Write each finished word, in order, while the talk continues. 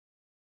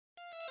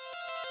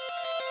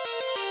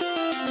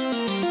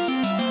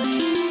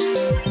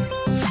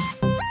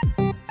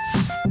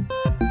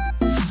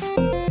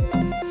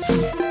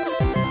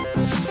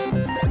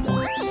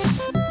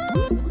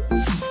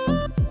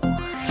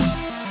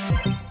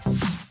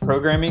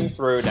Programming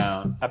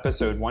Throwdown,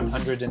 episode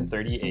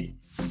 138,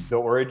 The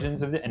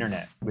Origins of the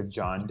Internet with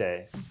John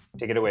Day.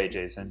 Take it away,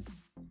 Jason.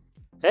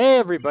 Hey,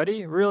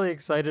 everybody. Really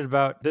excited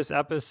about this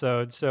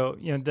episode. So,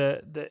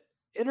 the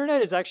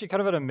internet is actually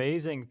kind of an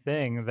amazing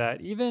thing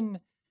that even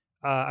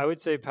I would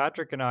say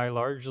Patrick and I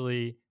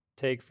largely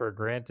take for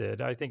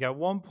granted. I think at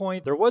one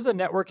point there was a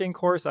networking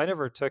course. I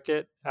never took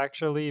it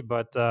actually,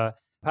 but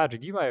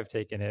Patrick, you might have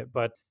taken it.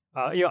 But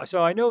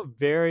so I know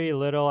very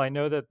little. I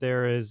know that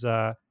there is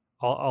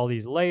all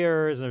these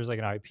layers. There's like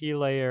an IP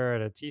layer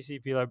and a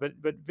TCP layer,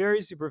 but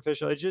very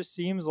superficial. It just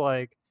seems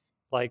like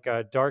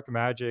dark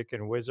magic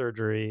and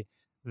wizardry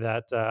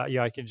that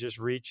I can just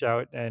reach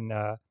out and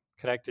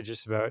connect to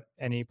just about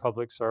any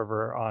public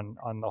server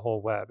on the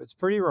whole web. It's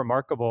pretty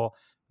remarkable.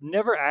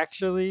 Never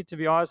actually, to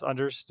be honest,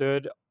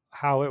 understood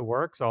how it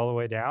works all the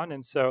way down.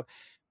 And so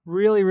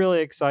really,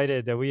 really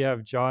excited that we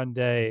have John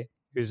Day,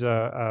 who's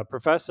a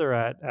professor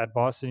at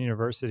Boston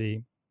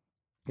University,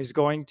 who's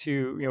going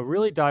to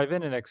really dive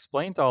in and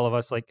explain to all of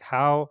us like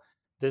how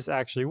this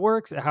actually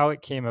works, how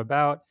it came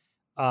about,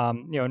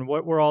 and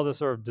what were all the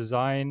sort of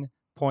design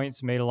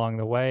points made along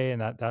the way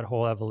and that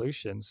whole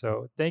evolution.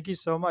 So thank you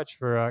so much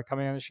for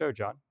coming on the show,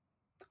 John.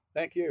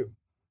 Thank you.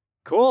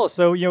 Cool.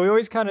 So, we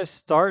always kind of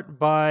start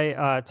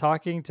by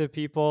talking to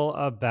people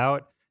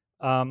about,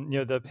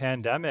 the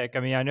pandemic. I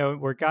mean, I know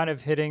we're kind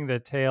of hitting the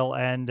tail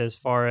end as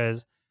far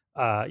as,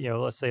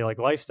 let's say like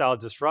lifestyle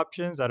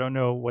disruptions. I don't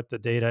know what the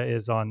data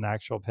is on the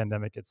actual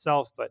pandemic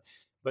itself, but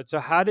so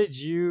how did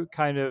you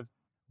kind of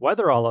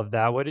weather all of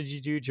that? What did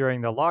you do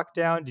during the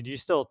lockdown? Did you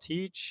still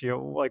teach?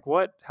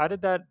 How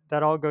did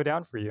that all go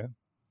down for you?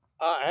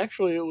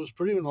 Actually, it was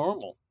pretty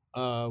normal.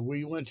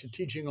 We went to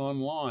teaching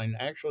online.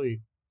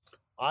 Actually,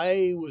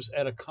 I was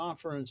at a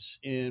conference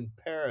in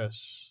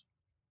Paris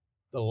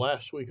the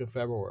last week of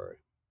February,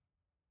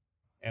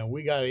 and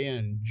we got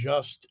in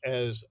just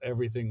as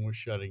everything was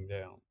shutting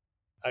down.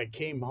 I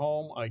came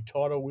home, I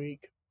taught a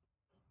week,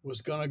 was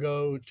going to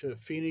go to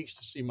Phoenix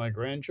to see my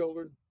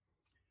grandchildren,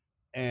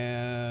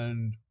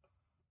 and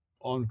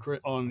on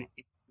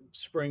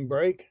spring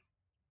break,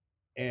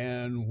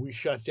 and we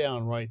shut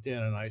down right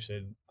then. And I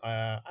said,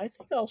 I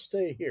think I'll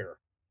stay here,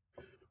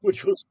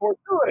 which was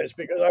fortuitous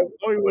because I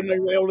probably wouldn't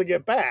have been able to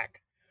get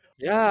back.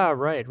 Yeah,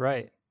 right.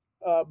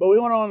 But we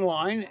went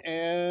online,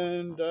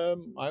 and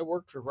I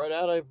worked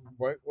right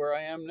where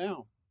I am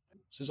now.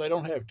 Since I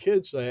don't have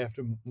kids I have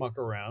to muck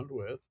around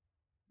with,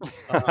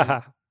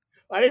 I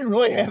didn't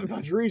really have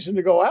much reason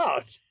to go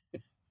out.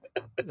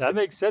 That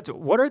makes sense.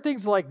 What are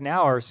things like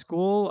now? Our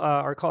school,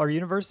 our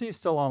university is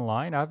still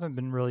online? I haven't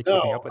been really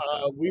keeping up with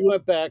that. We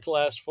went back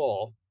last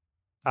fall.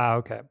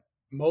 Okay.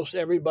 Most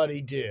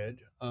everybody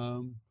did.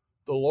 The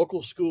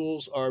local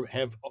schools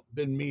have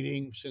been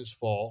meeting since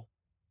fall.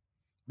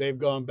 They've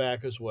gone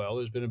back as well.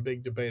 There's been a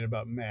big debate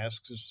about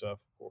masks and stuff,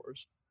 of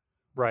course.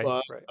 Right.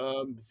 But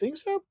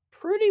things are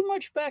pretty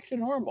much back to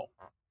normal.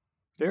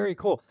 Very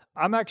cool.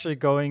 I'm actually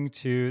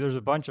there's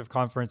a bunch of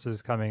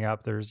conferences coming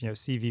up. There's,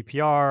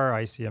 CVPR,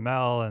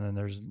 ICML, and then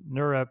there's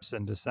NeurIPS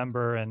in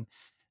December, and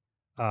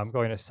I'm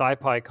going to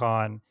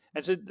SciPyCon.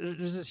 And so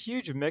there's this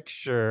huge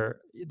mixture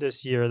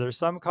this year. There's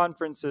some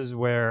conferences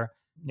where,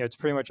 it's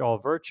pretty much all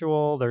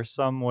virtual. There's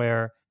some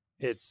where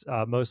it's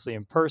mostly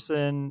in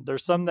person.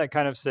 There's some that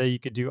kind of say you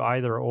could do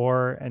either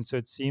or. And so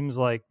it seems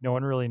like no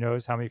one really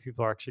knows how many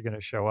people are actually going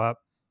to show up.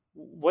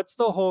 What's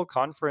the whole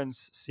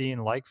conference scene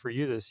like for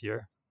you this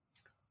year?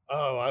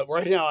 Oh,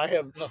 right now I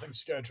have nothing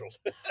scheduled.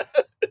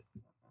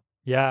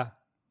 Yeah.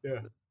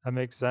 That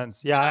makes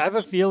sense. Yeah, I have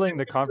a feeling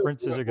the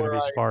conferences are going to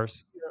be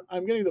sparse.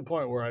 I'm getting to the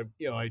point where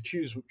I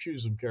choose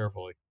them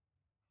carefully.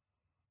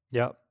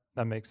 Yep,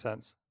 that makes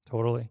sense.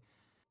 Totally.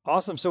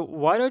 Awesome. So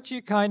why don't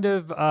you kind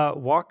of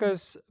walk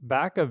us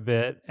back a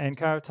bit and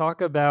kind of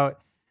talk about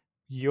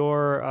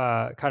your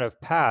kind of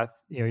path,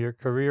 your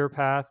career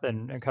path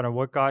and kind of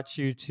what got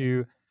you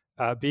to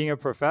being a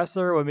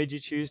professor? What made you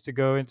choose to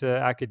go into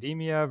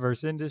academia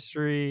versus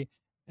industry,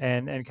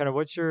 and kind of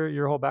what's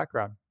your whole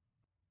background?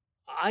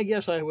 I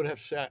guess I would have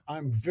to say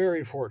I'm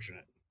very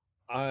fortunate.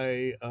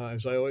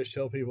 As I always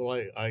tell people,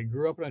 I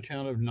grew up in a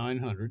town of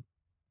 900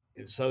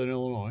 in southern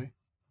Illinois,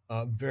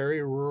 a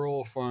very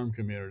rural farm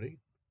community.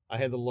 I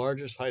had the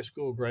largest high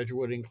school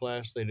graduating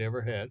class they'd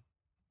ever had,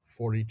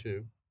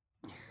 42.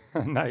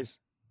 Nice.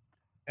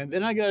 And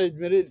then I got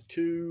admitted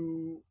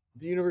to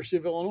the University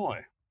of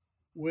Illinois,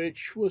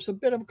 which was a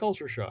bit of a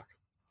culture shock.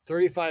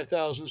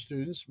 35,000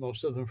 students,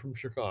 most of them from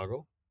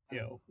Chicago,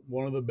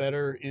 one of the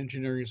better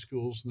engineering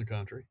schools in the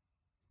country.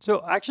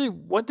 So actually,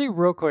 one thing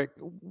real quick,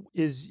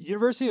 is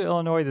University of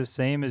Illinois the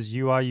same as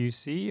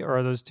UIUC, or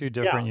are those two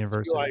different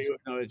universities?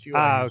 It's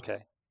UIUC.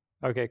 Okay.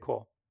 Okay,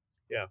 cool.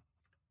 Yeah.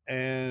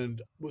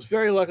 And was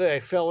very lucky I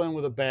fell in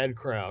with a bad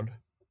crowd.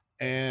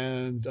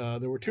 And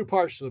there were two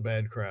parts to the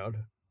bad crowd.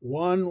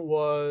 One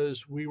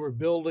was we were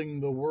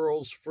building the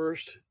world's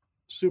first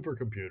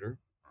supercomputer.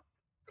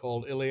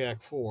 called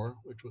Iliac 4,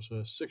 which was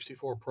a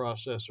 64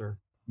 processor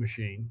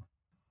machine.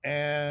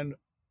 And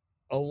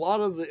a lot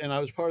of and I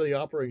was part of the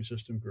operating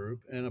system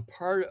group, and a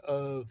part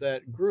of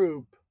that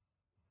group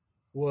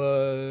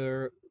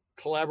were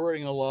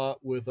collaborating a lot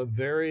with a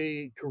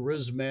very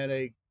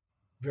charismatic,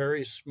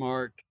 very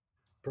smart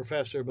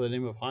professor by the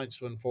name of Heinz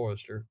von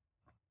Forster,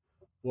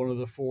 one of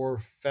the 4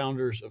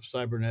 founders of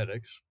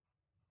cybernetics,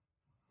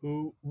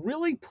 who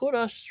really put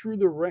us through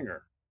the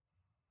ringer.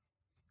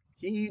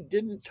 He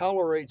didn't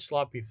tolerate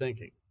sloppy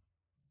thinking,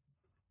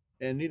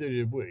 and neither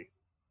did we.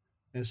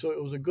 And so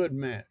it was a good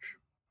match.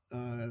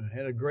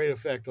 Had a great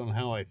effect on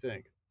how I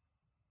think.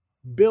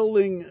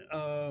 Building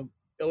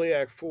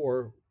Iliac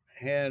 4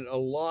 had a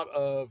lot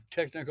of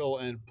technical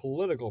and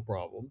political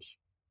problems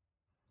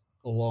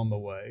along the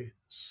way.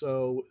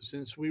 So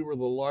since we were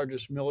the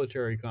largest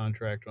military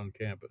contract on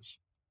campus,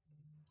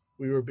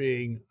 we were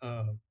being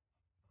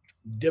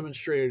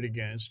demonstrated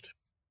against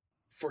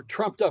for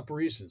trumped up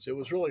reasons. It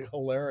was really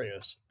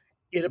hilarious.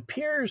 It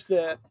appears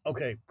that,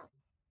 okay,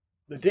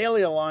 the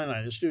Daily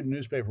Illini, the student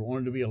newspaper,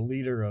 wanted to be a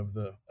leader of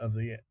the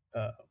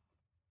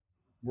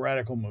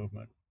radical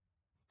movement.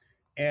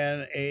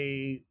 And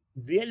a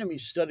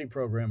Vietnamese study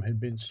program had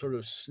been sort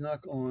of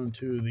snuck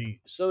onto the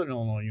Southern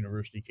Illinois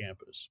University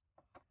campus.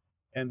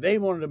 And they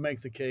wanted to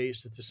make the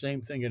case that the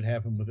same thing had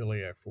happened with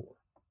Iliac 4.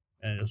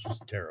 And this was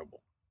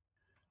terrible.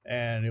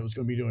 And it was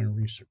going to be doing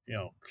research,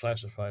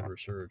 classified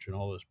research and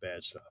all this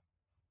bad stuff.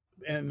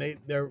 And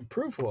their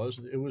proof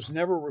was it was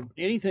never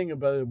anything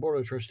about the Board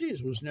of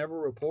Trustees was never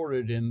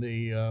reported in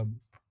the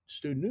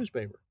student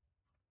newspaper.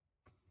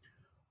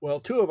 Well,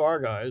 2 of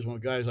our guys, one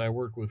of the guys I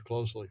worked with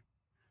closely,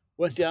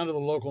 went down to the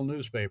local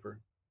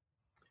newspaper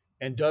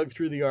and dug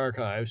through the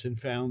archives and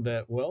found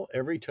that, well,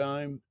 every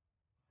time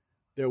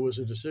there was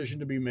a decision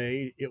to be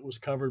made, it was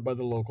covered by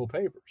the local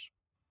papers.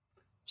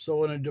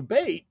 So in a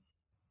debate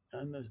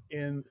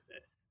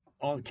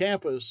on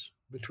campus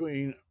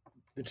between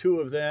the 2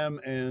 of them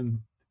and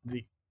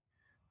the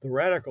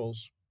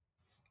radicals,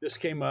 this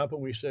came up,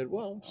 and we said,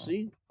 well,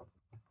 see,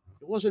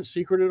 it wasn't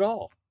secret at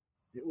all.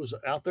 It was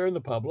out there in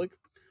the public.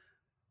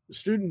 The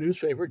student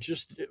newspaper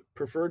just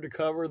preferred to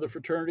cover the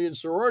fraternity and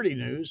sorority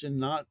news and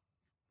not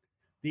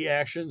the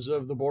actions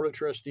of the Board of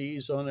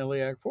Trustees on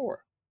Iliac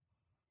 4.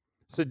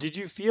 So did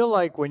you feel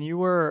like when you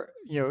were,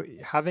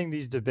 having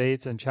these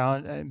debates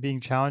and being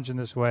challenged in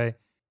this way,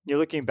 you're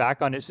looking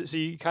back on it, so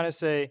you kind of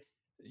say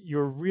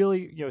you're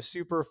really,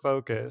 super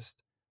focused.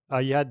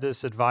 You had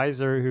this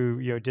advisor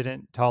who,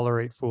 didn't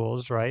tolerate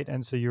fools, right?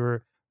 And so you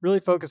were really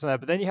focused on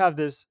that. But then you have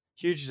this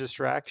huge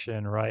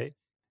distraction, right?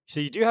 So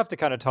you do have to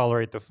kind of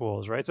tolerate the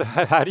fools, right? So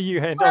how do you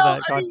handle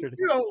that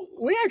contradiction?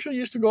 We actually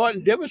used to go out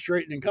and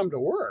demonstrate and then come to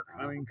work.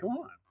 I mean, come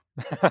on.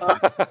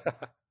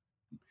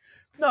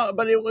 No,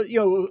 but it was,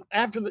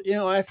 after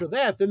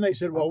that, then they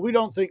said, well, we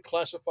don't think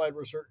classified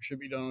research should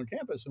be done on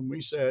campus. And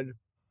we said,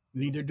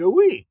 neither do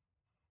we.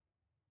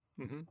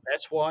 Mm-hmm.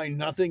 That's why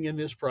nothing in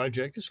this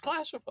project is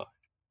classified.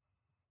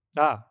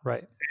 Ah,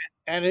 right.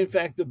 And in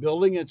fact, the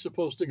building it's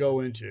supposed to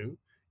go into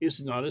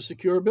is not a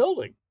secure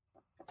building.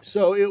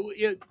 So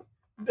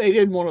they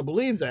didn't want to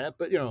believe that,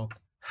 but,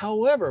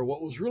 however,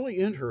 what was really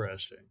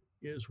interesting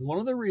is one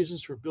of the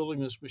reasons for building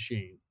this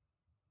machine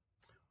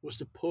was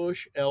to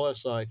push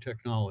LSI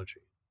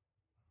technology.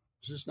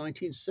 This is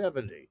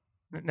 1970.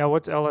 Now,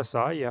 what's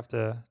LSI? You have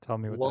to tell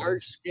me what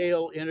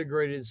large-scale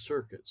integrated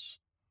circuits.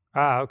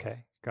 Ah,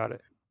 okay. Got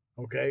it.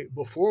 Okay.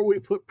 Before we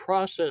put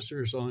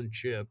processors on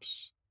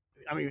chips,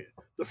 I mean,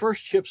 the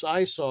first chips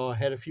I saw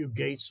had a few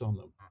gates on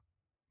them.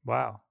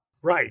 Wow.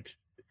 Right.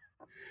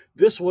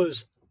 This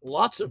was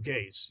lots of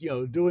gates,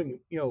 doing,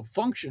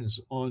 functions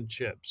on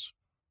chips.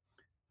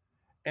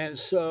 And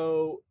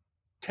so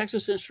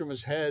Texas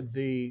Instruments had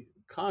the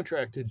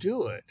contract to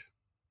do it,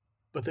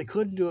 but they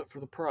couldn't do it for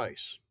the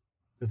price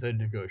that they'd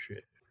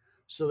negotiated.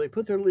 So they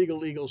put their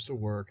legal eagles to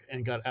work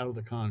and got out of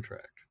the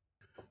contract.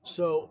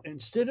 So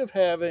instead of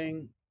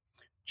having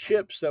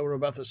chips that were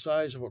about the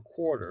size of a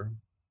quarter,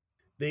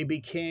 they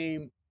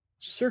became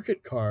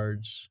circuit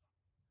cards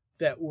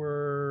that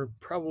were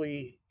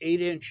probably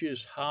 8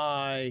 inches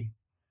high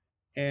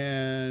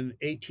and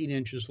 18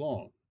 inches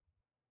long.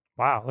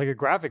 Wow, like a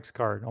graphics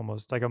card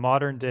almost, like a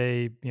modern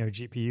day,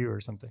 GPU or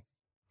something.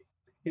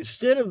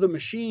 Instead of the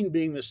machine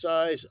being the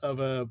size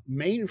of a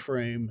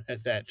mainframe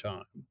at that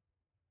time,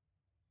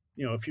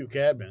 a few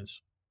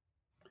cabinets,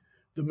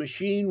 the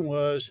machine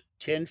was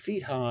 10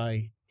 feet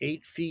high,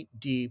 8 feet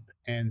deep,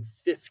 and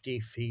 50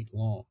 feet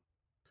long.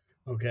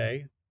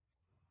 Okay?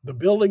 The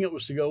building it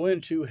was to go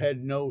into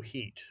had no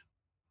heat,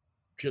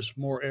 just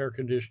more air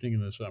conditioning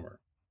in the summer.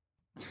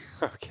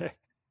 Okay.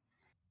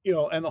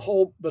 And the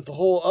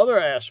whole other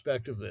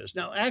aspect of this.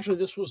 Now, actually,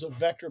 this was a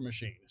vector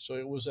machine. So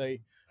it was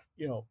a,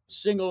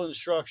 single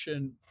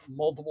instruction,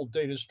 multiple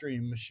data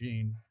stream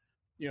machine,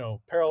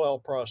 parallel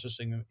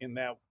processing in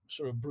that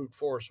sort of brute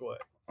force way.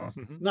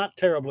 Mm-hmm. Not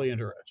terribly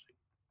interesting.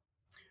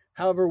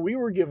 However, we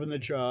were given the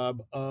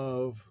job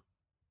of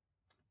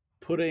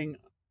putting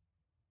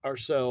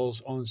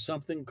ourselves on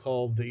something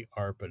called the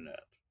ARPANET.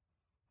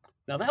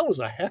 Now, that was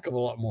a heck of a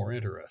lot more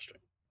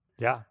interesting.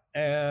 Yeah.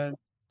 And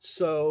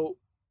so,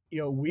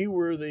 we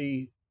were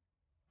the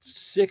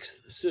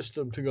sixth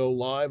system to go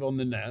live on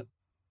the net.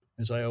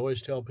 As I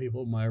always tell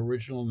people, my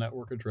original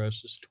network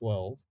address is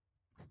 12,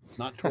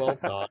 not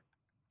 12 dot,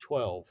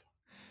 12.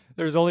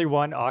 There's only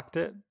one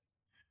octet.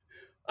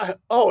 It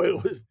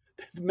was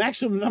the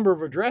maximum number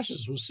of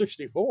addresses was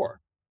 64.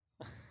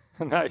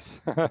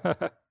 Nice.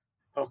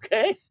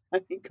 Okay.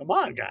 I mean, come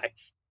on,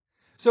 guys.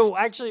 So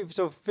actually,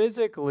 so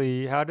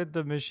physically, how did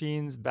the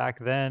machines back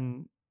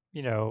then,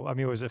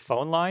 was it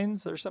phone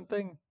lines or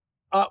something?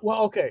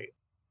 Well, okay.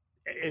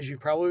 As you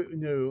probably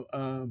knew,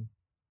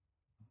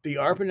 the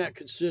ARPANET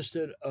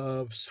consisted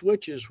of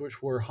switches,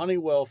 which were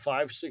Honeywell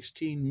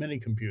 516 mini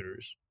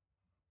computers,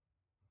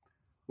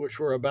 which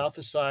were about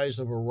the size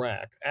of a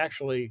rack.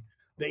 Actually,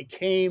 they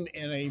came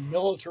in a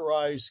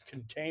militarized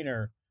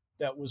container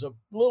that was a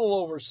little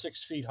over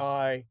 6 feet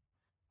high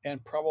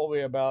and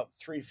probably about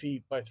 3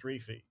 feet by 3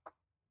 feet.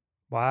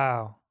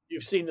 Wow.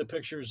 You've seen the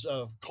pictures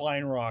of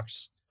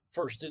Kleinrock's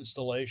first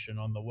installation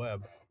on the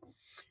web.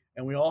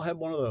 And we all had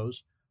one of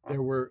those.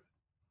 There were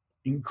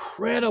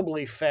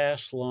incredibly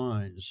fast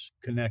lines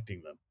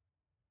connecting them.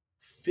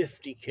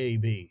 50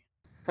 kb.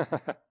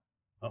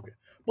 Okay.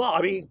 Well,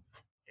 I mean,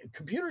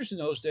 computers in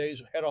those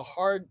days had a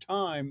hard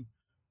time,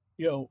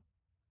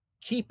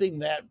 keeping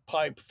that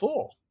pipe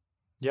full.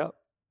 Yep.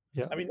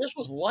 Yeah. I mean, this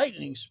was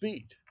lightning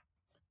speed.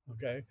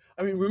 Okay.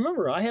 I mean,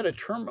 remember, I had a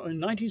terminal in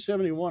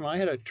 1971. I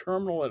had a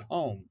terminal at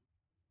home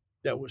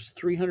that was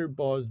 300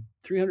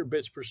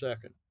 bits per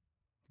second.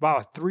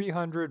 Wow,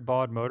 300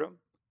 baud modem.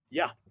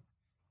 Yeah.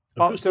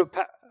 Oh, so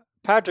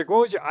Patrick,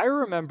 what was your? I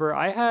remember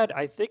I had,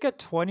 I think, a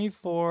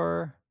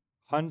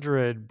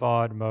 2400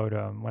 baud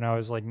modem when I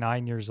was like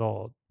 9 years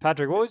old.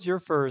 Patrick, what was your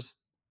first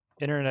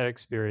internet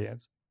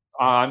experience?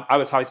 I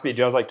was high speed.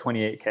 I was like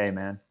 28K,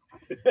 man.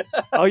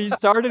 Oh, you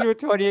started with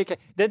 28K.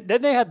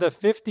 Then they had the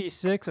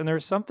 56, and there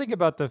was something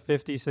about the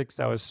 56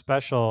 that was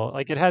special.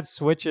 Like it had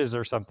switches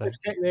or something.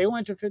 They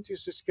went to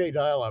 56K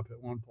dial-up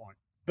at one point.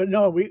 But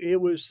no, we had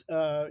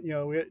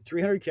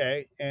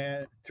 300K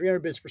and 300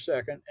 bits per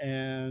second.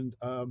 And,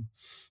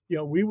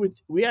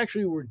 we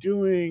actually were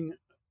doing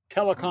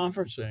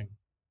teleconferencing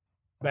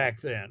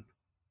back then.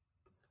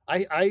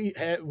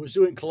 I was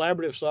doing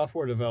collaborative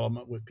software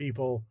development with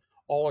people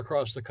all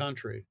across the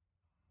country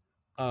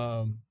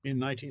in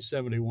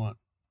 1971.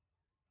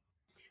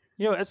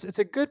 It's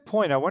a good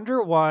point. I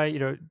wonder why,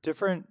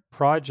 different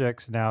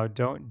projects now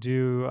don't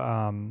do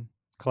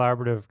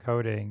collaborative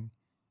coding.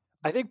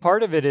 I think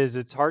part of it is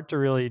it's hard to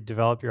really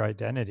develop your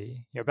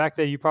identity. Back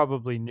then you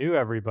probably knew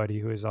everybody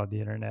who was on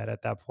the internet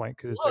at that point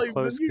because it's a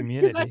closed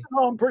community. You got to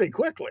know them pretty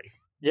quickly.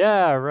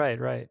 Yeah,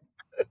 right.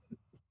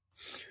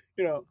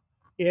 In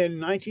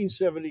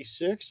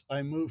 1976,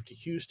 I moved to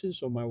Houston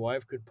so my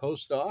wife could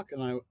postdoc,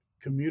 and I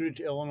commuted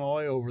to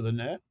Illinois over the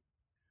net.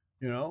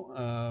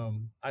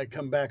 I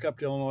come back up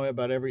to Illinois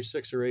about every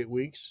 6 or 8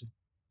 weeks,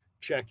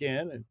 check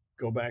in, and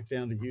go back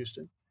down to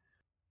Houston.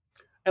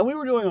 And we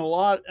were doing a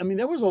lot. I mean,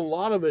 there was a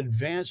lot of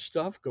advanced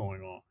stuff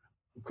going on.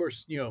 Of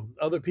course,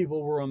 other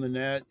people were on the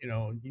net,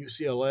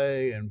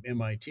 UCLA and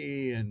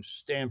MIT and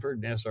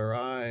Stanford and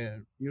SRI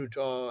and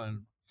Utah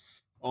and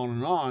on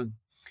and on.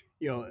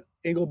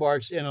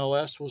 Engelbart's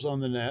NLS was on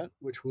the net,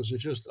 which was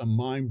just a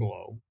mind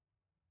blow.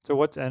 So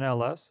what's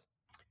NLS?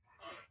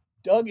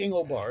 Doug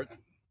Engelbart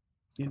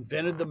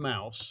invented the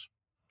mouse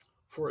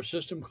for a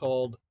system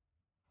called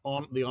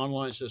the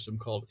online system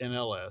called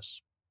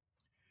NLS.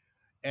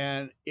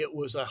 And it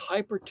was a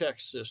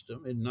hypertext system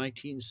in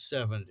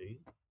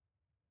 1970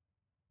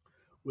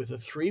 with a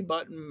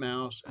 3-button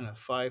mouse and a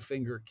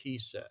 5-finger key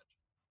set.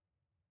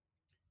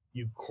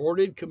 You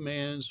chorded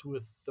commands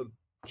with the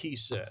key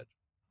set,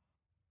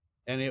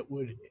 and it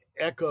would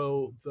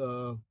echo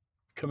the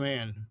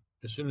command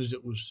as soon as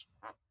it was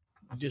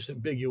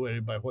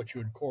disambiguated by what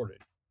you had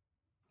chorded.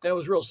 That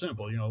was real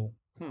simple.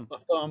 A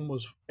thumb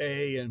was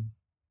A and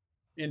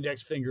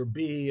index finger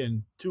B,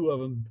 and 2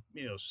 of them,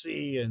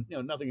 C, and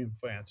nothing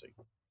fancy.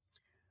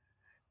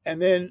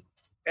 And then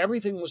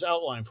everything was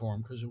outline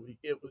form because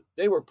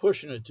they were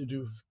pushing it to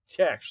do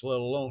text, let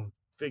alone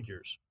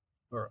figures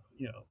or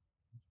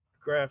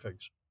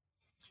graphics.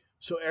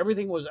 So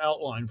everything was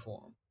outline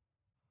form,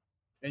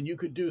 and you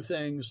could do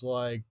things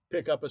like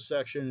pick up a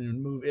section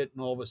and move it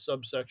and all the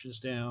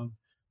subsections down.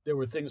 There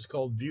were things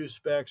called view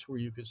specs where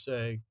you could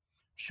say,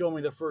 "Show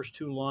me the first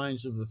 2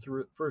 lines of the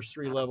first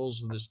 3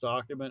 levels of this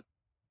document."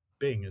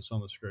 Bing, it's on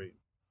the screen.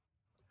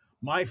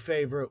 My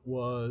favorite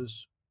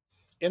was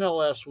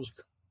NLS was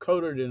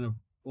coded in a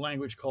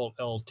language called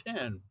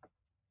L10,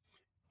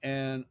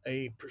 and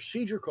a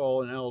procedure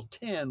call in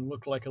L10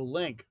 looked like a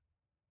link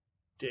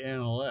to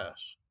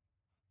NLS.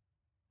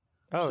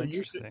 Oh,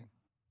 interesting.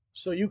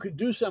 So you could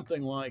do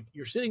something like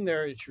you're sitting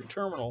there at your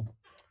terminal,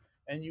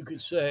 and you could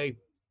say,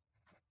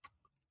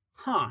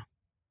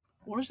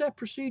 what does that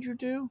procedure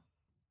do?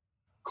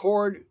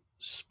 Chord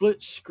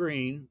split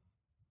screen,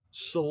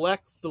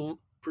 select the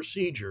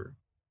procedure,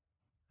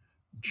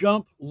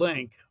 jump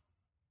link,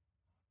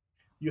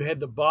 You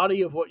had the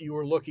body of what you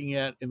were looking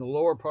at in the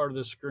lower part of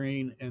the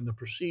screen and the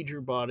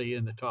procedure body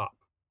in the top.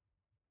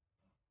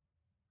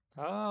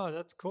 Oh,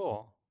 that's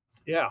cool.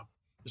 Yeah,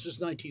 this is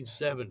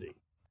 1970.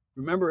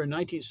 Remember, in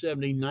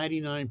 1970,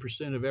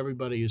 99% of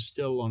everybody is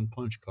still on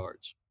punch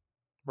cards.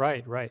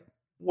 Right, right.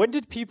 When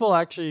did people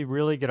actually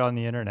really get on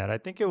the internet? I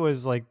think it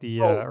was like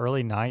the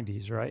early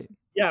 90s, right?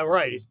 Yeah,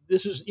 right.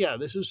 This is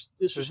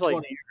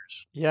 20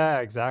 years. Yeah,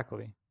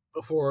 exactly.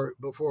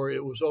 Before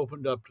it was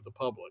opened up to the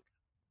public.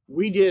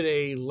 We did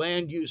a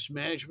land use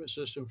management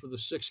system for the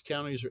 6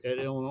 counties at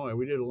Illinois.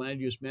 We did a land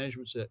use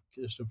management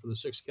system for the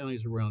 6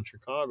 counties around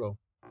Chicago.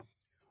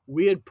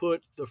 We had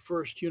put the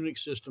first Unix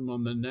system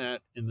on the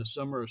net in the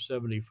summer of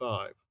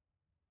 75.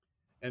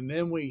 And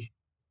then we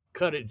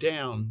cut it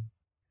down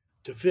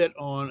to fit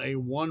on a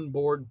one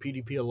board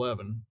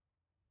PDP-11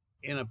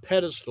 in a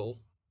pedestal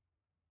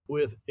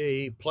with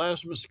a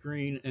plasma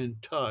screen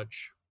and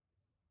touch.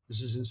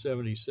 This is in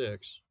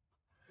 76.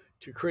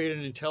 To create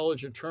an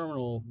intelligent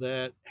terminal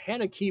that had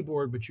a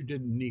keyboard, but you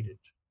didn't need it.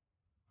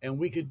 And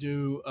we could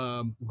do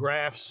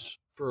graphs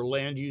for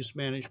land use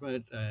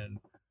management and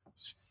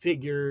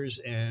figures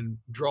and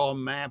draw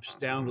maps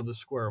down to the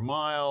square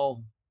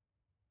mile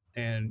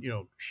and,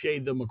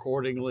 shade them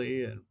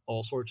accordingly and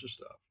all sorts of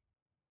stuff.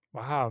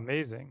 Wow,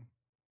 amazing.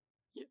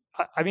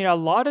 I mean, a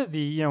lot of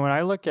the, when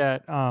I look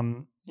at,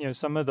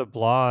 some of the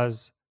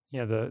BLAS,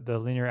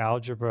 the linear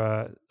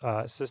algebra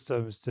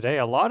systems today,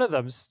 a lot of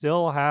them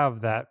still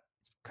have that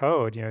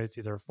code. It's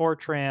either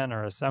Fortran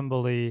or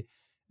assembly.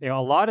 A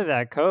lot of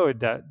that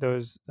code that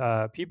those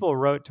people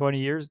wrote 20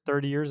 years,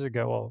 30 years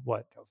ago,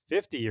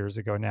 50 years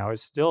ago now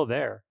is still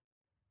there.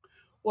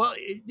 Well,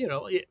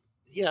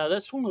 yeah,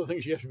 that's one of the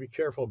things you have to be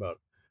careful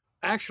about.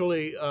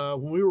 Actually,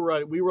 when we were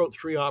writing, we wrote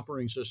 3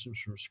 operating systems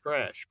from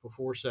scratch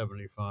before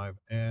 75,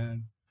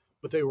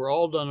 but they were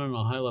all done in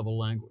a high-level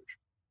language.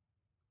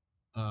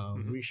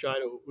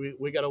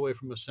 We got away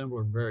from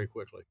assembler very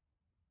quickly.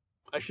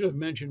 I should have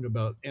mentioned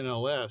about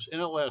NLS.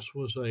 NLS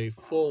was a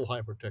full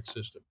hypertext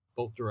system,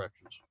 both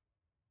directions,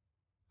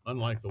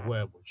 unlike the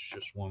web, which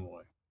is just one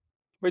way.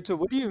 Wait, so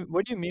what do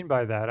you mean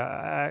by that?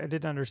 I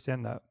didn't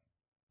understand that.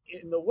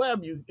 In the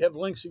web, you have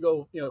links to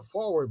go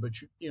forward, but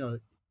you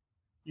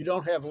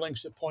don't have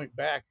links that point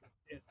back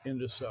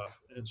into stuff,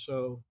 and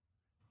so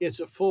it's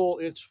full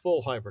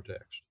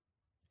hypertext.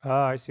 Oh,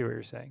 I see what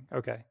you're saying.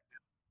 Okay.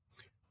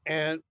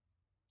 And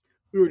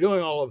we were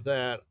doing all of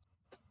that.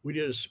 We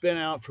did a spin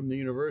out from the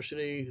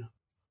university,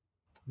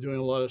 doing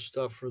a lot of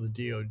stuff for the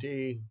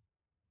DoD.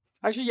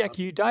 Actually, yeah,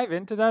 can you dive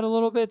into that a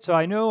little bit? So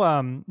I know,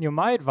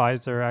 my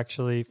advisor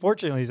actually,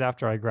 fortunately, is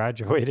after I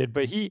graduated,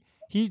 but he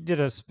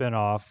did a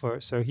spin-off.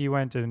 So he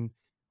went and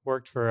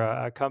worked for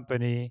a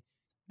company.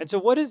 And so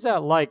what is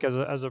that like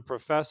as a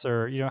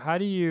professor? How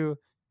do you...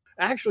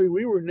 Actually,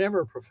 we were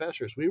never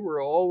professors. We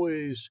were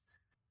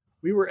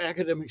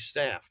academic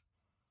staff.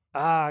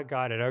 Ah,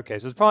 got it. Okay.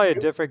 So it's probably a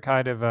different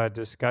kind of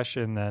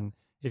discussion than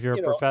if you're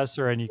a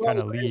professor and you kind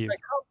of leave.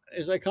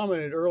 As I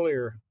commented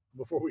earlier,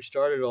 before we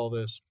started all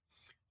this,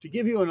 to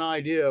give you an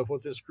idea of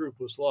what this group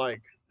was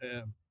like,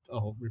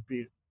 I'll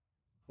repeat,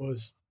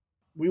 was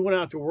we went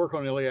out to work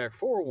on ILIAC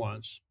 4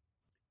 once,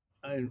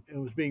 and it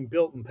was being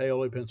built in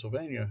Paoli,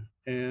 Pennsylvania.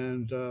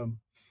 And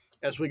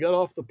as we got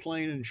off the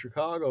plane in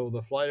Chicago,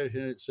 the flight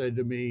attendant said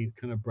to me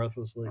kind of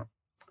breathlessly,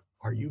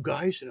 "Are you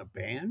guys in a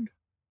band?"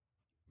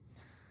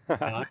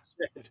 And I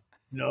said,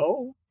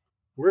 "No,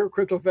 we're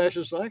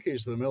crypto-fascist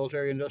lackeys of the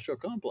military-industrial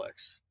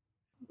complex,"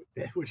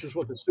 which is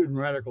what the student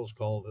radicals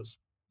called us.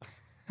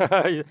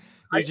 You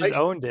just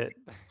owned it.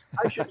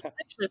 I should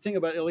finish that thing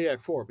about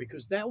ILIAC 4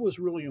 because that was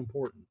really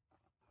important.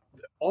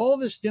 All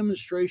this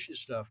demonstration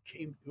stuff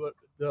came.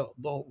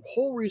 The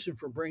whole reason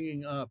for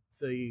bringing up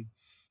the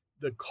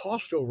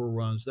cost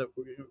overruns that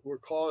were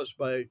caused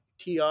by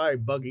TI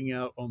bugging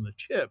out on the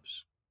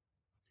chips.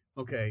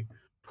 Okay,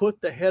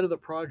 put the head of the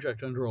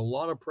project under a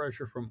lot of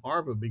pressure from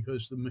ARPA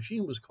because the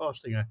machine was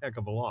costing a heck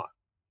of a lot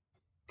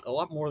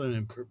more than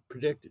it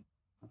predicted.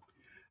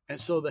 And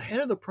so the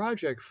head of the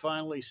project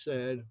finally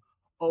said,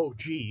 "Oh,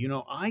 gee,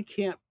 I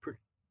can't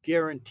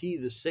guarantee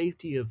the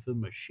safety of the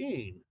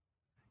machine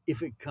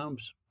if it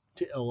comes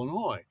to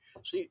Illinois."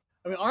 See,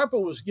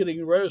 ARPA was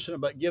getting reticent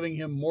about giving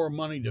him more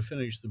money to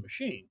finish the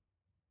machine.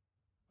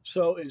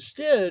 So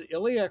instead,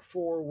 ILIAC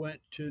 4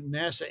 went to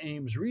NASA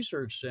Ames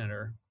Research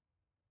Center.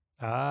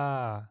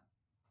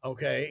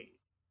 Okay,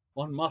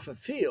 on Moffett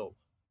Field.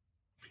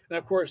 And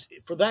of course,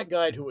 for that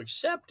guy to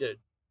accept it,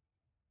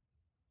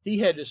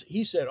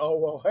 he said, "Oh,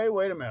 well, hey,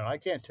 wait a minute. I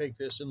can't take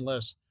this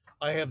unless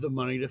I have the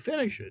money to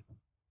finish it."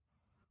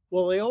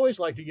 Well, they always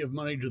like to give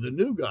money to the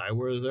new guy,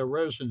 whereas they're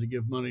reticent to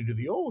give money to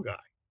the old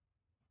guy.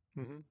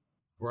 Mm-hmm.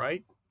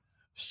 Right?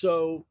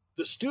 So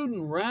the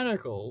student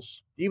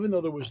radicals, even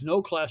though there was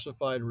no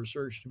classified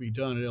research to be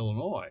done in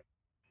Illinois,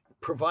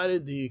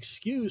 provided the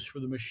excuse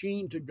for the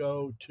machine to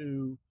go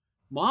to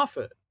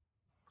Moffett,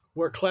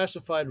 where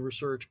classified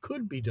research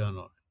could be done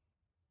on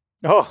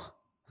it. Oh,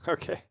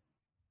 okay.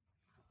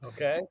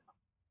 Okay.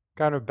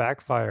 Kind of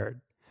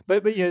backfired.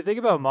 But the thing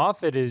about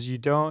Moffett is you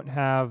don't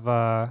have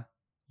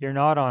you're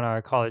not on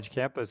a college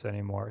campus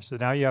anymore. So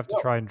now you have to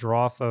No. try and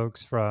draw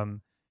folks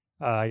from,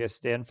 I guess,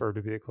 Stanford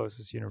to be the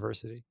closest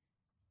university.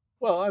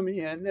 Well, I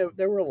mean, and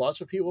there were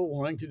lots of people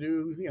wanting to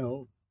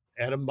do,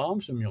 atom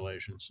bomb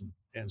simulations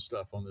and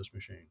stuff on this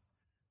machine.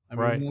 I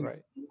mean, Right, when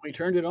right. we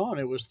turned it on,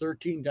 it was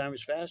 13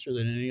 times faster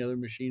than any other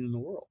machine in the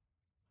world.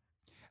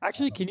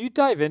 Actually, can you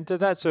dive into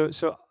that?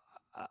 So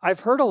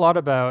I've heard a lot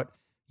about,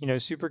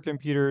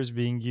 supercomputers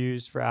being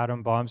used for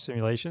atom bomb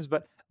simulations,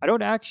 but I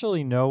don't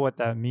actually know what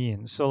that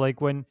means. So like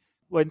when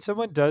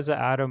someone does an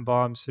atom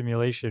bomb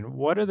simulation,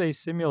 what are they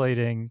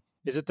simulating?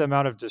 Is it the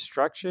amount of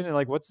destruction and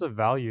like what's the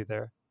value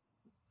there?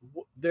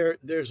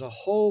 There's a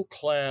whole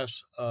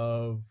class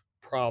of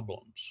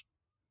problems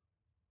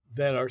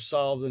that are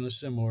solved in a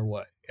similar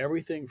way.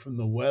 Everything from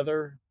the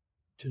weather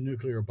to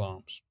nuclear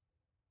bombs,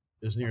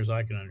 as near as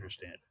I can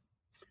understand it.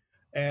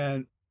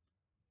 And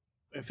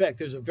in fact,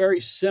 there's a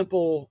very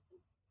simple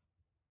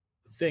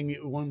thing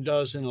that one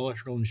does in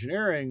electrical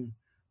engineering,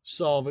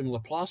 solving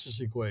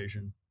Laplace's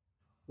equation,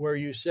 where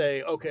you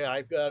say, okay,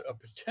 I've got a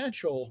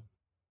potential,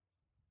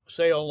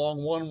 say,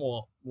 along one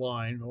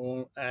line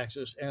or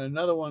axis and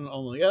another one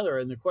on the other.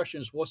 And the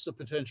question is, what's the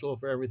potential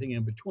for everything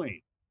in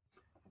between?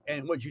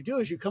 And what you do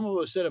is you come up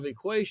with a set of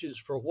equations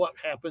for what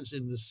happens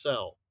in the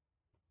cell.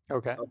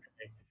 Okay.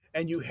 Okay.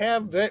 And you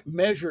have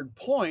measured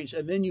points,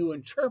 and then you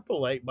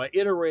interpolate by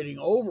iterating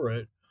over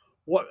it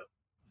what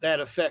that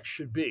effect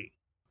should be.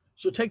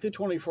 So take the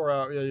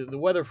 24-hour, the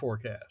weather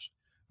forecast.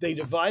 They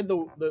divide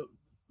the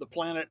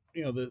planet,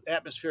 the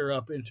atmosphere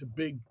up into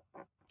big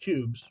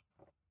cubes.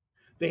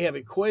 They have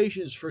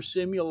equations for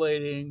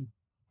simulating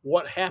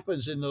what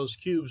happens in those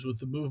cubes with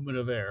the movement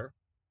of air.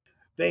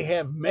 They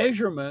have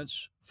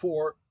measurements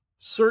for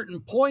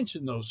certain points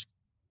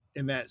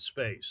in that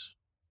space.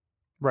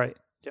 Right.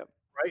 Yep.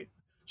 Right.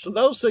 So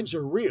those things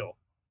are real.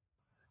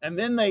 And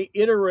then they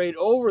iterate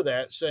over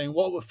that, saying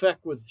what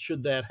effect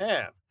should that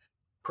have?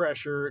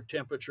 Pressure,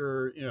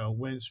 temperature,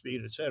 wind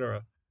speed,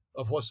 etc.,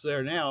 of what's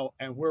there now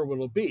and where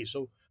will it be?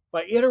 So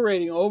by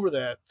iterating over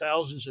that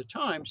thousands of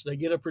times, they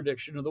get a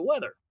prediction of the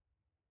weather.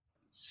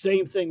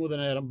 Same thing with an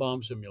atom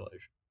bomb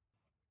simulation.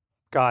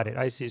 Got it.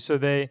 I see. So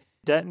they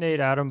detonate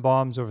atom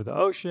bombs over the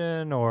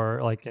ocean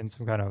or like in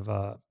some kind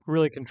of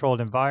really controlled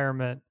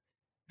environment,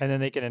 and then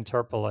they can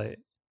interpolate.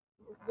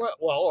 Well,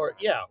 or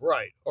yeah,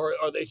 right. Or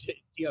they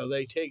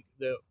take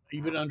the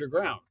even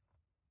underground.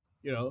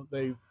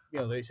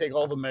 They take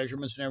all the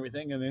measurements and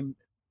everything, and then,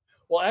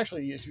 well,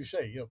 actually, as you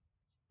say,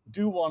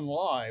 do one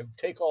live,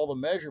 take all the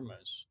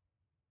measurements.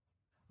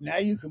 Now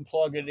you can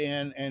plug it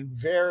in and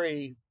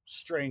vary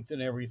strength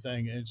and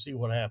everything and see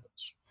what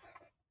happens.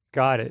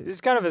 Got it.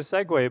 It's kind of a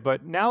segue,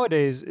 but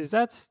nowadays, is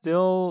that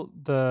still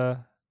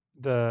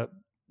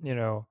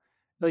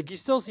like you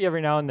still see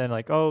every now and then,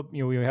 like, oh,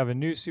 we have a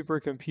new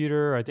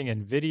supercomputer. I think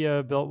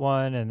NVIDIA built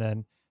one, and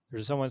then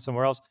there's someone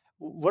somewhere else.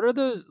 What are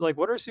those, like,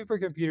 what are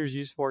supercomputers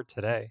used for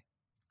today?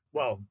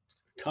 Well,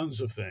 tons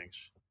of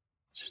things.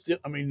 Still,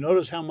 I mean,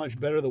 notice how much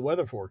better the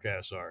weather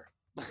forecasts are.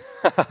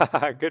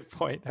 Good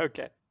point.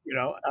 Okay.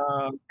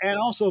 And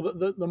also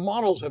the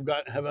models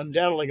have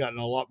undoubtedly gotten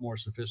a lot more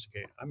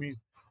sophisticated. I mean,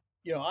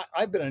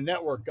 I've been a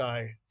network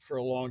guy for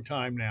a long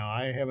time now.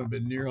 I haven't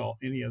been near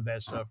any of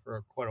that stuff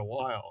for quite a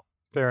while.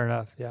 Fair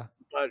enough. Yeah.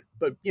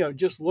 But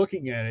just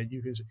looking at it,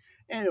 you can see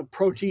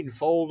protein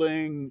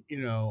folding.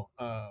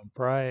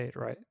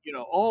 Right.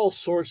 All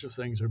sorts of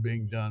things are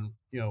being done.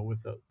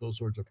 With those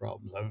sorts of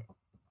problems.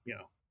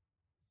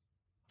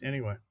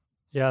 Anyway.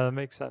 Yeah, that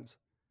makes sense.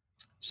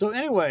 So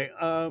anyway,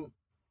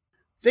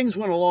 things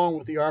went along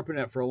with the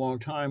ARPANET for a long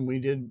time. We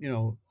did,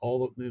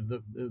 all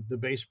the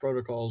base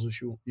protocols that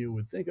you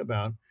would think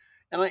about.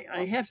 And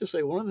I have to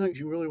say, one of the things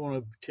you really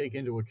want to take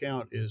into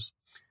account is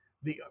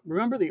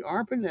remember the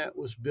ARPANET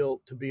was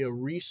built to be a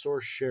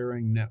resource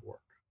sharing network.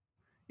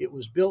 It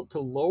was built to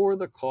lower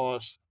the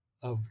cost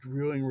of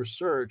doing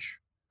research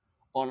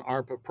on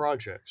ARPA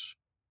projects.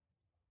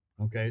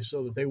 Okay,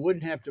 so that they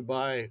wouldn't have to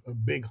buy a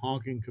big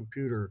honking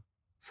computer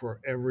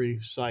for every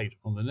site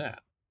on the net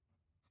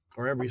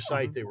or every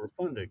site they were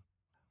funding.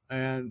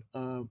 And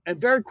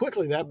very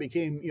quickly that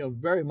became,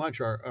 very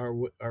much our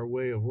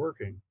way of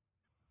working.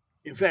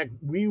 In fact,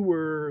 we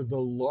were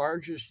the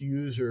largest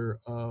user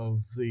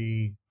of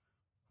the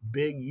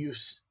big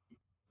use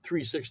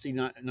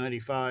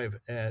 36095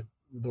 at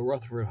the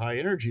Rutherford High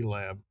Energy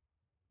Lab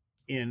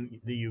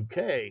in the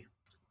UK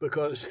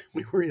because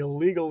we were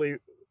illegally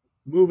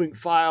moving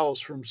files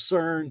from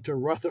CERN to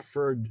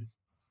Rutherford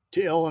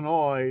to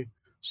Illinois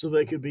so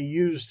they could be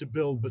used to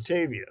build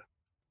Batavia.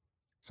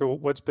 So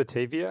what's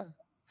Batavia?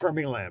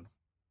 Fermilab.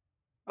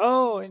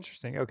 Oh,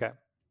 interesting. Okay.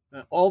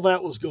 All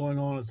that was going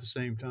on at the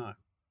same time.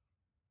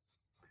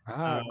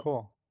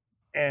 Cool.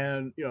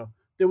 And,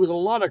 there was a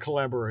lot of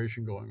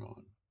collaboration going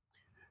on.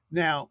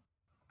 Now,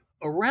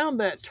 around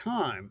that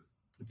time,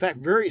 in fact,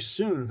 very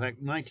soon, in fact,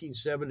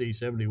 1970,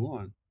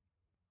 71,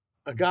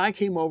 a guy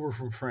came over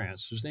from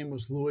France. His name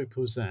was Louis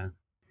Pouzin.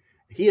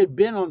 He had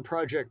been on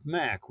Project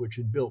Mac, which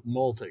had built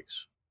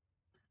Multics,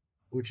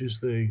 which is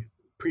the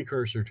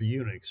precursor to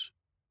Unix.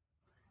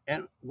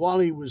 And while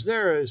he was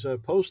there as a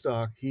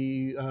postdoc,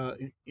 he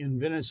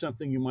invented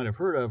something you might have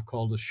heard of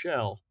called a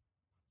shell.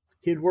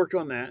 He had worked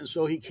on that, and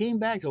so he came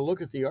back to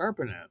look at the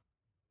ARPANET.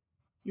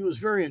 He was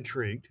very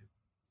intrigued,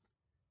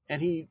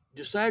 and he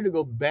decided to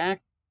go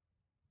back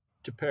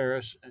to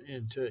Paris,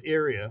 into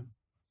area,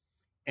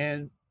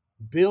 and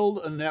build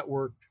a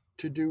network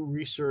to do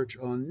research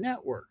on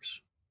networks,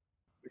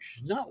 which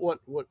is not what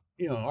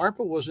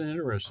ARPA wasn't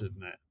interested in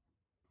that.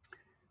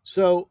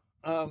 So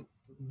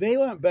they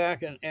went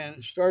back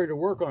and started to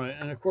work on it.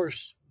 And of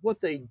course, what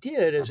they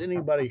did, as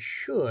anybody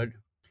should,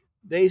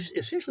 they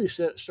essentially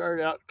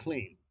started out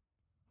clean.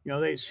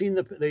 They'd seen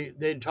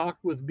they'd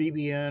talked with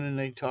BBN, and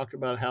they talked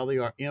about how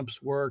the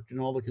imps worked and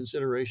all the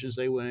considerations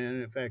they went in.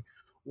 And in fact,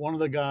 one of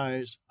the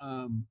guys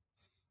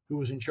who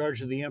was in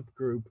charge of the imp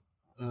group,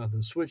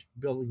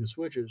 building the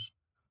switches,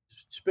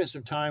 spent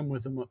some time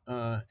with them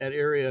at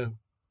area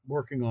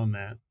working on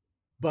that.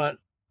 But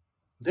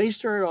they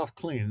started off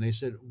clean. They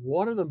said,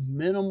 what are the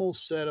minimal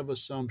set of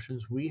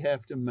assumptions we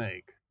have to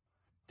make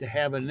to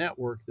have a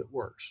network that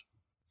works?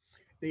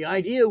 The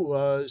idea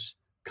was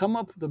come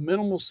up with a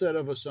minimal set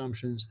of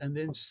assumptions and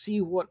then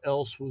see what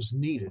else was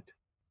needed.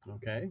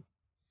 Okay?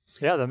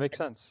 Yeah, that makes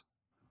sense.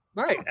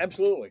 Right,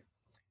 absolutely.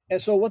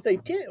 And so what they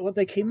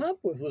came up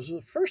with was,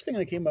 the first thing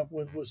they came up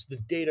with was the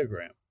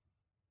datagram.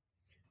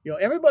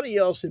 Everybody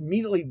else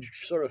immediately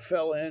sort of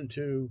fell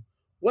into,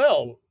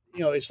 well,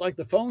 it's like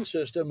the phone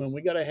system, and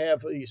we got to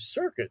have these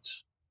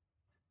circuits,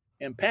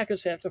 and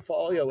packets have to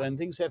follow, and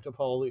things have to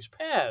follow these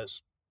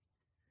paths.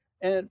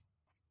 And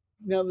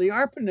now the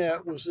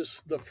ARPANET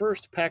was the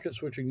first packet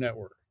switching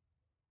network.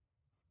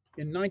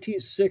 In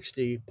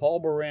 1960,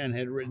 Paul Baran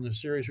had written a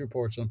series of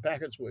reports on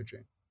packet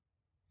switching,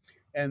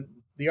 and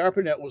the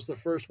ARPANET was the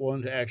first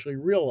one to actually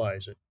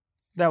realize it.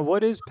 Now,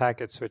 what is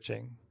packet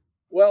switching?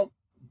 Well,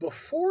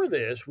 before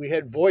this, we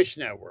had voice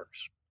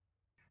networks,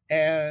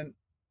 and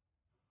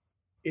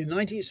in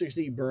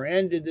 1960,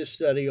 Baran did this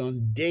study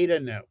on data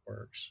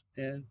networks,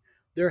 and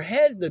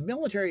the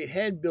military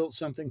had built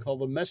something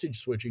called the message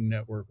switching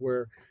network,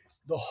 where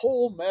the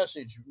whole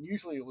message,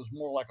 usually it was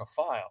more like a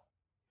file,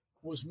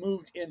 was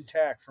moved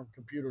intact from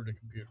computer to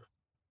computer.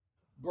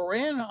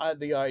 Baran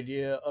had the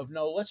idea of,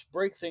 no, let's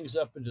break things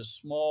up into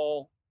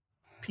small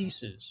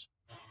pieces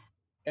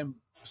and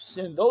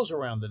send those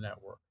around the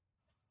network.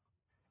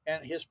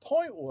 And his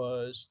point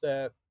was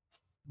that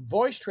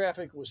voice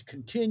traffic was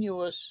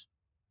continuous,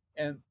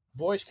 and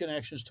voice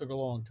connections took a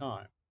long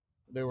time.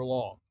 They were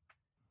long.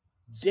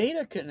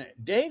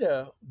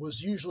 Data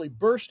was usually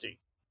bursty.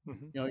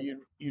 Mm-hmm.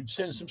 You'd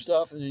send some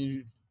stuff, and then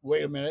you'd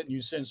wait a minute, and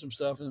you'd send some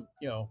stuff, and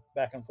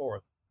back and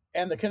forth.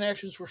 And the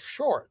connections were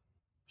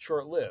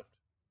short-lived.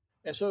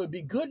 And so it'd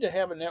be good to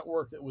have a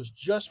network that was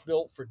just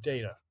built for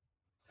data,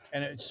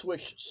 and it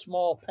switched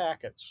small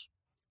packets.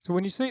 So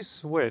when you say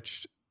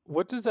switched,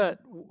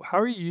 how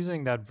are you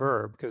using that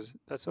verb? Because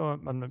that's what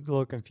I'm a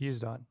little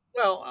confused on.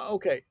 Well,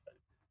 okay.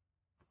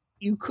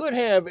 You could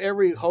have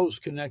every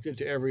host connected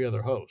to every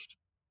other host,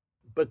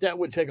 but that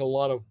would take a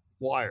lot of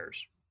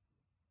wires.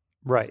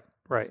 Right.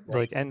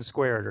 Like n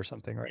squared or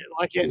something, right?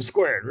 Like n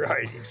squared,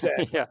 right,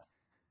 exactly. Yeah.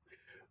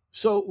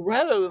 So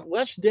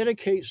let's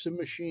dedicate some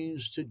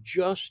machines to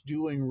just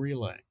doing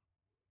relaying.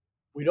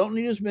 We don't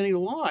need as many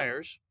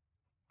wires.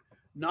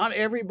 Not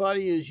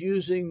everybody is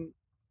using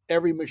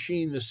every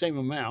machine the same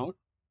amount.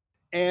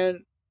 And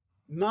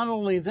not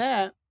only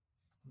that,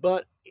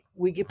 but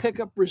we can pick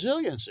up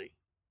resiliency.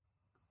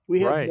 We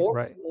have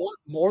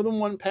more than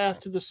one path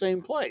to the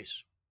same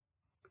place,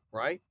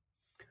 right?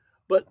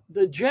 But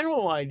the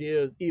general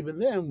idea even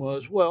then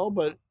was, well,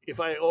 but if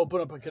I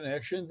open up a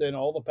connection, then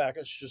all the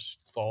packets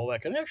just follow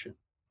that connection.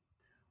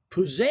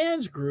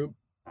 Pouzin's group,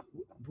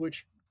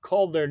 which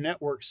called their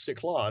network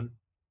Cyclade,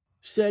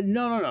 said,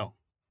 no.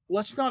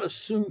 Let's not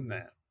assume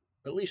that,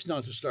 at least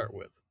not to start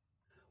with.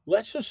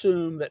 Let's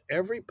assume that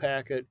every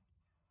packet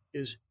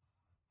is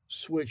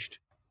switched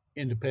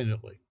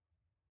independently,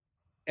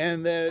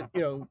 and that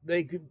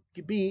they could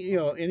be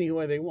any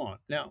way they want.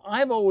 Now,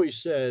 I've always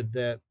said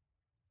that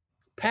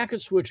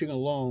packet switching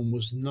alone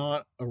was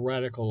not a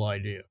radical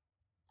idea,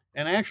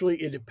 and actually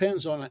it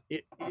depends on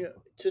it.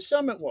 To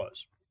some it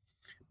was,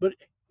 but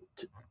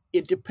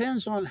it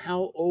depends on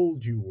how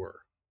old you were.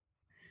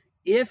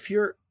 If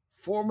your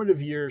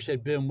formative years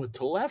had been with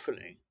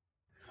telephony,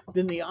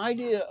 then the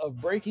idea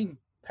of breaking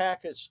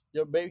packets,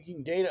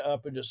 breaking data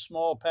up into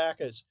small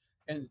packets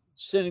and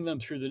sending them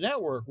through the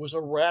network was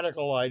a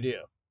radical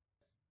idea.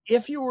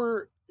 If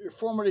your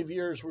formative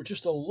years were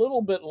just a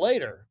little bit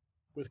later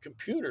with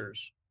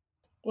computers,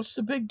 what's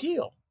the big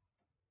deal?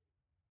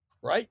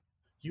 Right?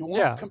 You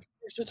want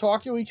computers to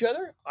talk to each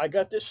other? I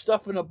got this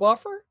stuff in a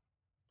buffer.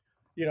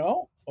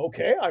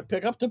 Okay, I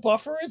pick up the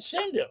buffer and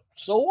send it.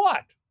 So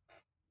what?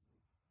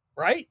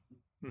 Right?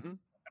 Mm-hmm.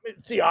 I mean,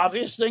 it's the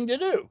obvious thing to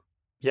do.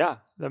 Yeah,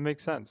 that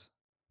makes sense.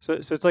 So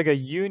it's like a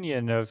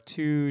union of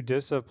two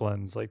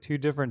disciplines, like two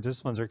different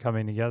disciplines are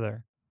coming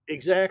together.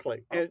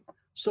 Exactly. And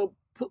so,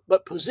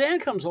 but Pouzin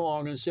comes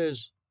along and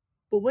says,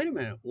 but wait a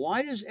minute,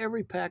 why does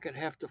every packet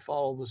have to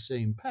follow the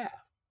same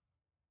path?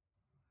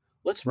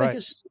 Let's make Right.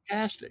 it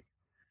stochastic.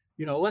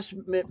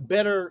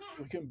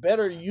 We can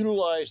better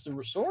utilize the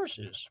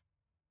resources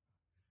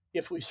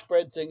if we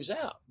spread things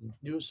out and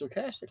do it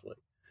stochastically.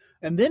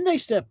 And then they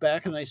stepped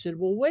back and they said,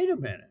 well, wait a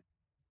minute.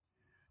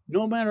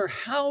 No matter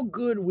how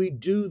good we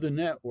do the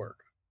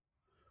network,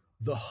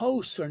 the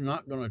hosts are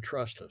not going to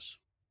trust us.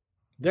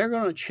 They're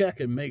going to check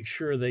and make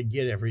sure they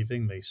get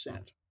everything they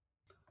sent.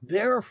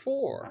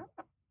 Therefore,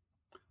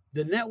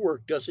 the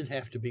network doesn't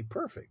have to be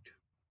perfect.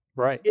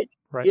 Right.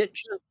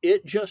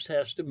 It just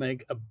has to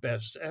make a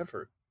best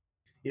effort.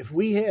 If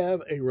we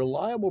have a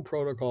reliable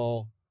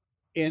protocol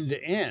end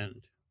to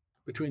end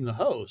between the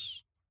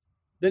hosts,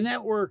 the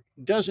network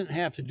doesn't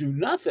have to do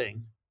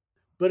nothing,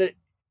 but it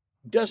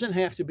doesn't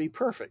have to be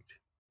perfect.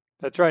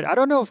 That's right. I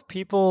don't know if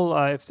people,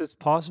 if it's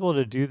possible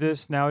to do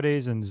this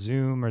nowadays in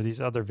Zoom or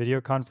these other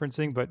video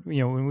conferencing, but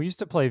when we used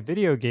to play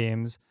video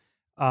games,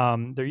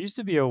 there used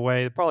to be a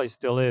way, it probably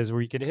still is,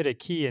 where you could hit a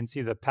key and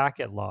see the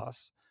packet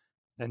loss.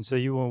 And so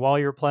while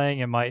you're playing,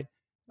 it might,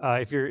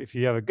 if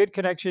you have a good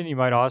connection, you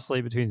might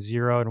oscillate between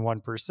 0 and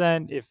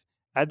 1%. If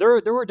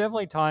there were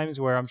definitely times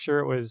where I'm sure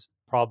it was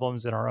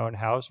problems in our own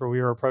house where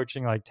we were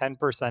approaching like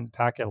 10%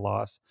 packet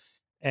loss,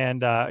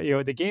 and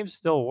the game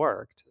still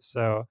worked.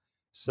 So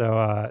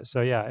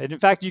yeah. And in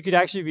fact, you could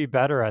actually be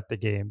better at the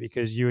game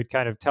because you would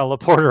kind of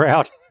teleport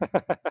around.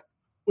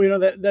 Well,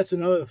 that's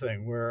another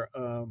thing where,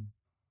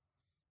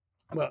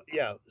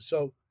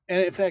 So,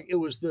 and in fact, it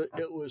was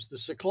the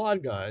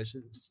Cyclade guys.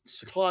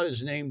 Cyclade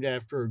is named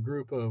after a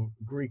group of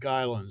Greek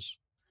islands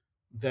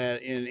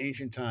that in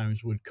ancient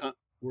times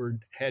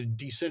had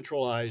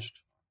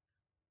decentralized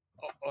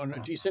on a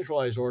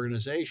decentralized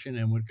organization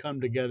and would come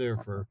together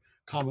for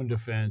common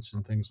defense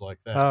and things like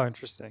that. Oh,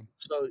 interesting.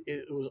 So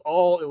it was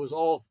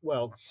all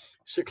well,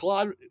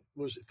 Cyclade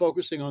was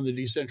focusing on the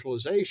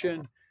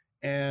decentralization,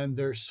 and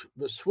the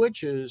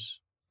switches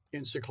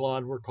in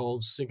Cyclade were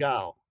called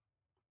cigale,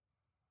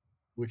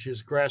 which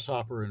is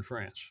grasshopper in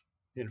French.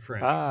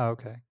 Ah,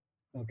 okay.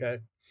 Okay.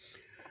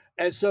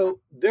 And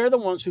so they're the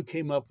ones who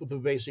came up with the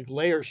basic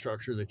layer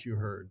structure that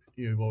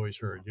you've always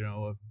heard,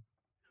 a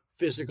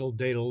physical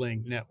data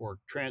link network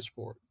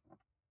transport.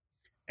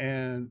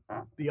 And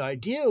the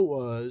idea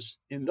was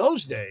in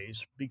those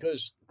days,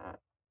 because,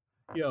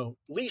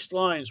 leased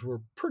lines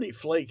were pretty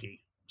flaky,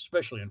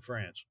 especially in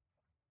France.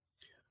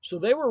 So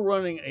they were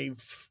running a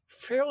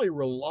fairly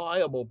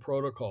reliable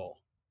protocol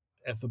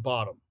at the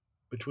bottom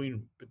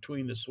between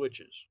the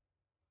switches.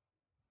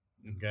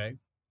 Okay.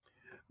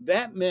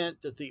 That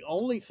meant that the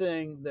only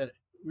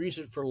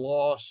reason for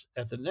loss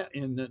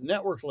in the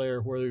network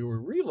layer where they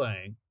were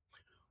relaying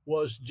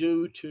was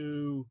due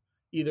to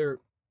either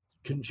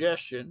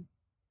congestion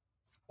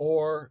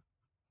or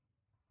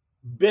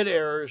bit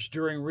errors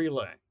during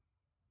relaying.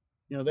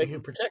 They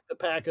can protect the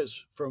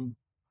packets from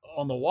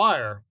on the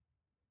wire,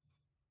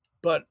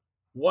 but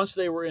once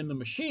they were in the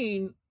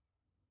machine,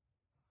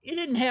 it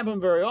didn't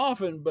happen very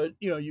often, but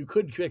you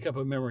could pick up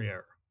a memory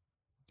error.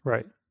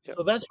 Right. Yep.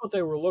 So that's what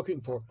they were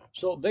looking for.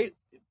 So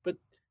but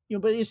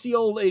it's the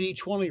old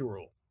 80-20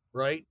 rule,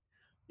 right?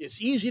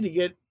 It's easy to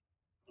get,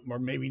 or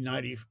maybe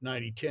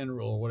 90-10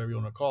 rule, or whatever you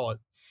want to call it.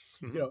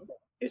 Mm-hmm.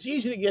 It's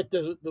easy to get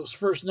those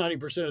first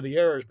 90% of the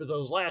errors, but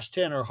those last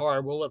 10 are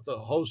hard. We'll let the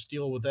host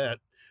deal with that.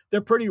 They're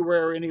pretty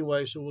rare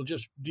anyway, so we'll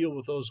just deal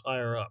with those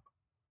higher up.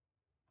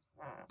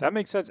 That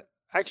makes sense.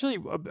 Actually,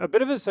 a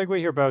bit of a segue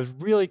here, but I was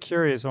really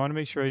curious. I want to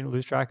make sure I didn't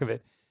lose track of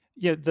it.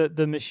 Yeah,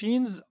 the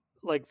machines,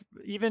 like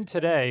even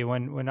today,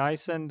 when I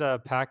send a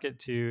packet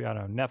to, I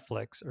don't know,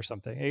 Netflix or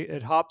something,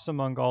 it hops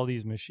among all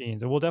these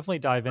machines, and we'll definitely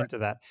dive into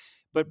that.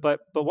 But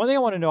one thing I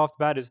want to know off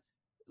the bat is,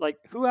 like,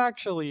 who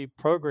actually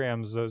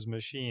programs those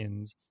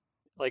machines?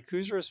 Like,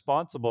 who's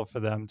responsible for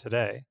them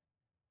today?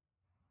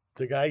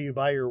 The guy you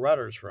buy your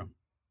routers from.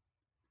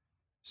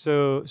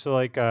 So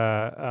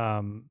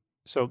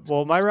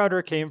my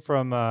router came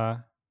from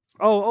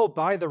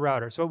buy the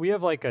router. So we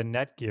have like a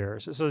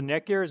Netgear. So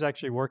Netgear is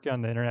actually working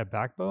on the internet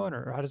backbone,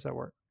 or how does that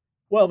work?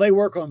 Well, they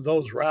work on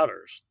those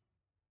routers.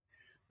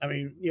 I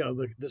mean,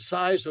 the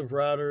size of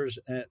routers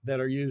that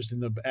are used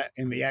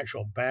in the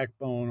actual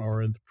backbone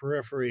or in the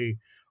periphery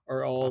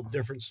are all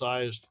different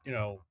sized,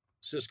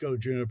 Cisco,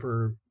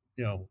 Juniper,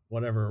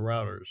 whatever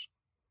routers.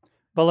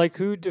 But like,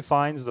 who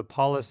defines the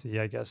policy,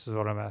 I guess, is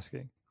what I'm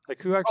asking.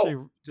 Like, who actually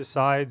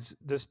decides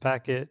this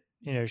packet,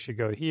 should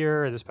go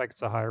here, or this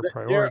packet's a higher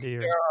priority?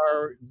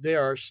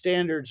 There are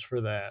standards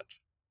for that.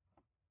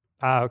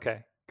 Ah,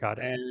 okay. Got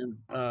it.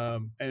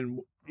 And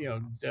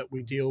that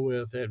we deal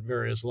with at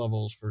various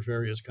levels for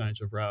various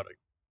kinds of routing.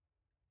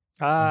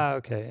 Ah,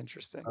 okay.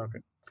 Interesting. Okay.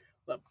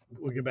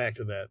 We'll get back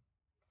to that.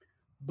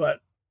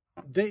 But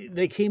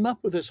they came up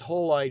with this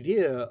whole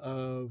idea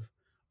of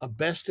a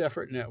best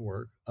effort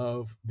network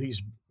of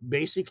these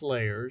basic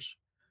layers,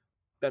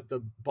 that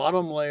the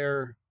bottom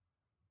layer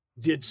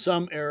did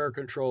some error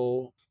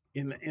control.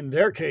 In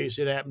their case,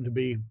 it happened to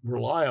be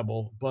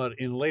reliable, but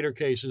in later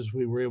cases,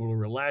 we were able to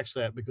relax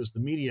that because the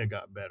media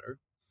got better.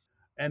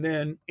 And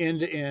then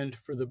end to end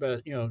for the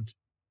best,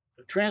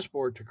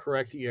 transport to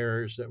correct the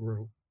errors that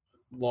were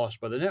lost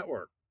by the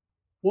network.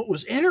 What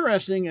was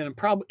interesting and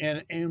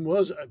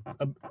was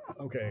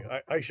okay,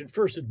 I should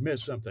first admit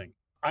something.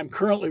 I'm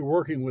currently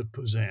working with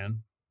Pouzin.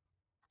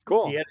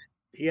 Cool.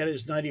 He had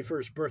his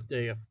 91st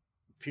birthday a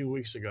few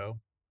weeks ago.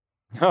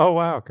 Oh,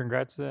 wow.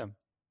 Congrats to him.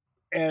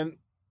 And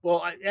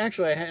well, I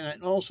had,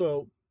 and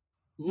also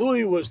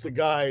Louis was the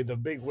guy, the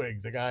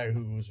bigwig, the guy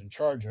who was in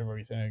charge of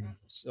everything.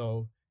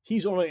 So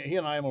he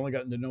and I have only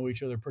gotten to know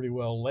each other pretty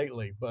well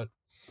lately. But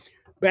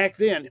back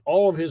then,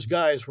 all of his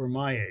guys were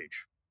my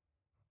age.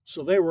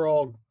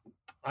 So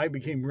I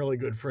became really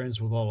good friends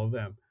with all of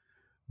them.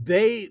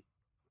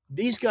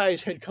 These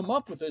guys had come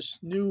up with this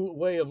new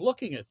way of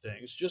looking at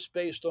things just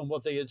based on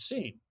what they had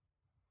seen,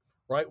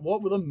 right?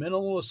 What were the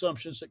minimal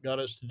assumptions that got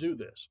us to do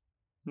this?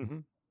 Mm-hmm.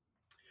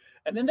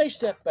 And then they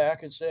stepped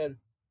back and said,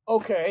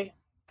 okay,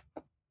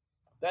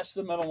 that's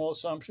the minimal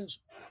assumptions.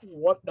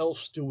 What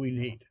else do we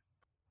need?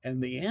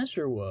 And the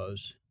answer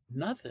was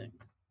nothing.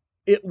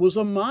 It was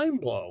a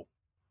mind blow.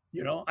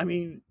 I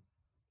mean,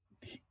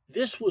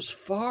 this was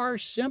far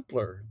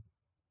simpler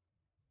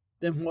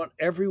than what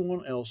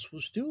everyone else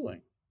was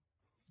doing.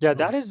 Yeah,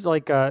 that is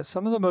like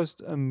some of the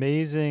most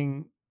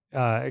amazing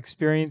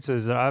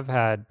experiences that I've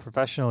had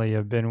professionally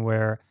have been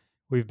where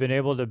we've been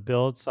able to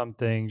build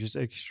something just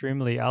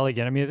extremely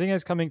elegant. I mean, the thing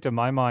that's coming to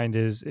my mind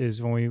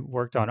is when we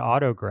worked on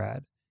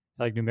AutoGrad,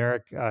 like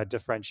numeric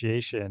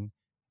differentiation,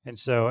 you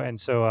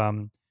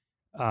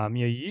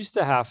used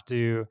to have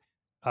to,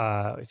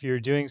 if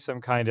you're doing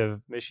some kind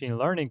of machine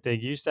learning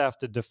thing, you used to have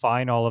to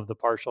define all of the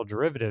partial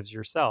derivatives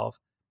yourself.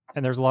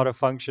 And there's a lot of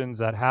functions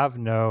that have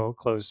no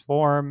closed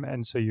form,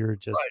 and so you're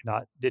just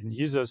didn't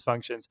use those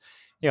functions,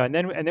 And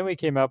then we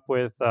came up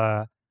with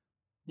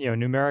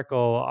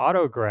numerical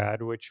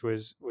AutoGrad, which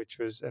was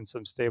and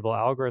some stable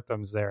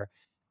algorithms there,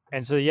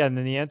 and so and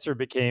then the answer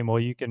became, well,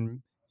 you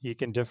can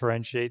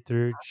differentiate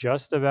through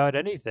just about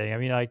anything. I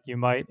mean, like you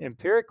might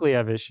empirically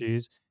have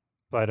issues,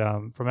 but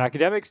from an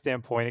academic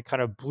standpoint, it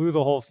kind of blew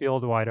the whole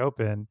field wide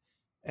open.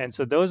 And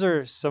so those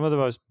are some of the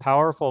most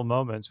powerful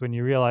moments when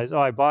you realize,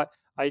 oh,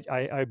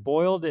 I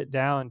boiled it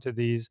down to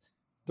these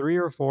 3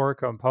 or 4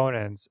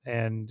 components,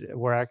 and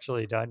we're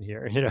actually done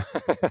here.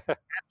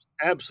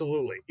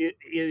 Absolutely, it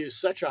is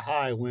such a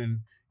high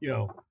when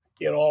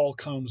it all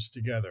comes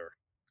together.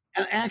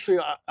 And actually,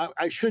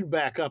 I should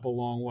back up a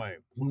long way.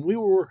 When we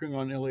were working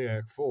on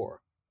Iliac 4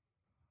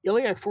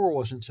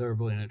 wasn't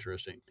terribly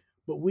interesting,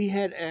 but we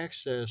had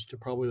access to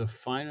probably the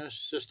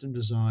finest system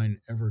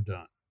design ever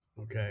done.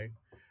 Okay,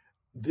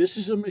 this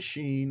is a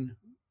machine.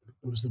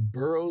 It was the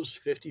Burroughs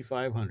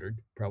 5500.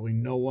 Probably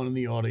no one in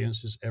the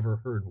audience has ever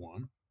heard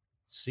one,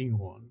 seen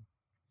one.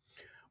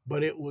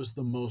 But it was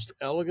the most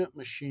elegant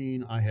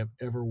machine I have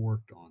ever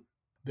worked on.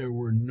 There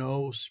were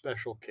no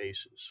special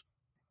cases.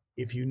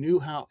 If you knew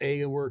how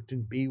A worked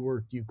and B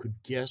worked, you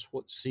could guess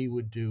what C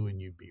would do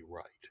and you'd be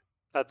right.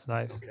 That's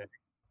nice. Okay.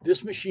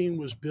 This machine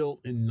was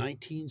built in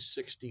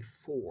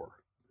 1964,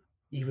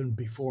 even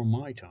before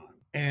my time.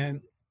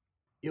 And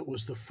it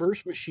was the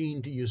first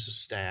machine to use a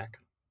stack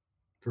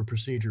for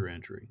procedure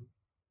entry.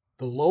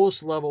 The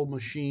lowest level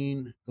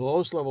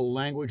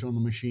language on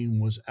the machine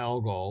was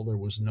ALGOL. There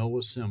was no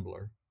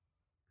assembler.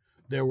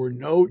 There were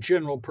no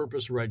general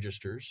purpose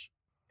registers.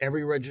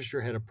 Every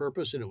register had a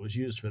purpose, and it was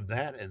used for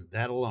that and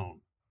that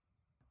alone.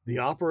 The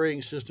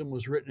operating system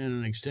was written in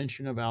an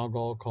extension of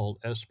ALGOL called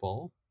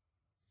SPAL.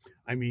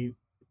 I mean,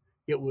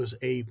 it was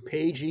a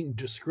paging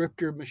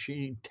descriptor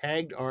machine,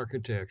 tagged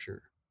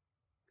architecture.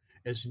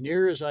 As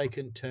near as I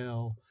can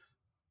tell,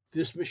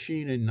 this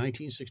machine in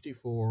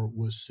 1964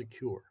 was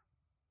secure.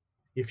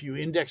 If you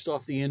indexed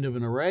off the end of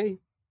an array,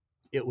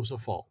 it was a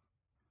fault.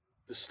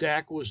 The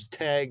stack was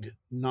tagged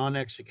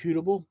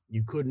non-executable.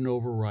 You couldn't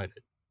overwrite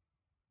it.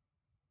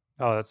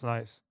 Oh, that's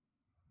nice.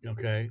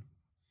 Okay.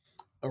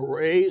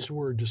 Arrays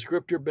were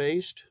descriptor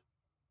based,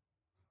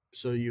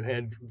 so you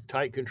had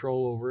tight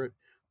control over it.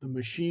 The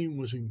machine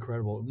was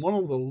incredible. One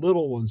of the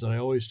little ones that I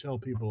always tell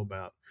people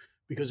about,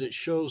 because it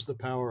shows the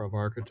power of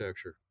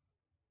architecture.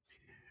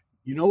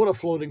 You know what a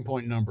floating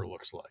point number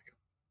looks like,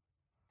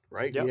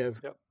 right? Yep, you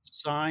have yep.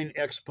 Sine,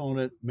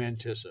 exponent,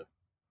 mantissa.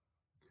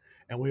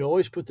 And we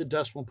always put the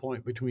decimal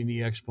point between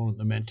the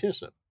exponent and the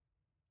mantissa.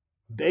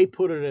 They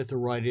put it at the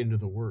right end of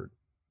the word.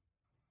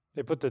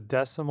 They put the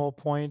decimal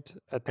point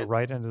at the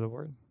right end of the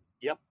word?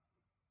 Yep.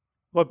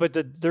 Well, but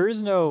there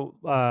is no,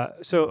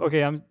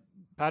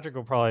 Patrick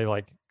will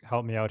probably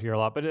help me out here a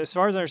lot, but as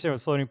far as I understand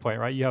with floating point,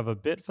 right, you have a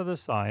bit for the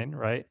sign,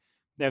 right?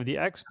 You have the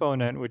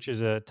exponent, which is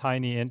a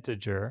tiny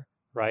integer,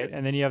 right?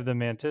 And then you have the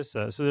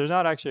mantissa. So there's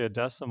not actually a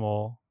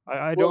decimal.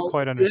 I don't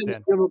quite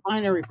understand. You have a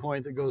binary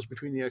point that goes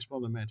between the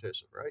exponent and the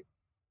mantissa, right?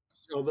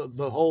 So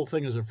the whole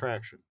thing is a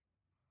fraction.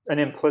 An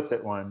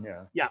implicit one,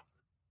 yeah. Yeah.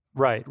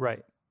 Right.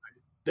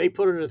 They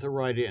put it at the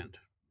right end.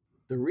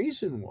 The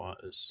reason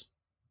was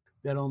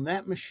that on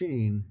that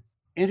machine,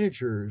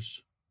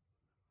 integers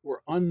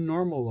were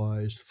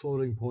unnormalized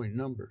floating point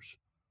numbers.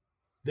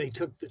 They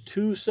took the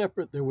two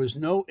separate, there was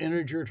no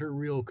integer to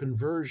real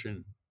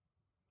conversion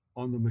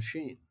on the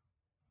machine.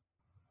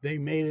 They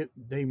made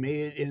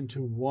it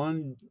into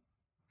one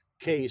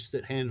case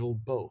that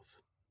handled both.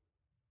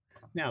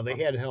 Now, they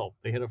had help.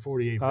 They had a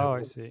 48-bit. Oh,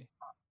 I see.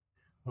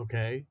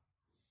 Okay.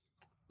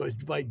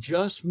 But by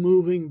just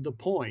moving the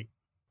point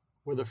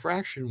where the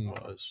fraction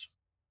was,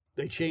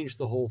 they changed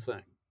the whole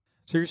thing.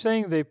 So you're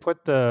saying they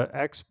put the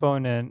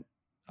exponent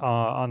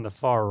on the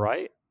far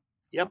right?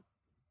 Yep.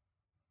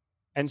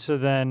 And so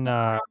then...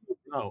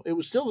 no, it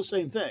was still the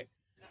same thing.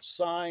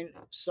 Sine,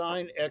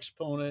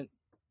 exponent,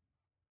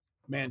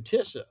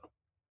 mantissa.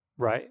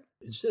 Right.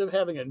 Instead of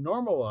having it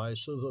normalized,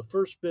 so the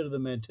first bit of the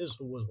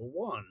mantissa was a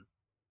 1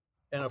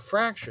 and a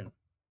fraction,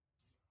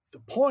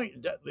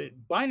 the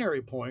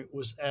binary point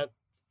was at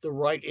the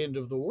right end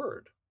of the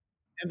word,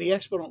 and the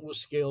exponent was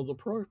scaled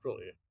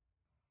appropriately.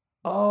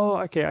 Oh,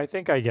 okay. I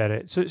think I get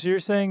it. So you're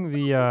saying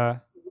the...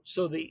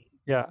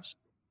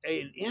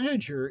 an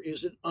integer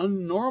is an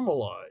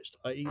unnormalized,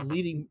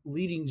 i.e.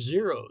 leading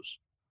zeros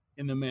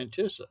in the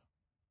mantissa.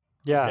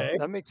 Yeah, okay?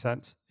 That makes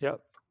sense. Yep.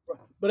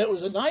 But it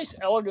was a nice,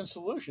 elegant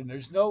solution.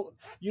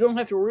 You don't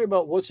have to worry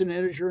about what's an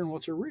integer and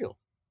what's a real.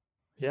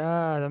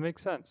 Yeah, that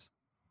makes sense.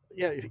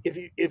 Yeah,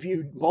 if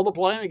you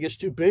multiply and it gets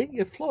too big,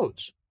 it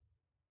floats.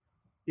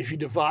 If you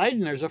divide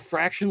and there's a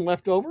fraction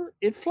left over,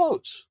 it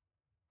floats.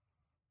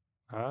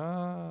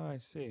 Ah, I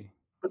see.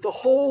 But the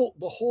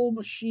whole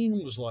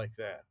machine was like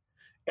that.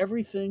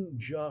 Everything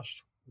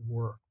just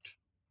worked.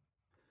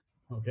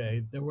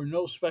 Okay, there were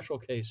no special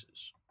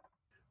cases.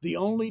 The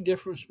only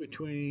difference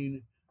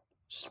between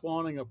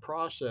spawning a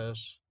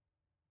process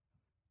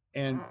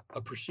and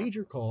a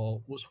procedure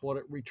call was what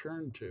it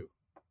returned to.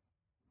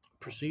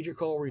 Procedure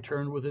call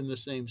returned within the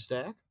same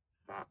stack.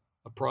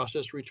 A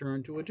process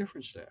returned to a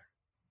different stack.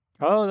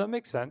 Oh, that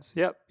makes sense.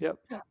 Yep. Yeah,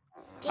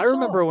 I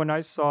remember when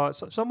I saw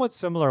somewhat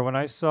similar when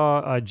I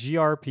saw a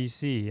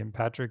gRPC, and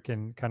Patrick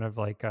can kind of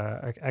like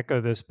echo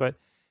this, but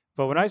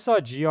when I saw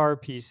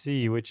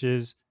gRPC, which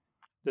is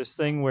this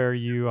thing where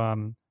you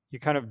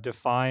kind of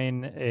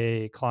define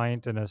a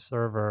client and a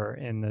server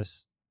in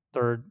this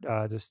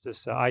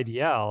this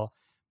IDL,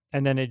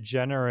 and then it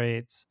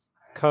generates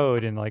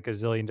code in like a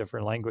zillion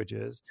different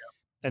languages. Yeah.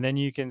 And then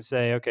you can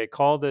say, okay,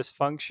 call this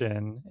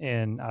function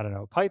in, I don't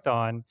know,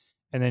 Python.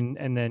 And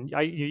then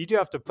you do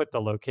have to put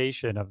the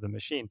location of the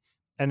machine.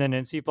 And then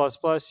in C++,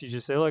 you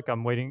just say, look,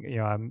 I'm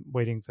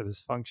waiting for this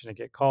function to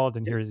get called,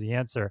 and here's the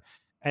answer.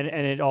 And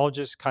it all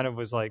just kind of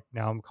was like,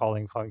 now I'm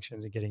calling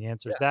functions and getting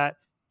answers. Yeah. That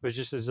was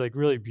just this like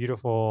really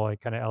beautiful, like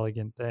kind of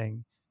elegant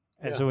thing.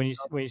 And so when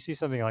you see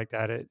something like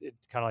that, it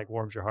kind of like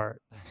warms your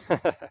heart.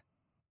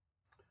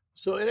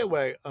 So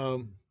anyway,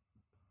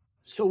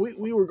 so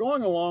we were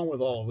going along with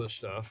all of this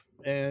stuff,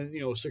 and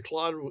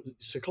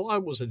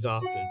Cyclade was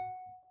adopted,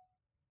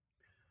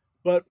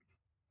 but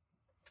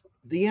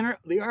the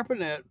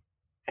ARPANET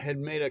had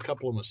made a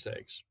couple of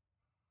mistakes,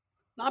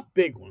 not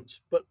big ones,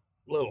 but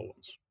little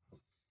ones.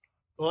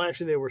 Well,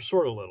 actually, they were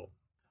sort of little.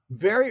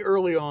 Very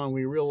early on,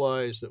 we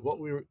realized that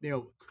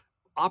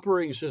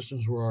operating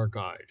systems were our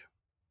guide.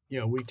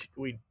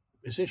 We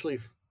essentially,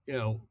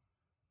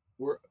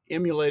 we're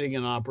emulating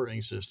an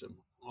operating system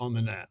on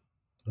the net,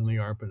 on the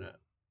ARPANET.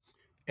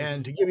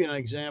 And to give you an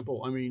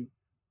example, I mean,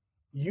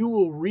 you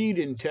will read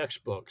in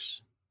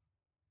textbooks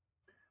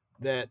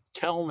that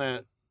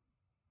Telnet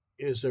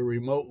is a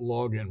remote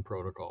login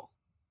protocol.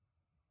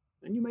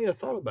 And you may have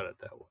thought about it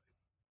that way.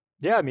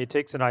 Yeah, I mean, it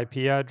takes an IP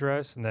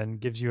address and then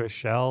gives you a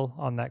shell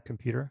on that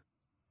computer.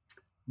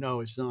 No,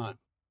 it's not.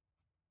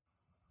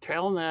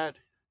 Telnet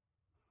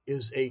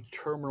is a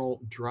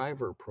terminal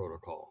driver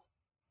protocol.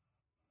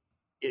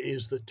 It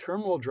is the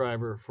terminal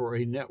driver for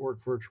a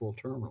network virtual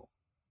terminal.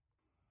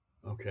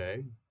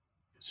 Okay,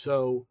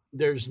 so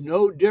there's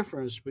no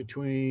difference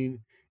between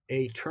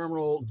a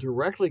terminal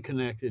directly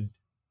connected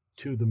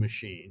to the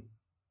machine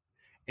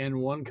and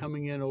one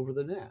coming in over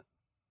the net.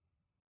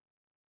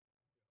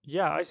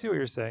 Yeah, I see what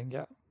you're saying.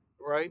 Yeah.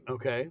 Right.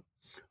 Okay.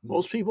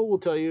 Most people will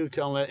tell you,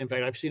 Telnet, in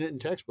fact, I've seen it in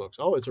textbooks.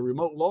 Oh, it's a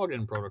remote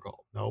login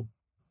protocol. No,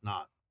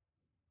 not.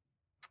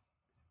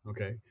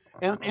 Okay.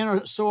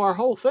 And so our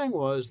whole thing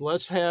was,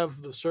 let's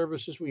have the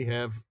services we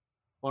have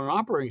on an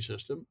operating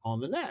system on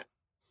the net.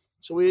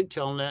 So we had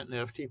Telnet and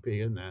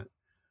FTP and that.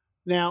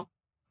 Now,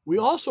 we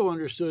also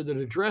understood that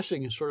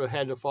addressing sort of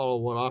had to follow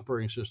what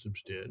operating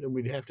systems did, and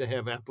we'd have to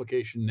have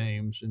application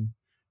names and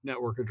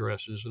network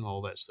addresses and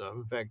all that stuff.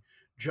 In fact,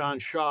 John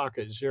Schock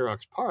at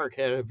Xerox PARC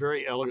had a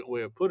very elegant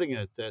way of putting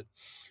it, that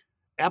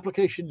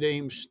application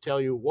names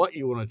tell you what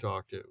you want to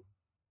talk to.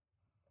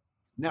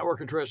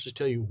 Network addresses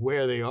tell you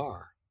where they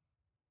are.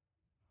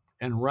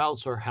 And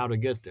routes are how to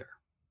get there.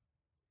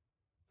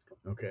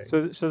 Okay. So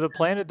the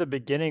plan at the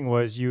beginning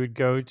was you would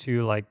go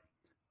to like,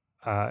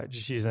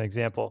 just use an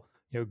example,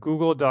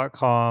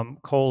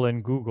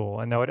 google.com/Google,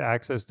 and that would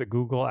access the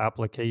Google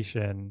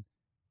application.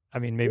 I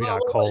mean, maybe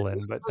not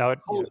colon, but that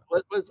would...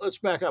 Let's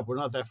back up. We're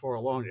not that far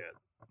along yet.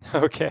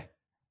 Okay.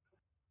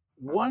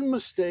 One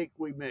mistake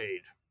we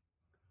made,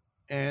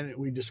 and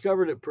we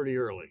discovered it pretty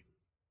early,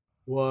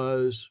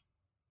 was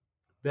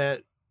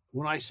that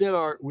when I said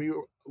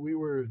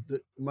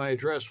my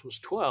address was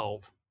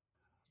 12,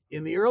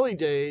 in the early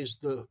days,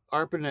 the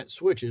ARPANET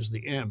switches,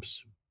 the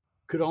IMPs,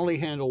 could only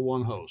handle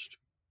one host.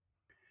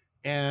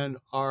 And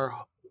our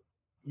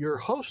your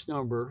host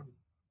number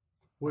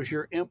was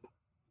your IMP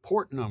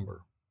port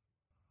number.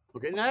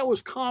 Okay, now that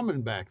was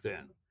common back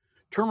then.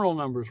 Terminal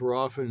numbers were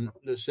often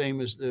the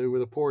same as were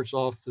the ports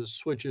off the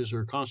switches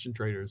or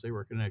concentrators they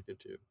were connected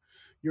to.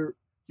 Your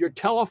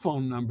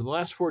telephone number, the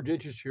last 4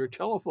 digits of your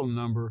telephone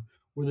number,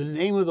 were the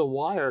name of the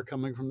wire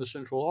coming from the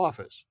central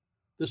office.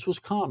 This was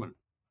common.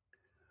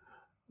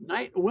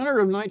 Winter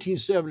of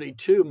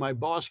 1972, my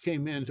boss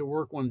came in to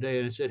work one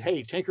day and said,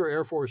 "Hey, Tinker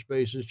Air Force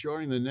Base is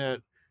joining the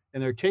net,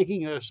 and they're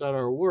taking us at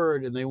our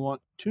word, and they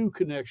want 2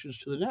 connections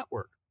to the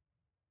network."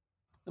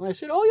 And I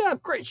said, "Oh yeah,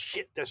 great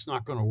shit. That's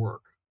not going to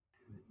work."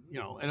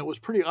 And it was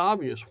pretty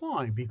obvious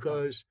why,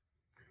 because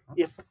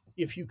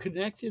if you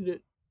connected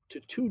it to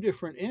 2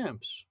 different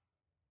IMPs,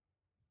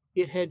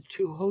 it had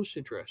 2 host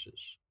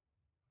addresses.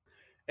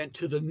 And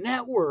to the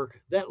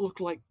network, that looked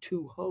like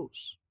 2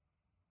 hosts.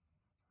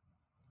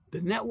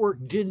 The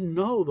network didn't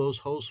know those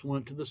hosts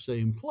went to the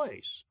same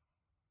place.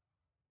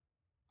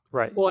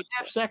 Right. Well, a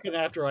half second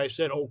after I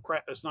said, "Oh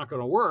crap, that's not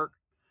going to work,"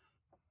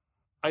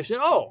 I said,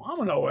 "Oh,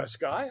 I'm an OS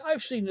guy.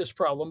 I've seen this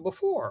problem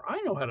before.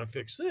 I know how to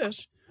fix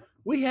this.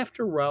 We have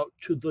to route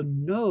to the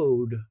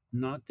node,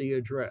 not the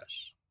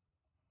address."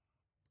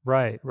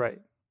 Right.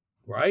 Right?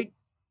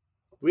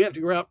 We have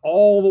to route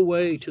all the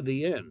way to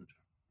the end.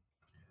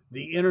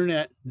 The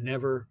internet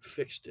never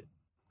fixed it.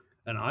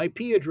 An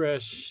IP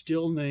address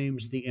still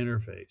names the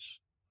interface.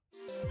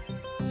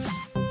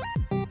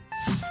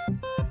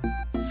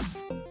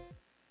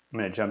 I'm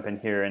going to jump in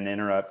here and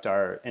interrupt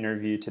our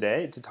interview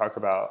today to talk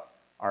about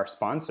our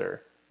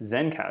sponsor,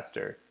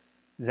 Zencastr.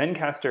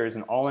 Zencastr is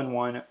an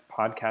all-in-one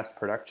podcast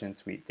production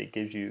suite that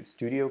gives you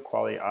studio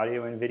quality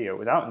audio and video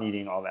without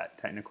needing all that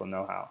technical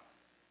know-how.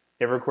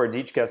 It records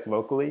each guest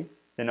locally,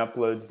 then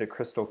uploads the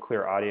crystal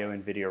clear audio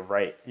and video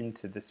right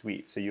into the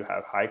suite so you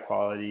have high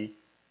quality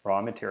raw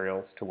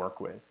materials to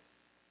work with.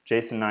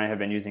 Jason and I have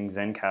been using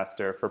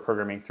Zencastr for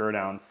Programming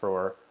Throwdown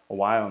for a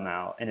while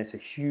now, and it's a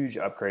huge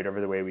upgrade over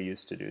the way we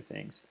used to do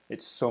things.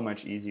 It's so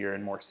much easier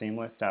and more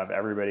seamless to have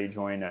everybody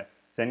join a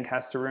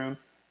Zencastr room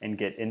and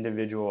get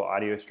individual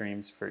audio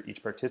streams for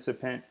each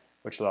participant,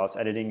 which allows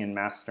editing and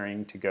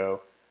mastering to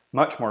go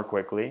much more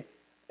quickly.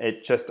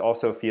 It just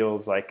also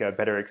feels like a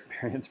better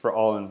experience for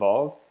all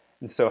involved.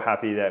 I'm so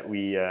happy that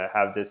we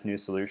have this new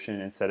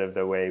solution instead of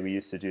the way we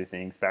used to do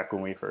things back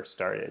when we first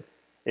started.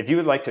 If you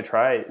would like to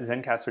try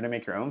Zencastr to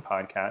make your own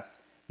podcast,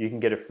 you can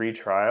get a free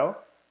trial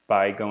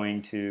by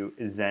going to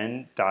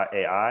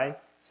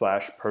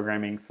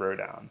zen.ai/programming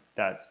throwdown.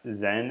 That's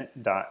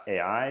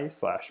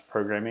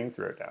zen.ai/programming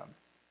throwdown.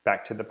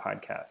 Back to the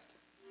podcast.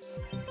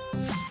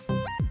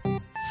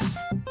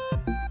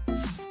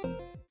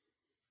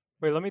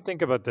 Wait, let me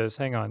think about this.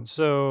 Hang on.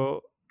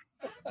 So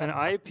an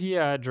IP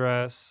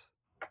address.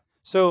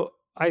 So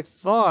I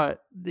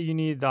thought that you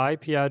need the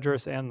IP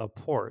address and the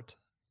port.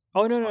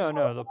 Oh,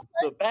 no.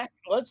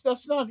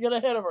 Let's not get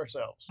ahead of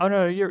ourselves. Oh,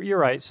 no, you're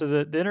right. So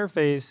the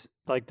interface,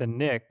 like the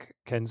NIC,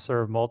 can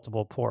serve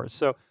multiple ports.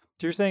 So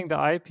you're saying the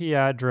IP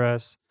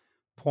address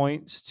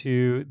points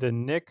to the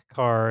NIC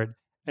card.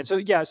 And so,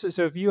 yeah,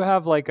 so if you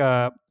have like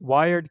a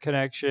wired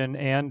connection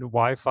and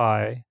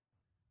Wi-Fi.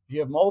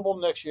 You have multiple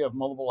NICs, you have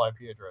multiple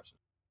IP addresses.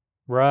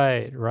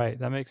 Right.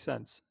 That makes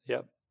sense.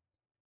 Yep.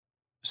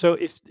 So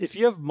if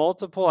you have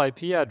multiple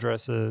IP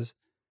addresses,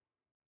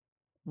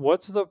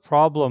 what's the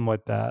problem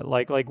with that?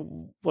 Like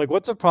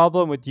what's a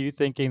problem with you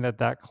thinking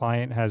that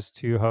client has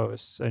 2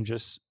 hosts and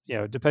just,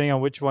 depending on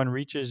which one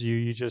reaches you,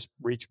 you just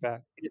reach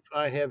back? If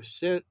I have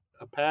sent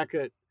a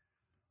packet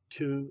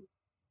to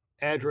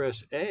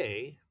address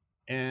A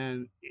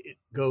and it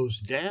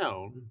goes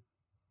down,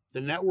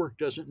 the network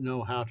doesn't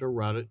know how to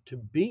route it to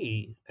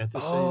B at the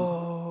same time.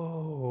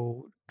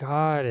 Oh,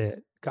 got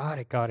it.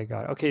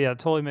 Okay, yeah, it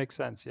totally makes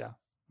sense, yeah.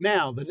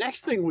 Now, the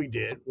next thing we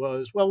did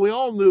was, we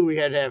all knew we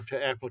had to have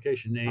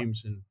application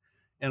names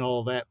and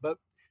all that. But,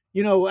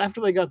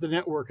 after they got the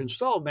network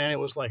installed, man, it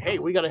was like, hey,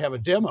 we got to have a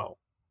demo.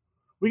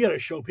 We got to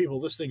show people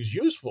this thing's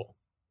useful.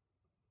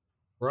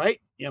 Right?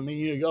 I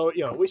mean,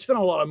 we spent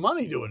a lot of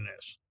money doing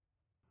this.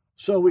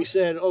 So we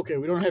said, okay,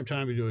 we don't have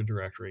time to do a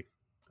directory.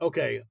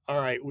 Okay,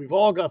 all right, we've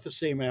all got the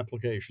same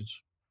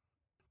applications.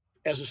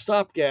 As a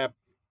stopgap,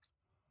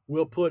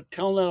 we'll put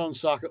Telnet on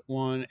socket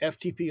 1,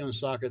 FTP on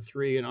socket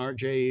 3, and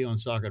RJE on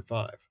socket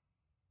 5.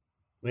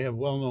 We have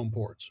well-known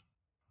ports.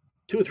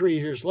 2 or 3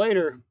 years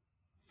later,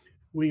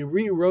 we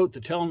rewrote the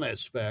Telnet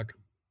spec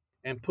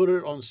and put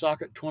it on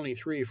socket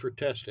 23 for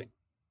testing.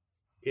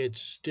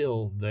 It's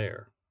still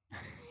there.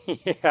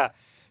 Yeah.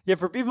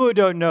 For people who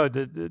don't know,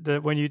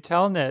 that when you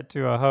Telnet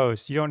to a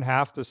host, you don't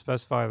have to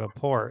specify the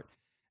port.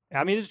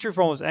 I mean, it's true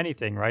for almost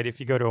anything, right? If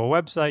you go to a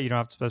website, you don't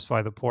have to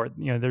specify the port.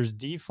 There's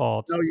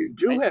defaults. No, you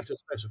do have to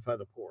specify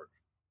the port.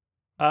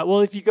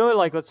 Well, if you go,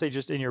 let's say,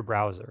 just in your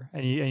browser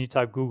and you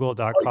type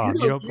google.com,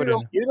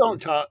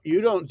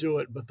 you don't do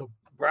it, but the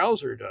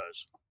browser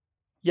does.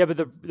 Yeah, but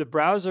the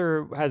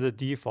browser has a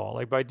default.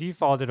 Like by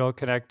default, it'll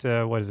connect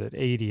to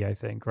 80, I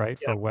think, right?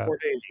 Yeah, for web.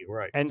 Port 80,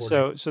 right. And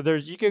so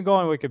there's, you can go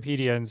on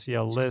Wikipedia and see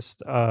a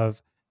list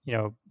of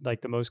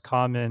like the most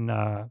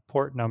common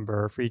port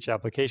number for each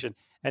application.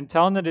 And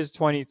Telnet is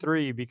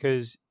 23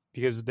 because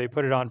they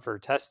put it on for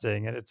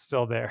testing and it's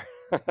still there.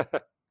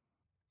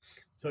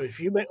 So if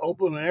you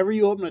whenever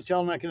you open a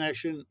Telnet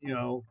connection,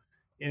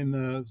 in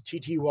the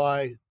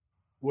TTY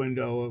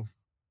window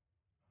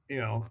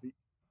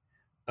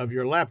of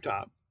your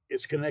laptop,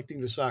 it's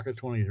connecting to socket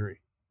 23.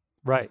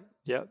 Right.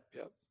 Yep.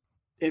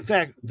 In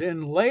fact,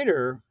 then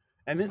later,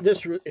 and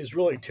this is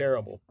really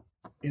terrible.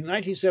 In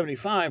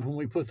 1975, when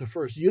we put the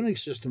first Unix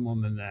system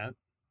on the net,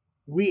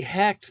 we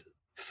hacked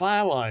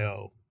file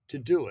I/O to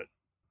do it.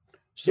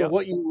 So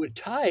what you would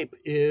type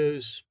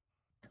is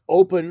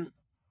open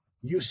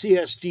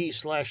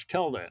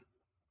UCSD/telnet,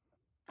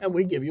 and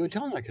we give you a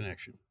telnet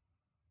connection.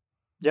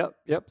 Yep,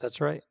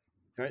 that's right.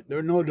 Right? There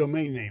are no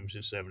domain names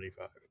in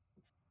 75.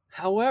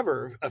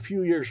 However, a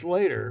few years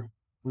later,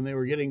 when they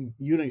were getting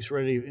Unix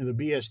ready in the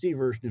BSD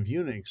version of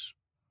Unix,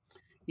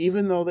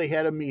 even though they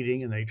had a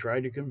meeting and they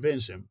tried to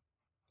convince him,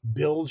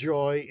 Bill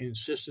Joy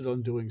insisted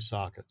on doing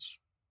sockets,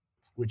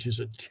 which is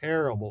a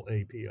terrible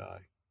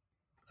API,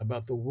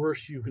 about the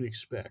worst you could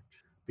expect,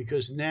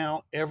 because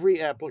now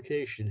every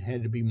application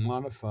had to be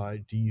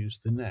modified to use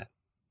the net.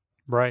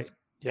 Right.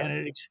 Yeah.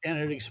 And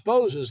it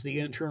exposes the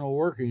internal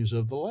workings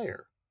of the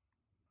layer.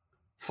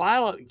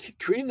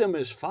 Treating them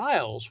as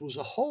files was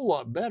a whole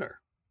lot better.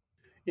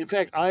 In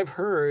fact, I've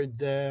heard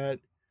that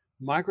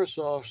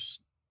Microsoft's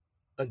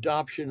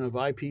adoption of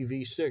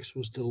IPv6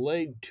 was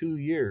delayed 2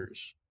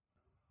 years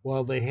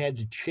while they had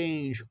to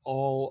change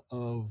all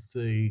of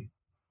the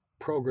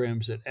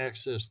programs that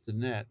accessed the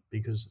net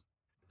because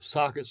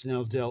sockets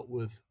now dealt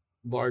with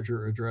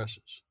larger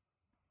addresses.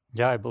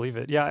 Yeah, I believe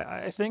it. Yeah,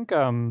 I think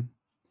it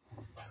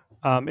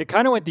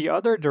kind of went the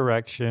other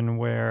direction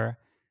where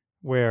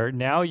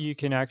now you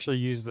can actually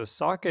use the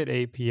socket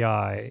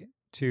API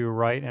to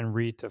write and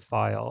read to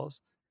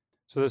files.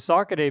 So the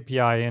socket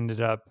API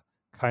ended up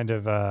kind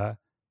of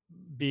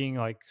being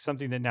like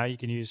something that now you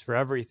can use for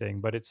everything,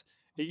 but it's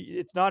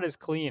not as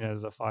clean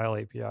as the file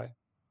API.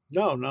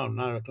 No,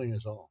 not as clean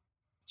at all.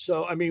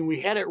 So, I mean,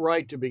 we had it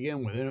right to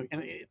begin with.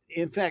 And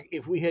in fact,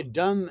 if we had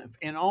done,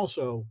 and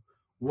also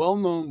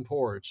well-known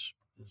ports,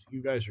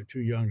 you guys are too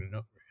young to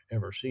know,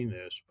 ever seen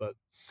this, but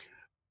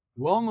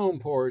well-known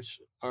ports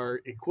are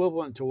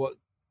equivalent to what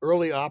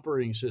early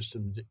operating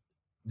systems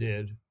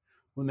did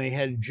when they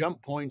had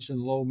jump points in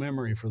low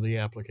memory for the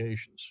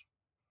applications.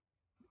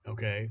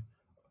 Okay.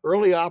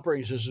 Early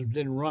operating systems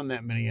didn't run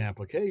that many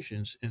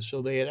applications, and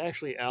so they had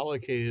actually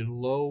allocated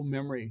low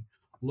memory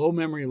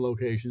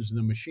locations in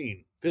the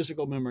machine,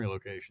 physical memory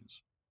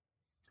locations,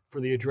 for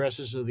the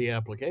addresses of the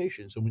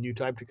applications. And when you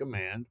typed a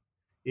command,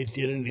 it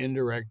did an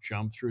indirect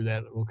jump through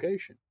that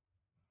location.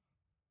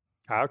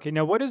 Okay,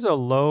 now what is a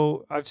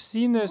low? I've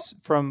seen this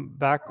from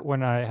back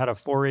when I had a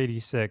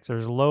 486.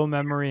 There's low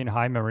memory and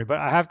high memory, but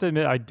I have to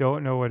admit I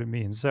don't know what it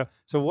means. So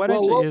what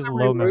actually is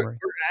low memory?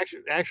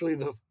 Actually,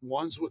 the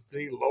ones with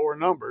the lower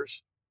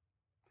numbers,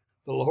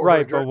 the lower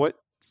right, address.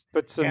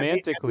 but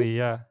semantically,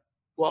 yeah.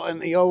 Well,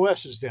 and the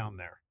OS is down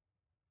there.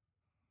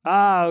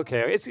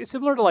 Okay. It's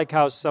similar to like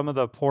how some of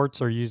the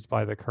ports are used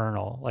by the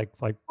kernel, like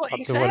up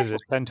to what is it,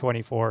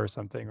 1024 or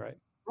something, right?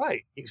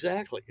 Right,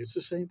 exactly. It's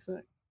the same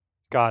thing.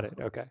 Got it.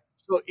 Okay.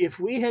 So if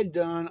we had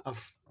done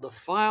the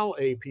file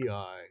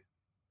API,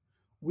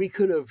 we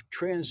could have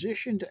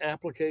transitioned to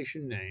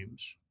application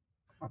names,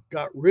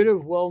 got rid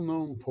of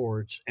well-known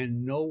ports,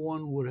 and no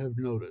one would have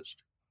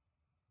noticed.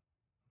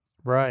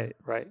 Right.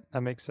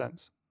 That makes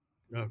sense.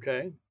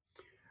 Okay.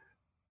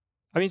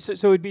 I mean,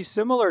 so it'd be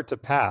similar to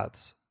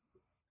paths.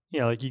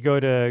 Like you go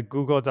to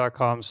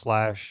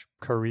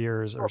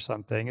google.com/careers or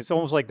something. It's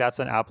almost like that's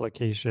an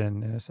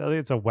application. I think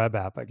it's a web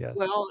app, I guess.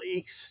 Well,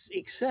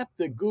 except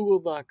that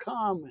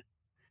google.com,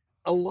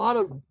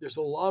 there's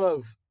a lot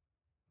of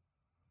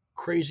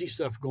crazy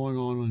stuff going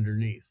on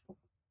underneath.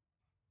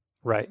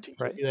 Right. To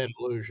give you that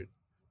illusion.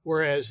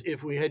 Whereas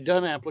if we had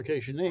done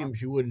application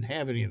names, you wouldn't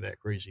have any of that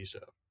crazy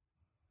stuff.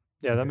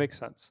 Yeah, that makes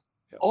sense.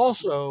 Yeah.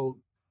 Also,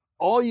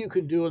 all you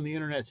can do on the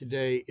internet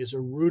today is a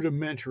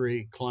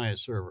rudimentary client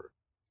server.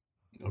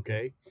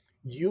 Okay.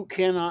 You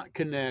cannot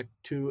connect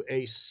to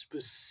a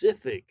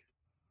specific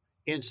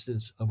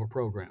instance of a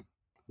program.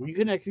 When you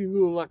connect to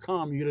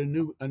google.com, you get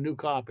a new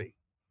copy.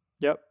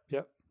 Yep.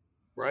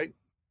 Right?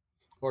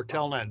 Or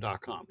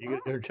telnet.com. You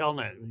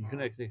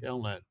connect to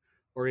telnet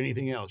or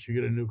anything else, you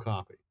get a new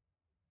copy.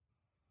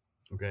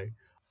 Okay.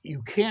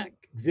 You can't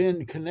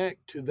then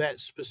connect to that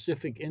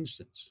specific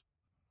instance.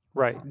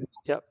 Right.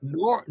 Yep.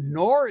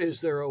 Nor is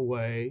there a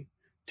way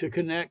to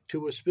connect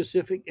to a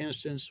specific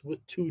instance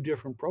with two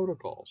different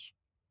protocols.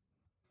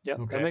 Yeah,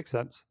 okay? That makes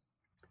sense.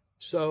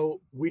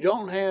 So we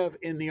don't have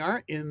in the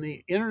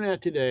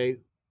internet today,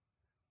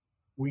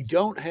 we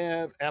don't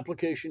have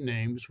application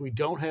names, we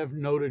don't have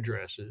node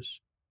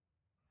addresses.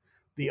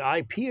 The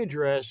IP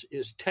address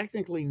is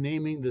technically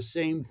naming the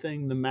same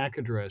thing the MAC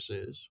address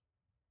is.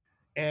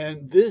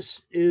 And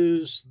this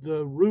is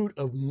the root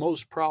of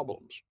most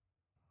problems.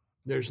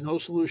 There's no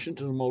solution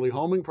to the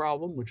multi-homing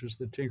problem, which is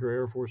the Tinker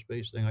Air Force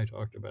Base thing I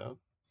talked about.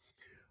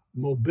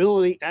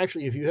 Mobility,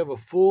 actually, if you have a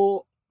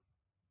full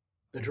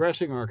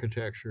addressing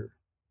architecture,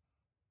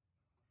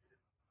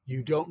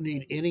 you don't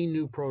need any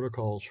new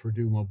protocols for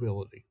do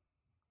mobility.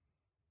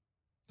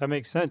 That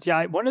makes sense.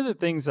 Yeah, one of the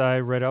things I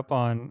read up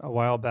on a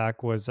while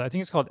back was I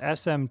think it's called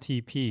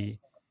SMTP,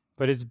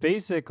 but it's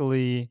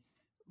basically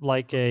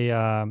like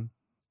a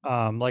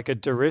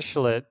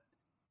Dirichlet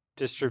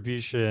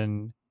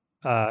distribution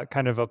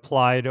kind of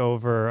applied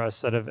over a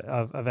set of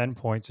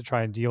endpoints to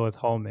try and deal with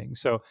homing.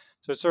 So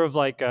it's sort of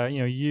like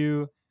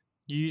you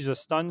use a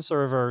stun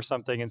server or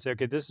something and say,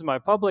 okay, this is my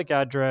public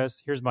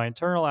address, here's my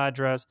internal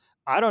address.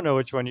 I don't know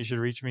which one you should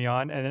reach me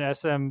on, and then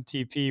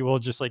SMTP will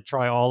just like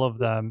try all of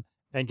them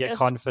and get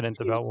confident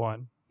SMTP, about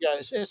one. yeah,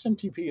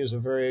 SMTP is a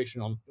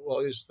variation on, well,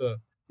 is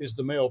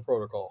the mail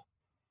protocol.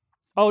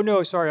 Oh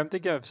no, sorry, I'm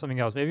thinking of something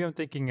else. Maybe I'm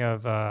thinking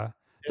of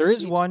there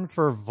is one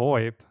for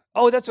VoIP.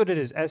 Oh, that's what it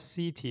is.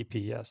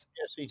 SCTP, yes.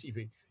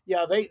 SCTP.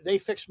 Yeah, they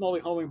fixed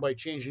multi-homing by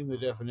changing the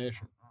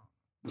definition.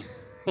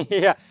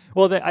 Yeah.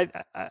 Well,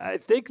 I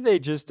think they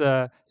just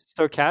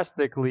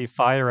stochastically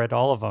fire at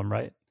all of them,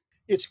 right?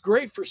 It's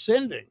great for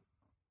sending.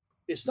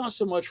 It's not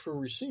so much for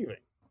receiving.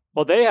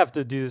 Well, they have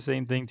to do the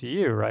same thing to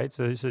you, right?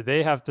 So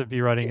they have to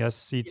be running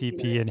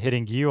SCTP and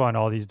hitting you on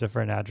all these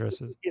different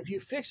addresses. If you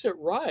fix it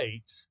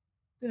right,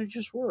 then it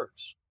just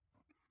works.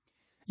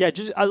 Yeah,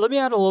 just let me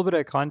add a little bit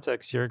of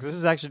context here,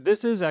 because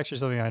this is actually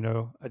something I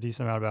know a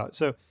decent amount about.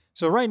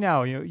 So right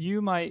now,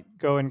 you might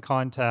go and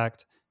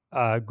contact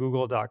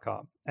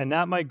Google.com, and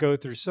that might go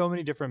through so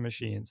many different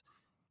machines,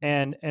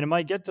 and it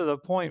might get to the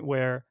point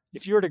where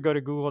if you were to go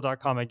to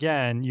Google.com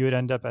again, you would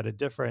end up at a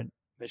different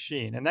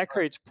machine, and that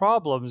creates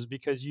problems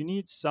because you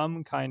need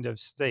some kind of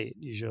state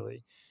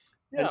usually.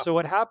 Yeah. And so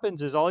what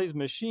happens is all these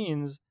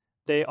machines,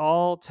 they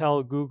all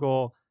tell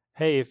Google,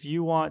 hey, if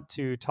you want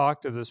to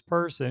talk to this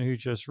person who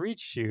just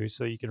reached you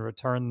so you can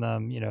return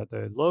them,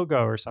 the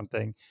logo or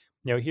something,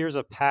 here's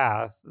a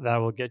path that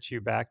will get you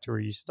back to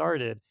where you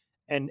started.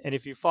 And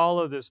if you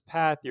follow this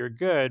path, you're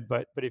good.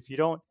 But if you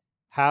don't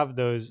have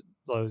those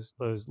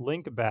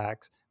link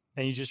backs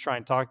and you just try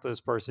and talk to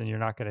this person, you're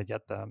not going to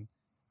get them.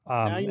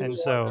 And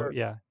so,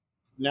 yeah.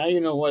 Now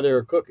you know why there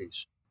are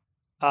cookies.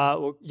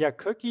 Well, yeah,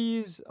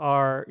 cookies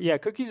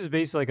is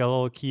basically like a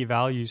little key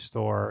value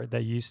store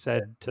that you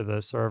set to the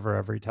server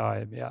every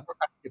time. Yeah.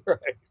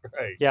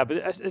 Right. Yeah, but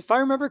if I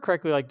remember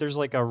correctly, like there's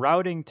like a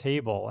routing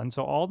table. And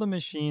so all the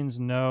machines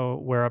know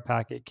where a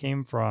packet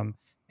came from.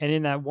 And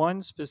in that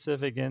one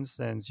specific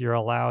instance, you're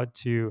allowed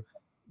to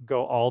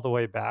go all the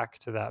way back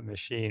to that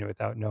machine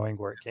without knowing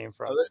where it came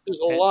from. There's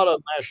a lot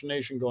of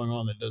machination going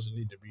on that doesn't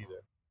need to be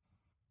there.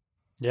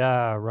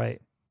 Yeah,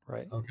 right.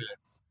 Okay.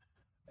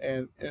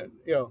 And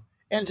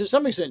and to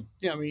some extent,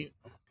 I mean,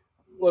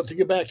 well, to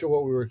get back to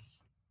what we were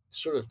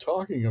sort of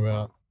talking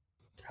about,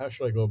 how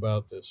should I go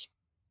about this?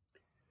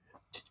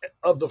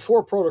 Of the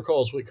 4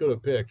 protocols we could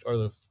have picked, or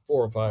the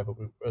 4 or 5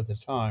 at the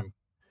time,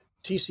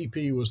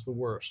 TCP was the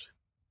worst.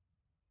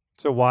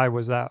 So why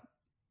was that?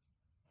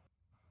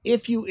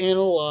 If you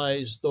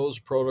analyze those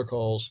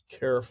protocols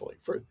carefully,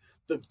 for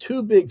the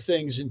 2 big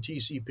things in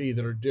TCP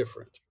that are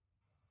different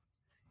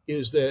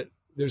is that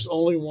there's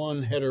only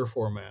one header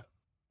format.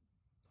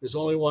 There's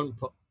only one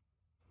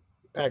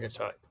packet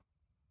type.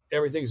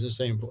 Everything's the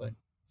same thing.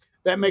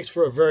 That makes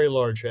for a very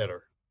large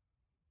header.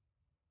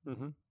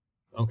 Mm-hmm.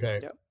 Okay.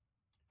 Yep.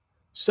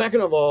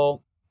 Second of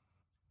all,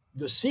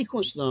 the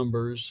sequence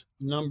numbers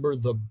number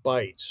the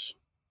bytes,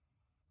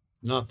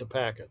 not the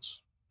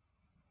packets.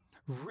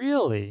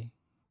 Really?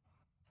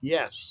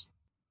 Yes.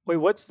 Wait,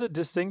 what's the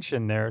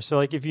distinction there? So,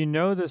 like, if you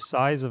know the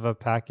size of a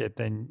packet,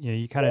 then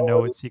you kind of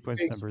know what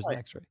sequence number is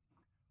next, right?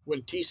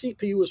 When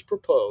TCP was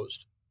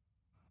proposed,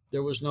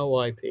 there was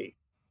no IP.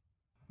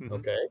 Mm-hmm.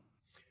 Okay.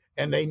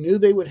 And they knew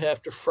they would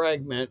have to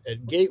fragment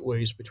at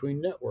gateways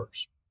between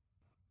networks.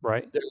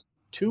 Right. There are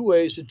 2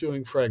 ways of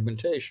doing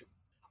fragmentation.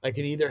 I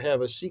can either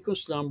have a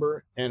sequence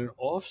number and an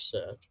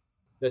offset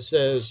that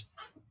says,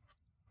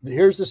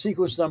 here's the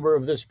sequence number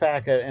of this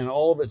packet and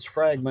all of its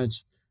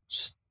fragments.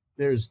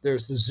 There's the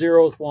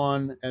 0th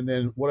one, and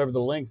then whatever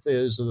the length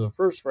is of the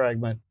first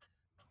fragment,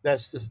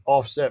 that's the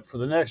offset for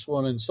the next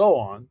one, and so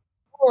on.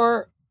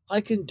 Or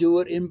I can do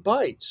it in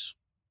bytes.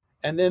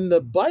 And then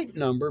the byte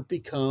number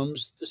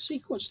becomes the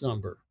sequence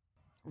number.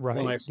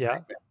 Right. Yeah.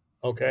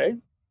 Okay.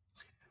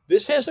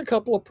 This has a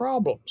couple of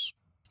problems.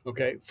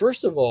 Okay.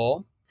 First of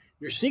all,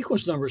 your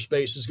sequence number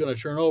space is going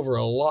to turn over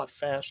a lot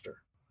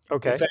faster.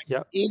 Okay. In fact,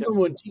 even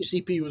when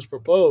TCP was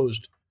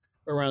proposed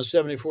around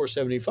 74,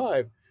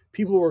 75,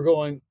 people were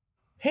going,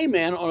 hey,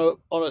 man,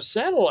 on a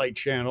satellite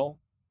channel,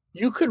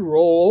 you could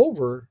roll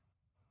over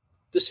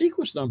the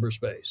sequence number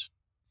space.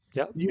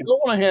 Yeah. You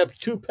don't want to have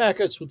 2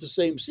 packets with the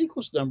same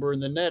sequence number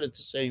in the net at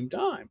the same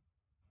time.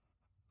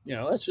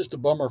 That's just a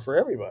bummer for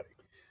everybody.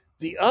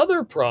 The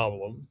other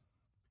problem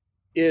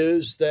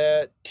is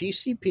that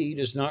TCP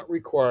does not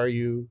require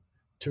you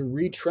to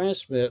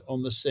retransmit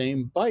on the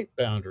same byte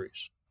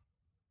boundaries.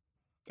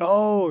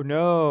 Oh,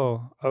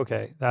 no.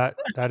 Okay. That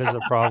is a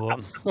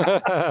problem.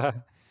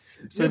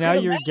 So You now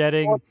can you're imagine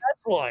getting, what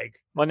that's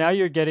like. well, now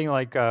you're getting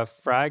like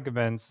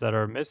fragments that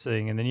are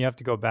missing, and then you have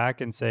to go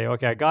back and say,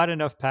 okay, I got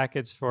enough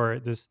packets for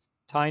this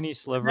tiny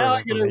sliver Now of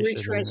I get a information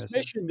that you're missing.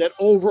 retransmission that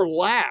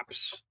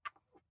overlaps.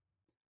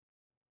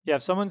 Yeah,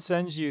 if someone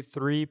sends you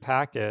 3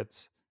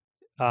 packets,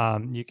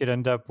 you could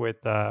end up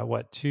with 5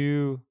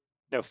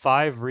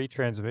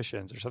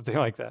 retransmissions or something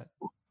like that.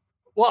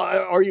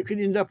 Well, or you can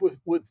end up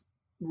with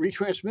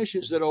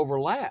retransmissions that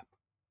overlap.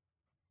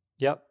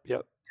 Yep.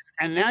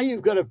 And now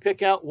you've got to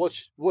pick out what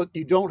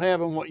you don't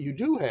have and what you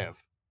do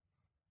have.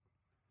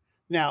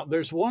 Now,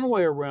 there's one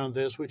way around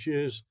this, which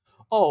is,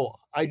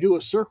 I do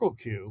a circle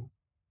queue,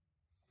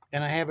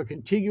 and I have a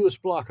contiguous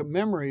block of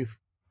memory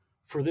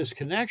for this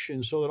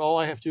connection, so that all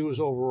I have to do is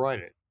overwrite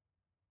it.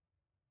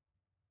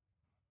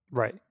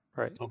 Right.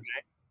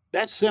 Okay,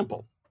 that's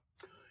simple.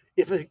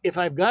 If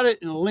I've got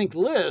it in a linked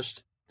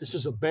list, this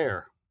is a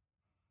bear.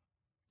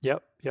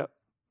 Yep.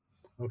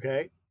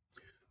 Okay,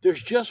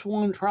 there's just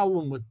one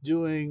problem with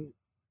doing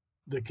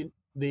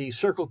the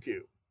circle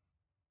queue.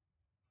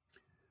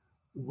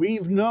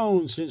 We've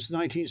known since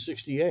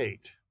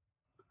 1968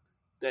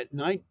 that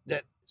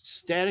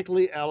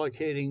statically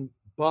allocating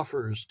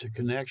buffers to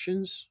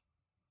connections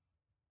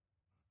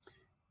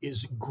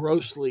is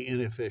grossly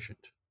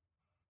inefficient,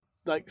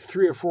 like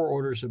 3 or 4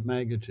 orders of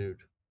magnitude.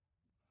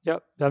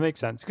 Yep, that makes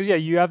sense. Because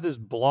you have this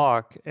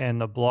block, and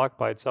the block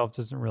by itself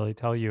doesn't really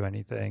tell you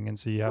anything, and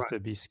so you have to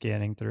be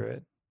scanning through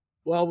it.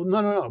 Well,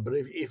 no. But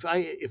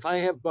if I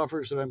have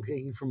buffers that I'm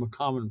taking from a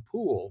common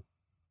pool,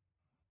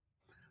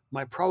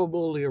 my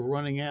probability of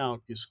running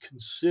out is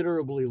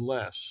considerably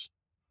less.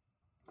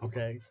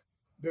 Okay,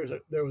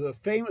 there was a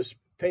famous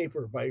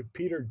paper by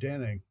Peter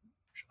Denning.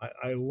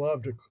 I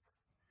love to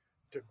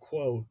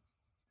quote,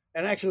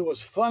 and actually,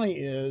 what's funny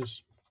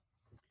is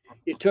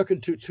it took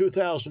until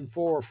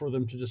 2004 for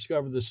them to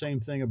discover the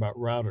same thing about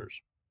routers.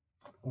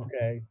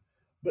 Okay,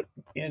 but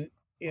in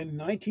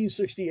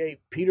 1968,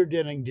 Peter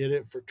Denning did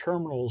it for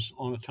terminals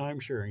on a time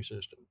sharing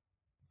system.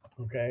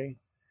 Okay,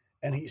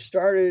 and he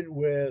started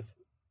with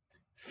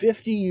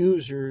 50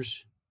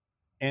 users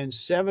and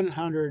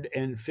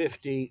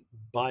 750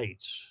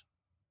 bytes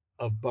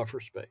of buffer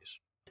space.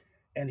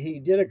 And he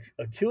did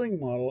a queuing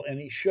model, and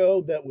he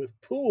showed that with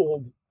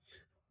pooled,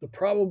 the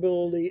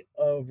probability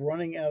of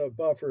running out of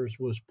buffers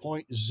was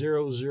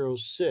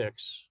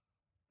 0.006.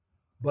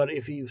 But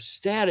if you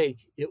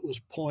static, it was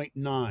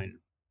 0.9.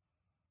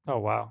 Oh,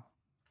 wow.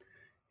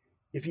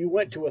 If you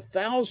went to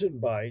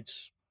 1,000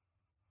 bytes,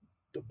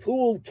 the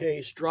pooled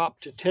case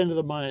dropped to 10 to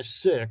the minus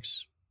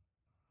 6,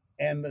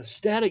 and the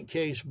static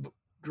case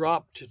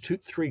dropped to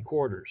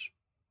 3/4.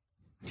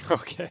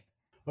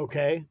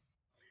 Okay.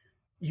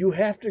 You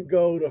have to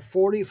go to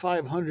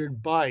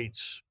 4,500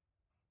 bytes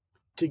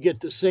to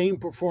get the same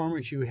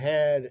performance you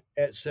had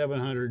at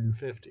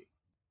 750.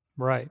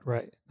 Right.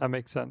 That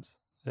makes sense.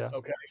 Yeah.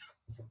 Okay.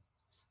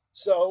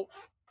 So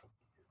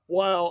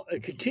while a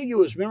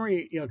contiguous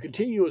memory,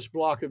 contiguous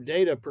block of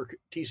data per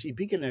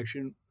TCP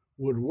connection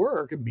would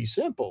work and be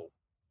simple,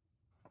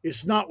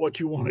 it's not what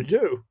you want to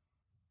do,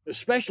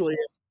 especially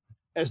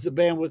as the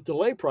bandwidth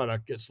delay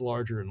product gets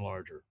larger and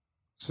larger.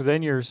 So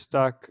then you're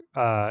stuck,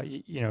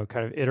 kind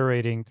of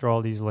iterating through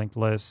all these linked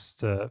lists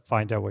to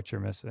find out what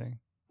you're missing.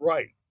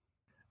 Right.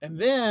 And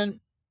then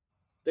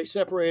they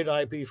separated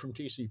IP from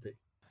TCP.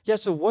 Yeah.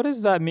 So what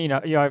does that mean?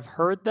 I've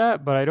heard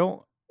that, but I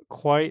don't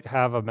quite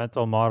have a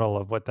mental model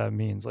of what that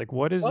means. Like,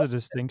 what is the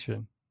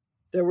distinction?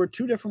 There were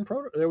 2 different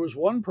there was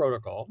one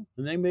protocol,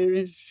 and they made it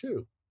into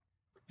 2.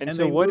 And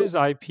so what does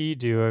IP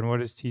do, and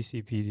what does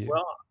TCP do?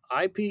 Well,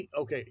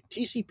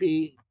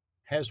 TCP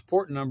has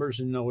port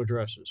numbers and no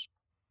addresses.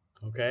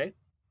 Okay.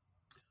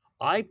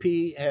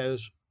 IP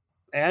has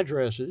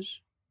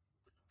addresses,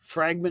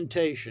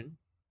 fragmentation,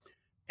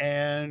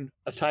 and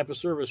a type of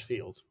service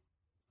field,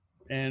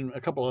 and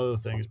a couple other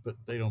things, but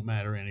they don't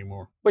matter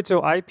anymore. Wait,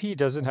 so IP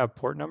doesn't have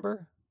port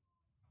number?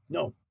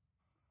 No.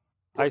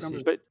 I see.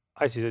 So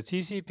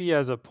TCP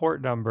has a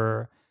port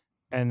number,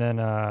 and then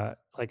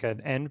like an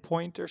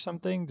endpoint or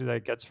something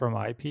that gets from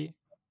IP?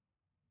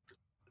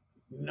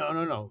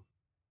 No.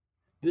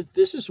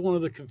 This is one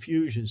of the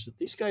confusions, that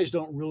these guys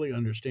don't really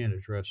understand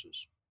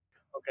addresses.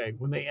 Okay,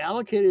 when they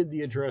allocated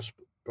the address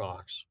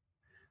box,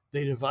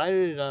 they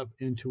divided it up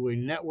into a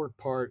network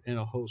part and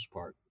a host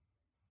part.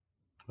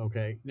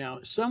 Okay, now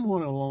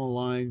someone along the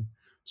line,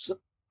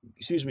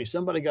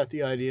 somebody got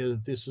the idea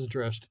that this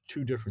addressed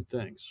 2 different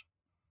things.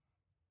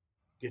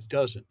 It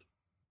doesn't.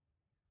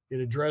 It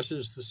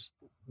addresses this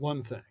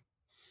one thing.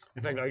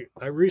 In fact,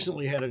 I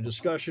recently had a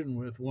discussion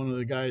with one of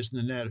the guys in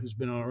the net who's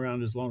been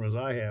around as long as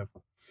I have.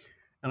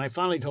 And I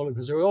finally told him,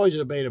 because there was always a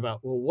debate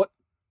about, well,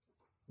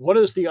 what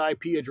is the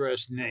IP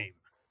address name,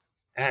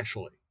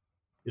 actually?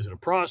 Is it a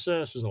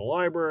process? Is it a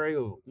library?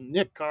 A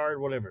NIC card?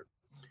 Whatever.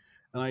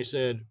 And I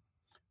said,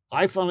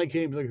 I finally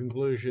came to the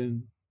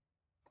conclusion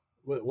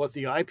what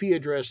the IP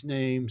address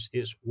names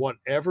is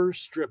whatever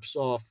strips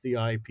off the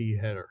IP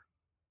header.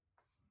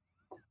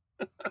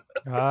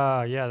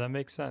 Yeah, that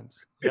makes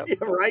sense. Yep. Yeah,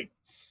 right.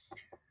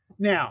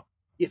 Now,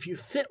 if you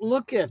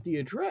look at the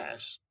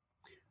address,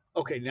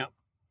 Okay, now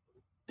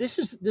this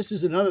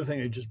is another thing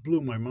that just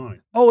blew my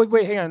mind. Oh,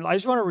 wait, hang on. I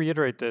just want to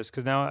reiterate this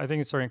because now I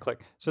think it's starting to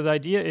click. So the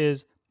idea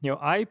is,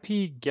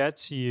 IP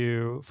gets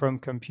you from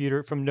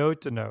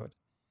node to node.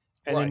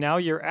 And then Right. now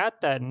you're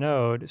at that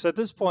node. So at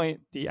this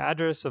point, the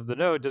address of the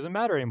node doesn't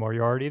matter anymore.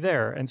 You're already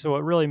there. And so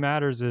what really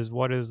matters is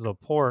what is the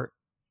port,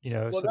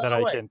 Well, so no, that no,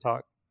 I wait. can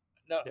talk.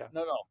 No, Yeah.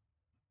 no.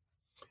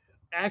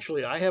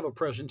 Actually, I have a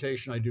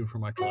presentation I do for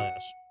my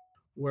class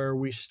where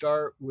we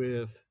start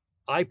with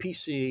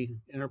IPC,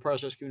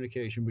 interprocess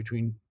communication,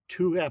 between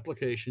two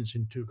applications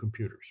and two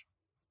computers,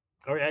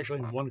 or actually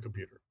one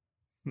computer.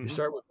 We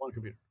start with one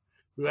computer.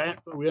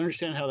 We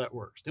understand how that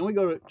works. Then we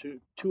go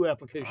to two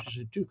applications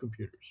and two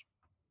computers.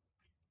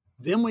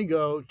 Then we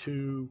go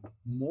to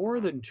more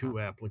than two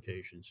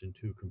applications and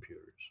two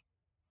computers.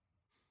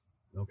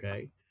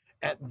 Okay.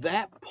 At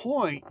that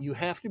point, you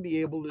have to be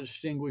able to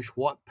distinguish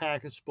what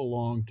packets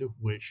belong to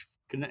which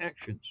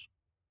connections.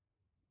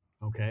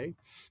 Okay.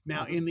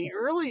 Now, in the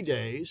early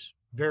days,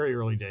 very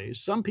early days,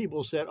 some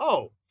people said,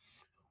 oh,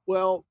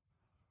 well,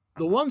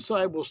 the one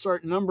side will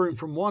start numbering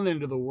from one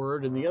end of the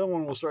word and the other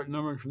one will start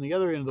numbering from the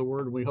other end of the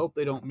word. And we hope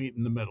they don't meet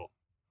in the middle.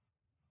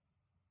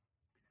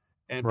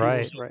 And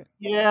people said,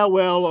 yeah,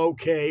 well,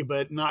 okay,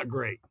 but not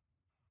great.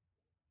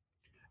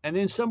 And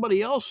then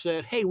somebody else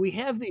said, hey, we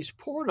have these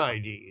port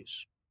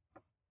IDs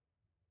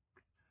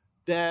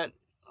that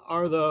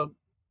are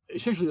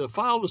essentially the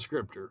file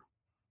descriptor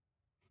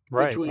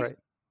between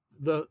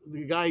the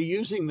guy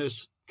using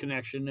this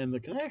connection and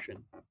the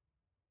connection.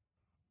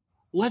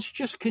 Let's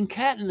just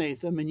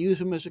concatenate them and use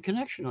them as a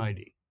connection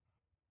ID.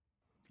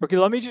 Okay,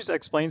 let me just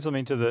explain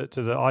something to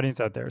the audience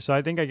out there. So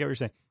I think I get what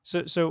you're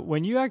saying. So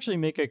when you actually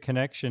make a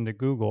connection to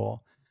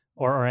Google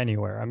or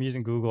anywhere, I'm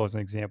using Google as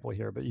an example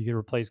here, but you can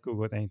replace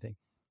Google with anything.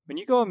 When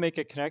you go and make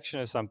a connection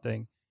to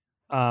something,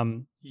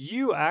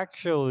 you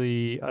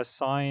actually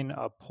assign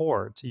a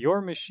port.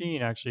 Your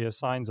machine actually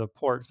assigns a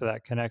port for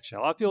that connection.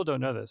 A lot of people don't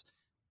know this.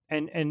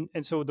 And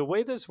so the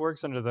way this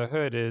works under the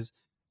hood is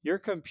your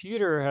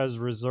computer has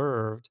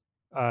reserved,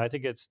 I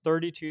think it's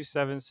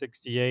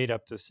 32,768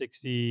 up to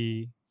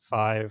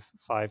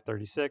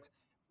 65,536,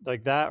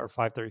 like that, or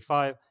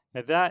 535.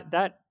 And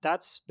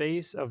that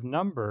space of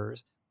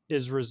numbers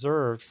is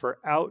reserved for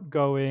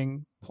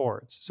outgoing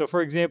ports. So,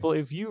 for example,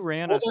 if you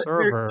ran a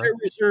server, they're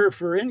reserved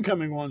for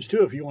incoming ones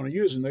too, if you want to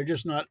use them. They're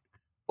just not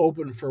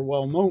open for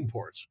well-known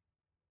ports.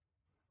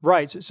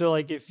 Right. So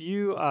like if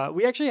you, I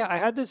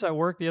had this at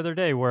work the other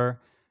day where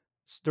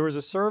there was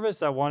a service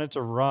that wanted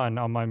to run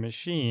on my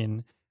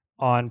machine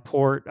on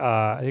port,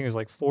 I think it was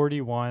like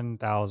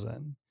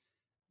 41,000.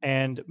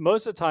 And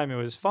most of the time it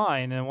was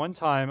fine. And one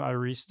time I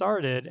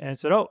restarted and it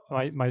said, oh,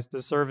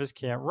 the service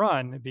can't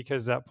run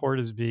because that port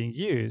is being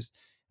used.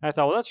 And I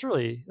thought, well, that's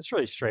really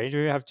strange.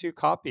 We have two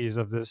copies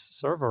of this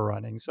server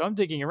running. So I'm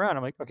digging around.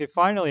 I'm like, okay,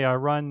 finally I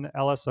run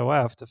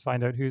LSOF to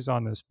find out who's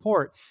on this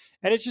port.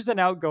 And it's just an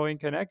outgoing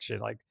connection,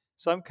 like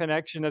some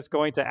connection that's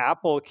going to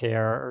Apple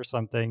Care or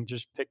something,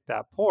 just pick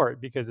that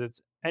port because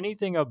it's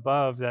anything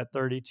above that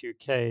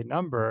 32K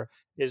number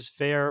is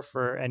fair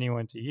for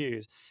anyone to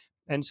use.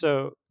 And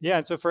so,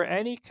 for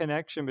any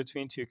connection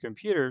between two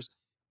computers,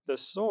 the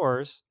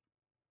source,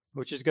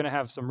 which is going to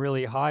have some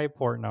really high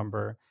port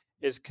number,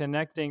 is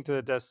connecting to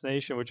the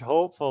destination, which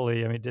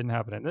hopefully, it didn't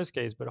happen in this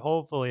case, but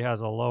hopefully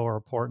has a lower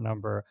port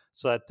number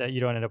so that you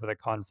don't end up with a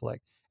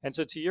conflict. And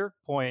so to your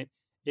point,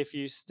 if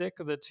you stick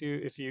the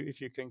two, if you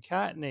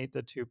concatenate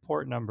the two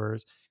port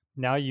numbers,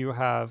 now you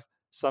have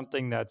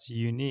something that's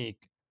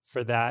unique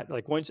for that.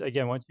 Like once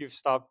you've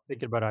stopped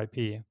thinking about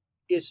IP.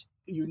 It's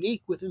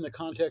unique within the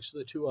context of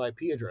the two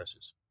IP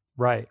addresses.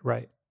 Right.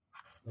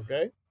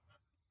 Okay.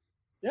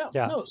 Yeah.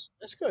 No,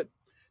 that's good.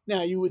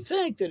 Now, you would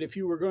think that if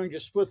you were going to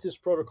split this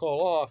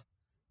protocol off,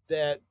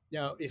 that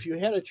if you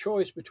had a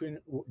choice between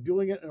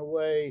doing it in a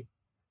way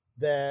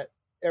that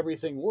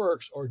everything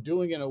works or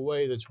doing it in a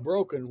way that's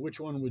broken, which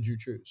one would you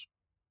choose?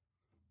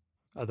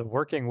 The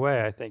working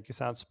way, I think,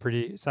 sounds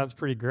pretty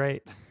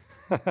great.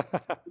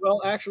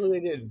 Well, actually,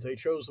 they didn't. They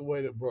chose the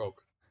way that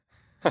broke.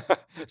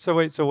 So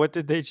wait, so what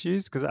did they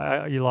choose? Because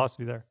you lost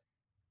me there.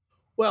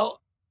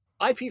 Well,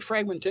 IP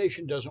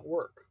fragmentation doesn't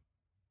work,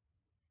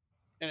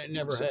 and it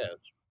never has.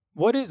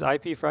 What is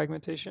IP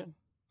fragmentation?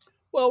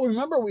 Well,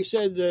 remember we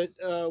said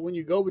that when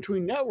you go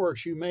between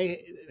networks, you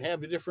may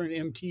have a different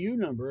MTU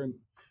number and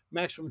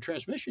maximum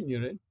transmission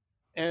unit,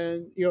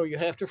 and you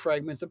have to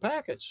fragment the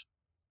packets.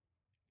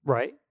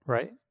 Right.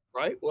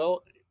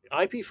 Well,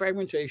 IP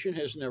fragmentation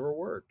has never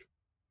worked.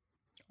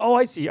 Oh,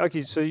 I see.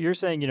 Okay, so you're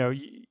saying,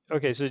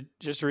 okay, so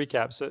just to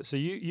recap, so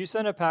you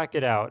send a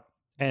packet out,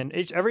 and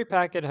every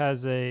packet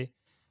has a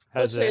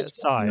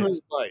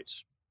size.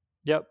 Bytes.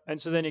 Yep, and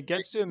so then it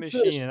gets to a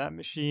machine, and that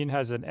machine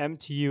has an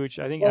MTU, which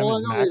I think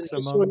is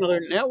maximum. To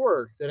another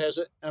network that has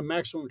a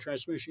maximum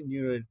transmission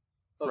unit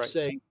of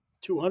say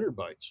 200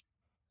 bytes.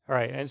 All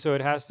right, and so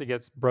it has to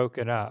get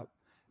broken up.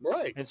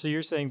 Right. And so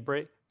you're saying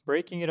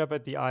breaking it up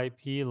at the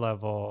IP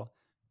level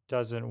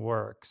doesn't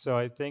work. So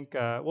I think,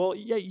 how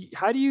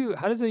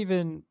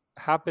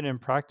happen in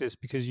practice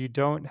because you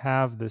don't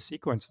have the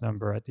sequence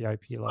number at the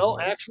IP Well, level.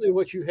 actually,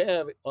 what you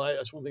have,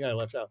 that's one thing I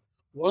left out.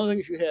 One of the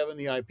things you have in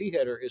the IP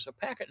header is a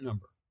packet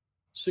number,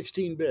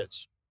 16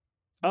 bits,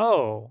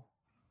 Oh,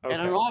 and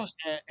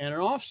okay. an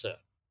offset.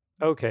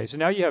 Okay, so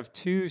now you have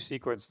two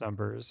sequence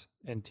numbers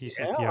in Yeah,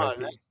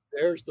 TCP/IP.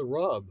 there's the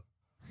rub.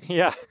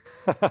 Yeah,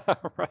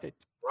 right.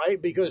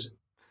 Right? Because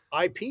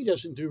IP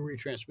doesn't do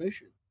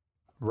retransmission.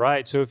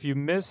 Right. So if you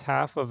miss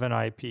half of an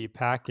IP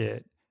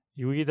packet,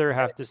 you either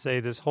have to say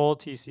this whole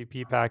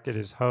TCP packet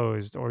is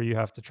hosed, or you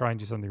have to try and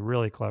do something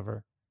really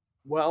clever.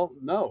 Well,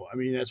 no. I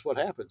mean, that's what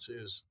happens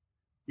is,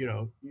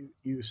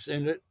 you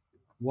send it,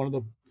 one of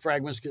the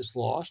fragments gets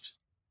lost,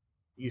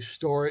 you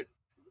store it,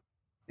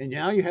 and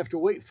now you have to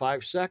wait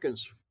 5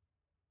 seconds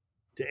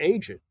to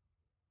age it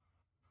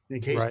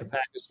in case the Right.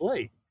 packet's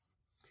late.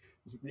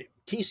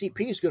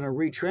 TCP is going to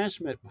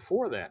retransmit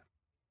before that,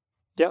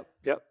 Yep.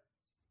 Yep.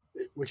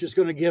 which is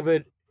going to give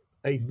it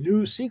a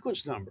new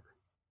sequence number,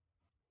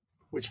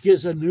 which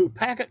gives a new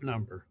packet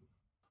number,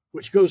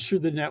 which goes through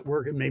the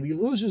network and maybe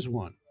loses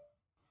one.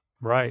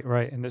 Right.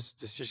 Right. And this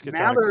just gets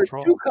Now out of there are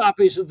control. 2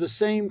 copies of the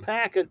same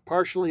packet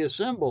partially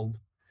assembled,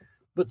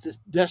 but the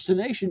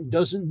destination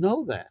doesn't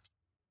know that.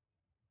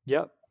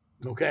 Yep.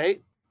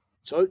 Okay?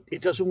 So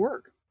it doesn't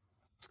work.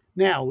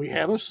 Now we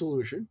have a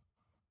solution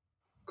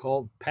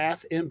called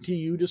Path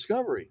MTU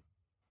Discovery.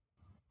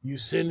 You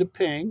send a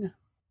ping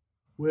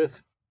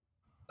with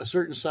a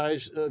certain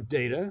size of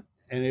data,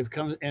 and if it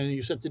comes, and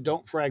you set the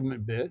don't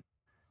fragment bit,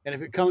 and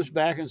if it comes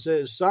back and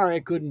says, sorry, I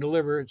couldn't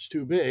deliver, it's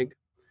too big,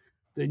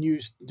 then you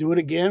do it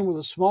again with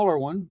a smaller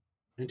one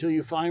until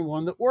you find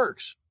one that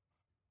works.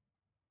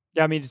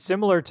 Yeah, I mean, it's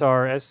similar to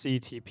our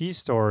SCTP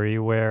story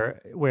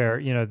where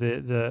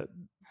the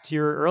to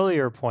your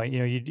earlier point,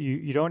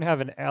 you don't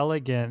have an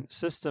elegant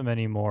system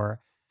anymore,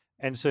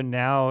 and so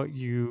now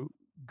you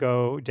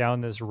go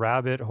down this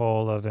rabbit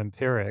hole of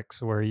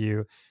empirics where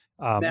you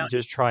Now,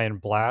 just try and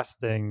blast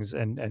things,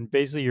 and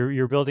basically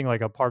you're building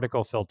like a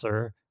particle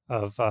filter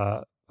of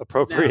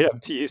appropriate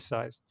MTU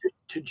size.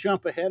 to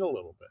jump ahead a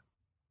little bit,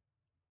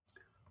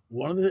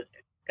 one of the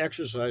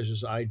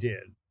exercises I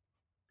did,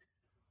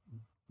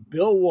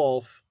 Bill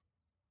Wolf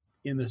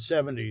in the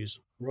 70s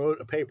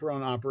wrote a paper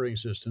on operating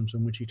systems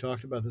in which he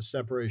talked about the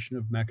separation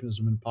of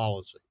mechanism and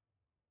policy.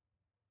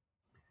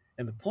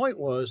 And the point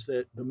was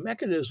that the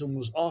mechanism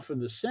was often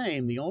the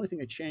same. The only thing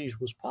that changed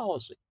was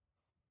policy.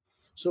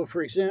 So,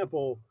 for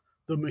example,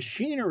 the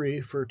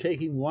machinery for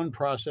taking one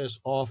process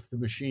off the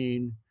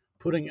machine,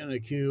 putting it in a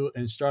queue,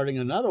 and starting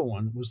another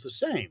one was the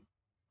same.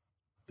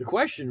 The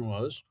question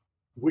was,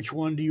 which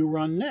one do you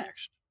run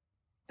next?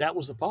 That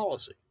was the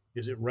policy.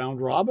 Is it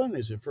round robin?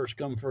 Is it first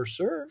come, first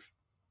serve?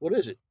 What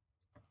is it?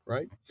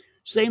 Right?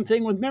 Same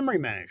thing with memory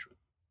management.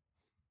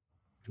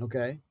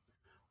 Okay.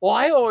 Well,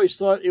 I always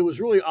thought it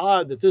was really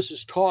odd that this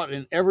is taught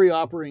in every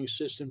operating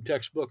system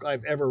textbook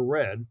I've ever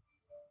read,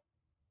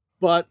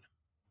 but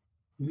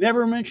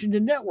never mentioned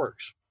in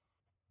networks,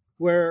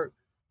 where,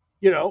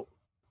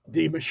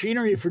 the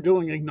machinery for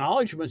doing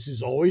acknowledgments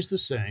is always the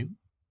same.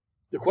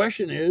 The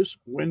question is,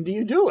 when do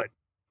you do it?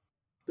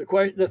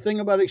 The thing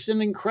about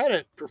extending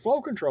credit for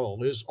flow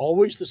control is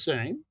always the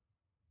same.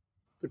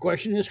 The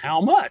question is, how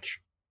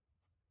much?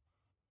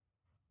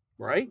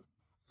 Right?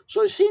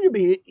 So it seemed to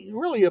be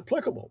really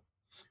applicable.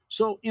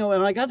 So,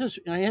 and I had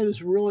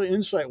this real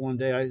insight one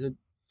day. I said,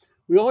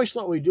 we always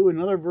thought we'd do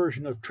another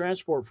version of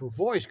transport for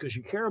voice because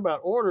you care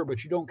about order,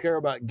 but you don't care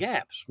about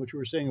gaps, which you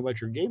were saying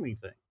about your gaming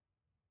thing.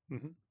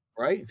 Mm-hmm.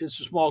 Right? If it's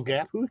a small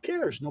gap, who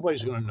cares?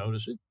 Nobody's going to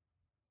notice it.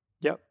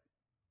 Yep.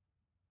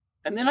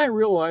 And then I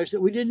realized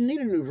that we didn't need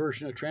a new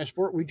version of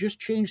transport. We just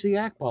changed the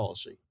ACK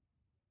policy.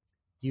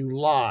 You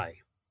lie.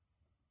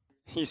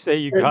 You say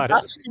you got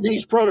it.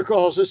 These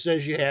protocols that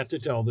says you have to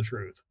tell the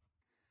truth.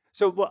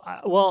 So,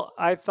 well,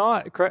 I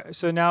thought,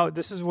 so now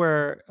this is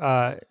where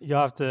you'll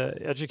have to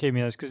educate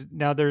me on this, because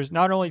now there's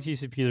not only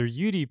TCP, there's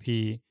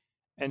UDP.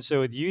 And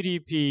so with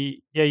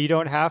UDP, you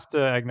don't have to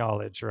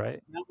acknowledge,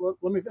 right? Now,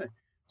 let me finish.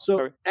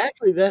 So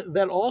actually,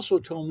 that also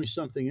told me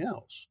something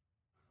else,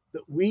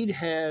 that we'd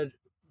had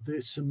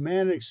the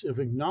semantics of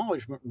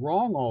acknowledgement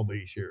wrong all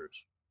these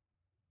years.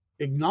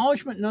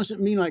 Acknowledgement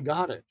doesn't mean I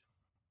got it.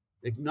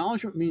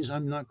 Acknowledgement means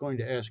I'm not going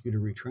to ask you to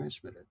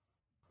retransmit it.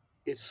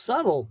 It's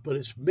subtle, but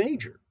it's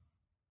major.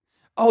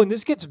 Oh, and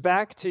this gets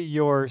back to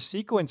your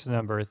sequence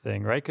number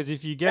thing, right? Because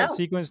if you get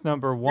sequence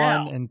number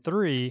 1 and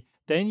 3,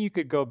 then you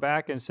could go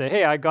back and say,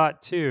 hey, I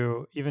got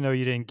 2, even though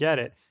you didn't get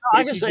it.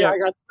 I can say I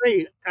got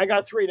 3. I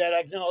got 3. That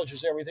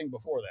acknowledges everything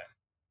before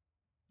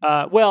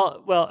that.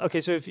 Well, okay.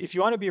 So if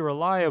you want to be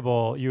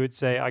reliable, you would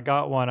say, I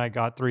got 1, I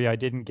got 3, I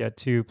didn't get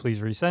 2,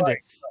 please resend it. Right.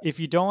 If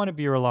you don't want to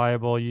be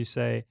reliable, you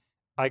say,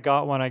 I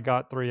got 1, I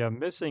got 3, I'm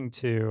missing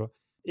 2.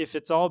 If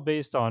it's all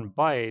based on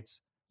bytes,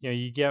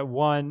 you get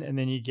 1 and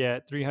then you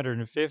get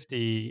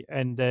 350,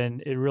 and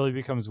then it really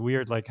becomes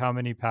weird. Like, how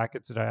many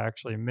packets did I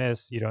actually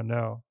miss? You don't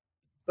know.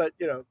 But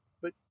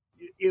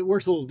it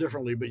works a little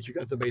differently, but you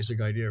got the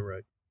basic idea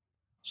right.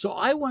 So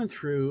I went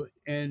through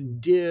and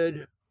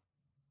did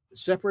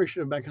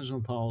separation of mechanism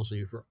and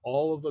policy for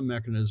all of the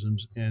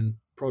mechanisms in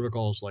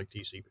protocols like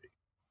TCP.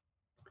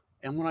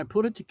 And when I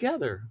put it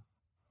together,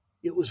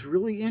 it was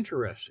really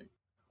interesting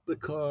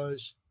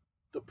because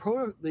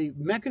the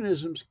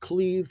mechanisms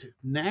cleaved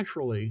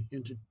naturally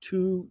into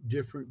two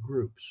different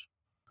groups.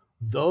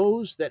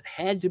 Those that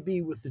had to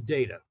be with the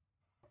data,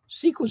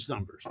 sequence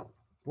numbers,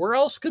 where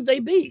else could they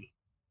be,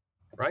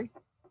 right?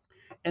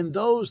 And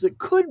those that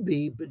could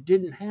be but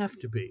didn't have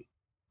to be,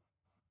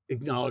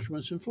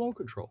 acknowledgments and flow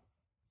control.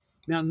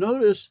 Now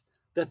notice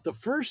that the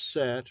first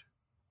set,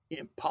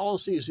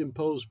 policy is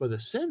imposed by the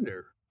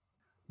sender.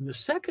 And the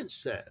second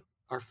set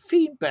are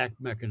feedback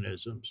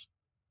mechanisms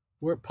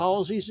where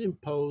policy is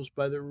imposed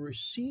by the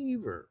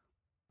receiver.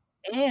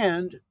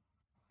 And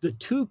the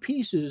two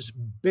pieces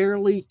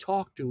barely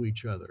talk to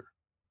each other.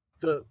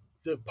 The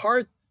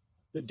part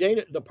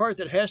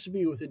that has to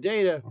be with the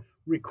data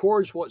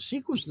records what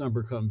sequence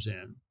number comes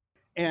in,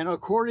 and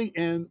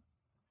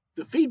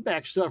the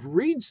feedback stuff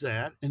reads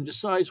that and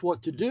decides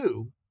what to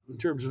do in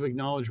terms of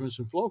acknowledgments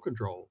and flow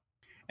control.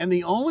 And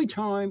the only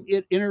time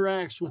it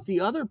interacts with the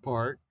other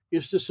part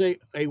is to say,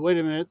 hey, wait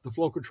a minute, the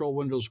flow control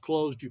window's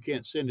closed, you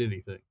can't send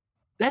anything.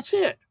 That's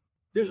it.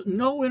 There's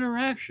no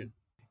interaction.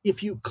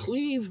 If you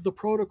cleave the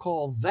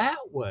protocol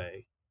that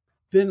way,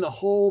 then the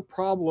whole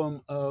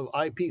problem of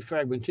IP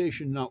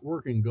fragmentation not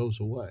working goes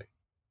away.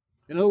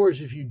 In other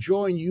words, if you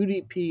join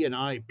UDP and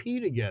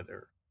IP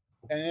together,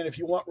 and then if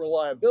you want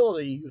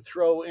reliability, you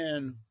throw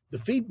in the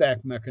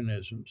feedback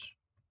mechanisms,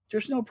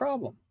 there's no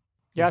problem.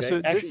 Yeah, okay?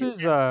 So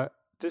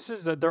this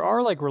is there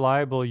are like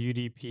reliable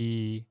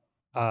UDP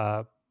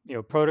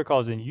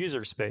protocols in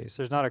user space.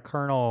 There's not a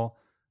kernel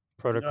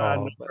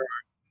protocol.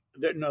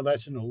 No,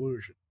 that's an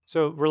illusion.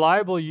 So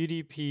reliable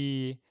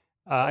UDP,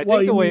 I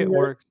think the way it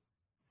works.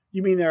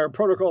 You mean there are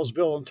protocols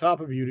built on top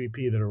of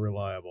UDP that are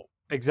reliable?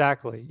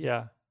 Exactly.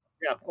 Yeah.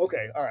 Yeah.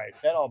 Okay. All right.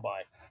 That I'll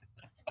buy.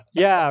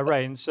 Yeah.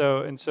 Right. And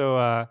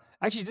so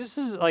actually, this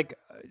is like,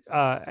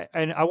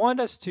 and I want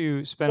us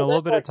to spend a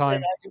little bit of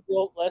time.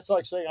 That's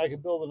like saying I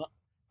could build a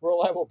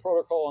reliable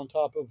protocol on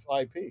top of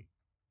IP.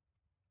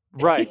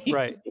 Right.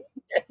 Right.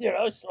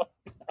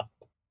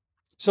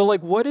 So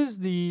like, what is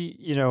the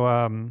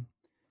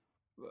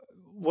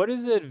what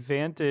is the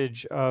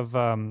advantage of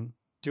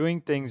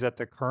doing things at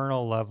the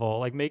kernel level,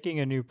 like making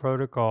a new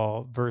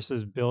protocol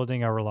versus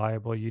building a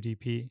reliable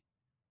UDP?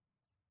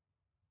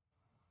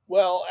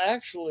 Well,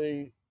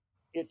 actually,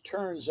 it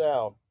turns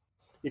out,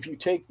 if you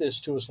take this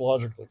to its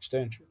logical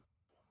extension,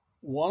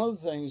 one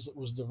of the things that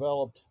was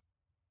developed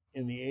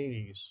in the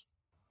 80s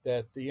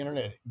that the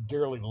internet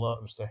dearly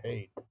loves to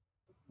hate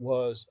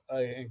was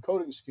an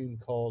encoding scheme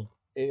called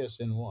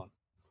ASN1.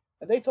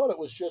 And they thought it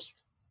was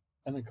just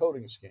an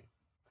encoding scheme.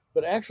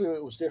 But actually,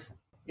 it was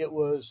different. It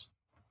was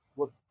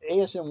what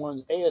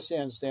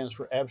ASN stands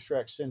for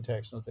Abstract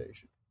Syntax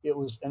Notation. It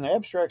was an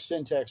abstract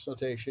syntax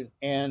notation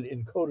and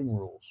encoding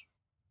rules.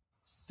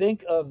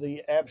 Think of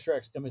the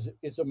abstract, I mean,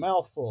 it's a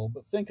mouthful,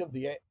 but think of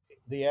the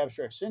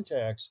abstract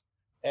syntax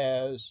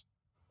as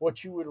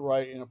what you would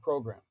write in a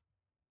program.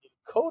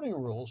 Encoding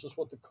rules is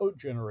what the code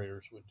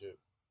generators would do.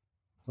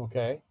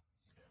 Okay?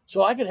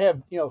 So I could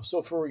have,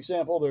 so for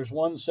example, there's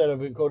one set of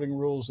encoding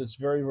rules that's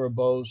very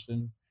verbose,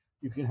 and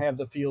you can have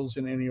the fields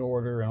in any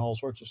order and all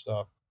sorts of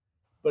stuff,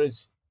 but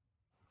it's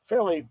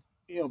fairly,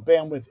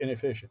 bandwidth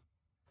inefficient.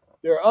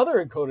 There are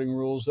other encoding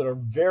rules that are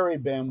very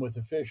bandwidth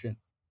efficient,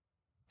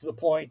 to the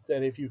point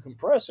that if you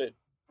compress it,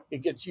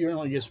 it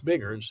only gets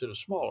bigger instead of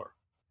smaller.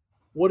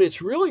 What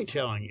it's really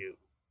telling you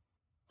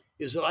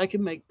is that I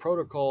can make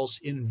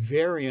protocols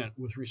invariant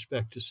with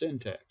respect to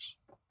syntax.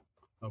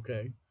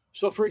 Okay?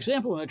 So for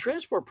example, in a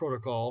transport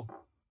protocol,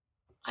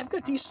 I've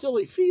got these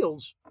silly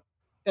fields,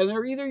 and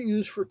they're either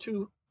used for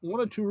one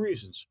of two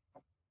reasons.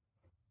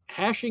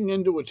 Hashing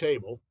into a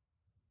table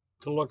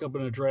to look up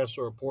an address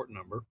or a port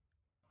number,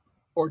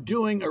 or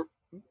doing a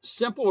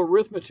simple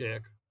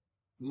arithmetic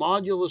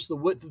modulus the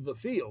width of the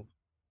field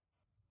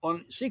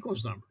on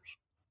sequence numbers.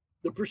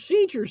 The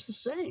procedure is the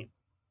same,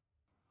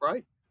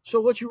 right? So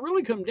what you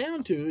really come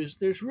down to is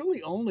there's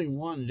really only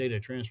one data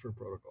transfer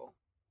protocol.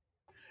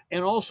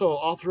 And also,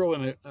 I'll throw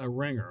in a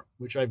ringer,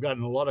 which I've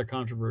gotten a lot of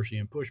controversy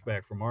and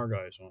pushback from our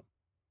guys on.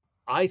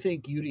 I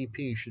think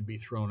UDP should be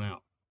thrown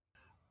out.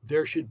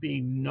 There should be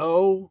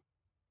no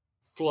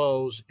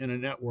flows in a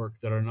network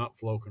that are not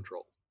flow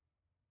controlled.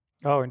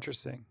 Oh,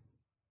 interesting.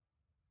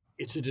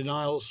 It's a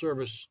denial of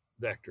service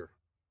vector.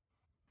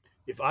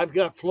 If I've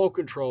got flow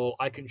control,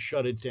 I can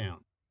shut it down.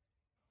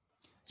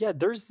 Yeah,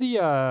 there's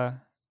the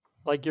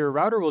like your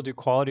router will do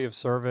quality of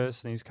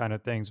service and these kind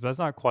of things, but that's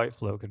not quite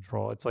flow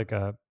control. It's like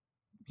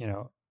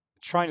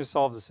trying to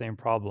solve the same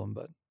problem,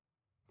 but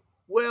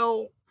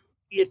well,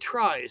 it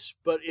tries,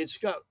 but it's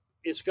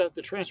got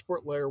the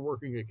transport layer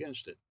working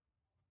against it,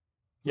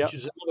 which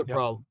is another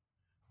problem.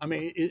 I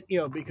mean,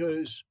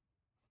 because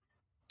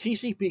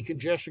TCP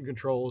congestion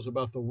control is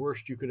about the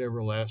worst you could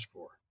ever ask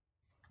for.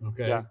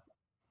 Okay.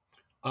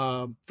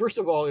 Yeah. First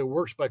of all, it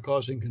works by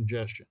causing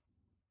congestion.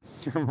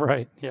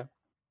 Right. Yeah.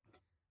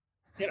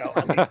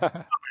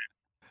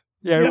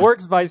 Yeah, it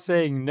works by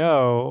saying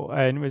no,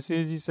 and as soon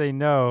as you say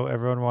no,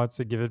 everyone wants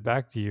to give it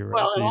back to you, right?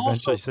 Well, So and you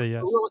eventually also, say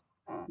yes.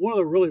 one of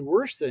the really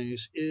worst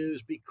things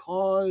is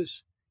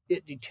because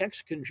it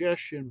detects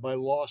congestion by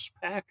lost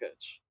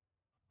packets.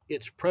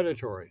 It's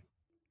predatory.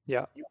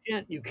 Yeah.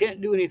 You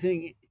can't do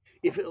anything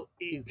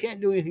you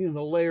can't do anything in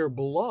the layer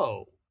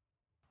below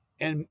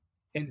and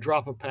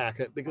drop a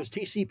packet, because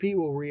TCP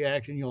will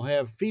react and you'll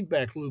have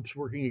feedback loops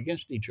working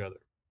against each other.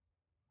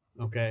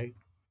 Okay.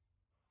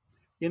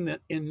 In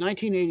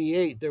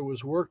 1988, there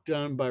was work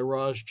done by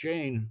Roz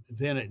Jane,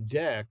 then at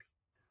DEC,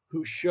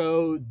 who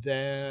showed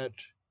that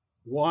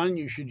one,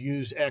 you should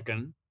use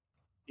ECN,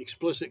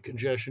 explicit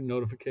congestion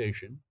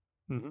notification,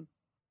 Mm-hmm.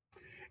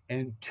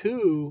 and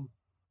two,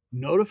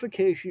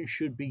 notification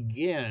should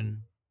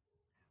begin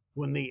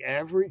when the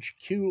average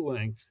queue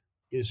length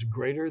is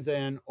greater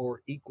than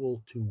or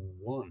equal to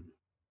 1,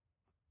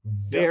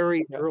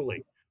 very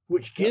early,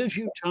 which gives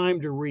you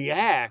time to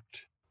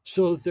react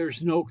so that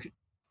there's no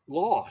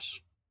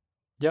loss.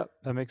 Yep,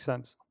 that makes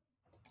sense.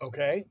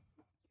 Okay.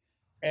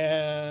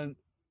 And,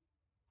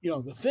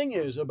 the thing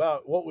is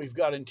about what we've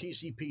got in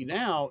TCP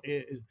now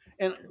is,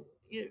 and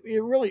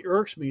it really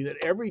irks me that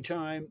every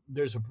time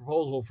there's a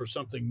proposal for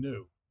something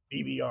new,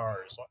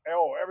 BBR is like,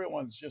 oh,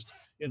 everyone's just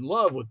in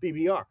love with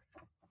BBR.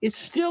 It's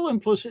still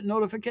implicit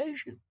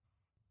notification.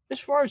 As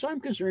far as I'm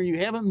concerned, you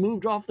haven't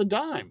moved off the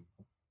dime.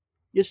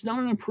 It's not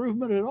an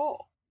improvement at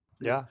all.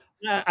 Yeah.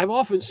 I've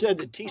often said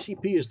that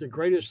TCP is the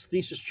greatest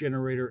thesis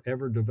generator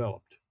ever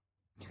developed.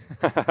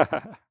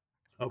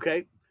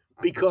 Okay?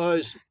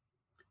 Because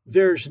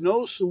there's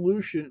no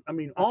solution. I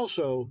mean,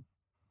 also,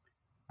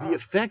 the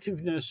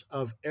effectiveness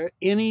of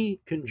any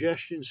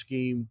congestion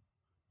scheme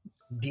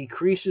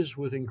decreases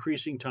with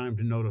increasing time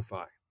to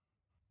notify.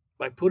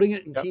 By putting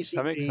it in TCP,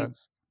 that makes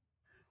sense.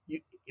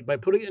 By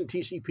putting it in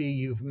TCP,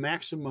 you've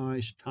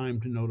maximized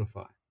time to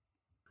notify.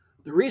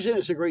 The reason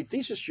it's a great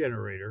thesis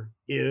generator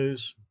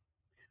is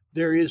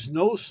there is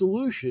no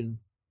solution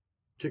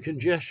to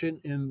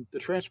congestion in the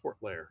transport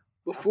layer.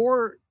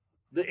 Before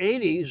the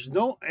 80s,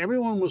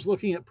 everyone was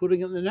looking at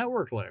putting it in the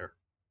network layer.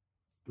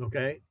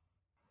 Okay?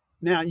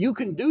 Now, you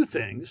can do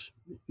things.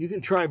 You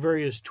can try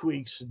various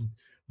tweaks and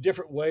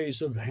different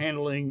ways of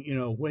handling,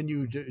 when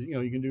you do,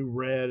 you can do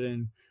red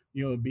and,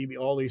 BB,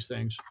 all these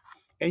things.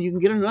 And you can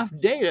get enough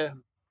data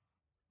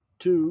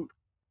to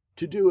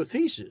do a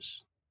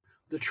thesis.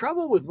 The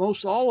trouble with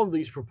most all of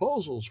these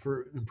proposals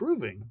for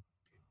improving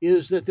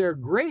is that they're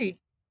great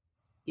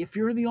if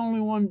you're the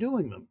only one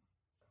doing them.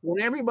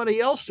 When everybody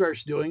else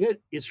starts doing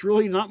it, it's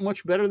really not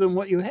much better than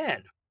what you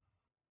had.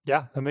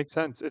 Yeah, that makes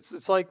sense.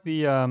 It's like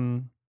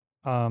the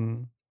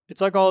it's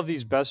like all of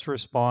these best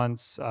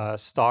response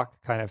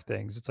stock kind of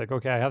things. It's like,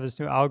 okay, I have this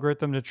new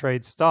algorithm to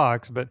trade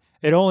stocks, but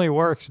it only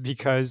works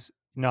because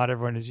not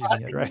everyone is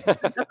using it, right?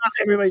 Not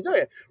everybody's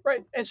doing it,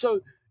 right? And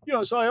so,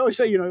 so I always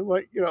say, you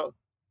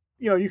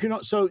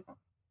can, so,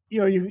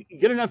 you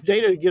get enough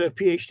data to get a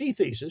PhD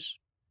thesis,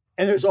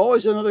 and there's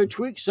always another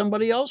tweak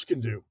somebody else can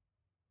do.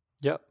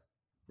 Yep.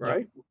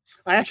 Right.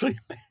 Yep.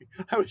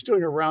 I was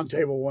doing a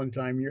roundtable one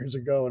time years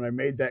ago, and I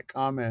made that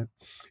comment,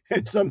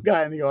 and some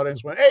guy in the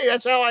audience went, "Hey,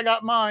 that's how I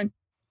got mine."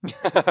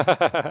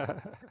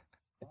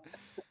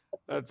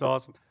 That's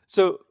awesome.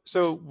 So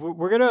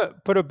we're gonna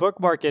put a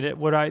bookmark in it.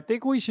 What I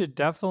think we should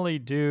definitely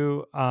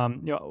do,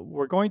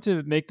 we're going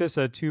to make this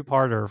a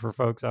 2-parter for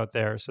folks out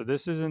there. So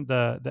this isn't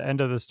the end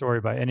of the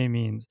story by any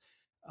means,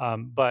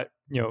 but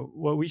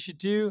what we should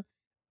do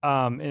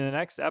in the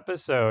next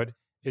episode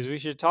is we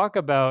should talk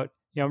about.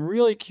 I'm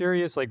really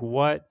curious, like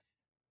what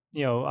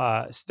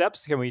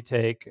steps can we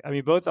take? I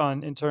mean, both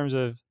in terms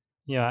of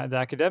the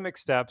academic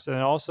steps, and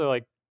also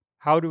like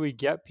how do we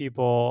get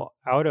people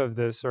out of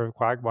this sort of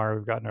quagmire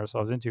we've gotten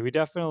ourselves into? We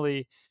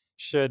definitely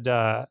should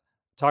talk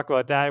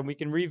about that, and we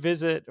can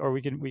revisit, or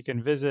we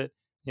can visit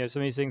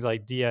some of these things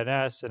like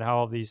DNS and how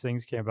all these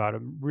things came about.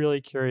 I'm really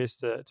curious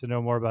to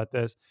know more about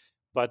this,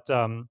 but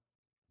so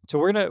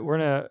we're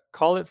gonna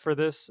call it for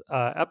this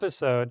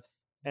episode.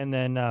 And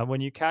then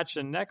when you catch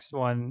the next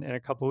one in a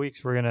couple of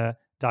weeks, we're going to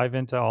dive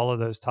into all of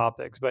those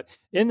topics. But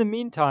in the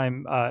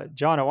meantime,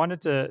 John, I wanted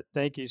to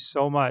thank you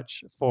so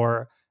much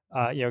for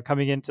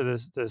coming into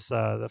this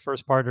the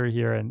first parter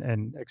here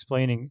and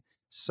explaining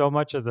so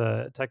much of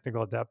the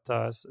technical depth to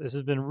us. This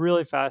has been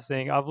really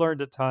fascinating. I've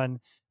learned a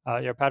ton.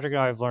 Patrick and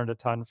I have learned a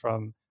ton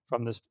from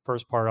this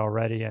first part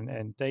already.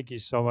 And thank you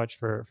so much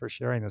for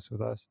sharing this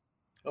with us.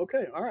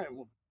 Okay. All right.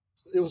 Well,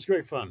 it was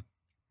great fun.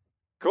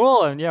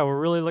 Cool. And yeah, we're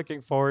really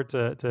looking forward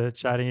to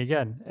chatting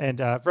again. And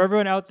for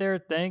everyone out there,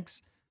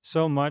 thanks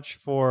so much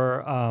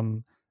for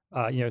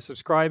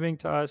subscribing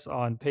to us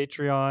on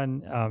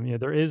Patreon.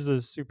 There is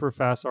this super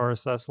fast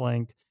RSS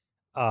link.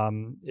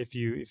 If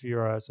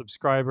you're a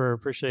subscriber,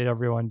 appreciate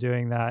everyone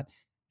doing that.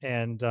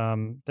 And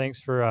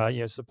thanks for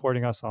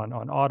supporting us on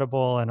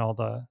Audible and all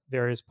the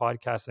various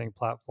podcasting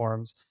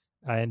platforms.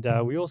 And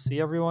we will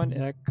see everyone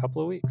in a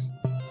couple of weeks.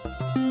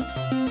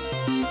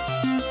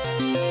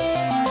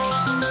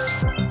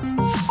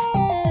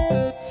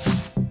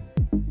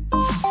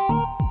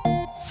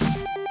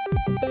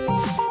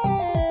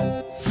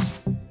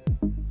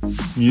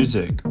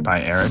 Music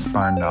by Eric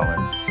Barndollar.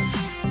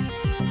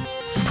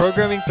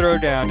 Programming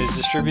Throwdown is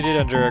distributed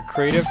under a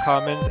Creative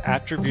Commons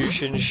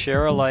Attribution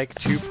Share-alike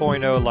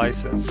 2.0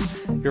 license.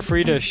 You're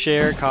free to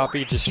share,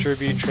 copy,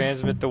 distribute,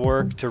 transmit the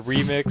work, to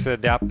remix,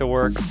 adapt the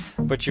work,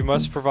 but you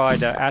must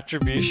provide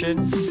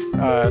attribution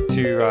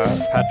to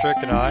Patrick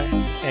and I,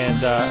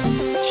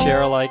 and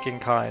share alike in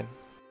kind.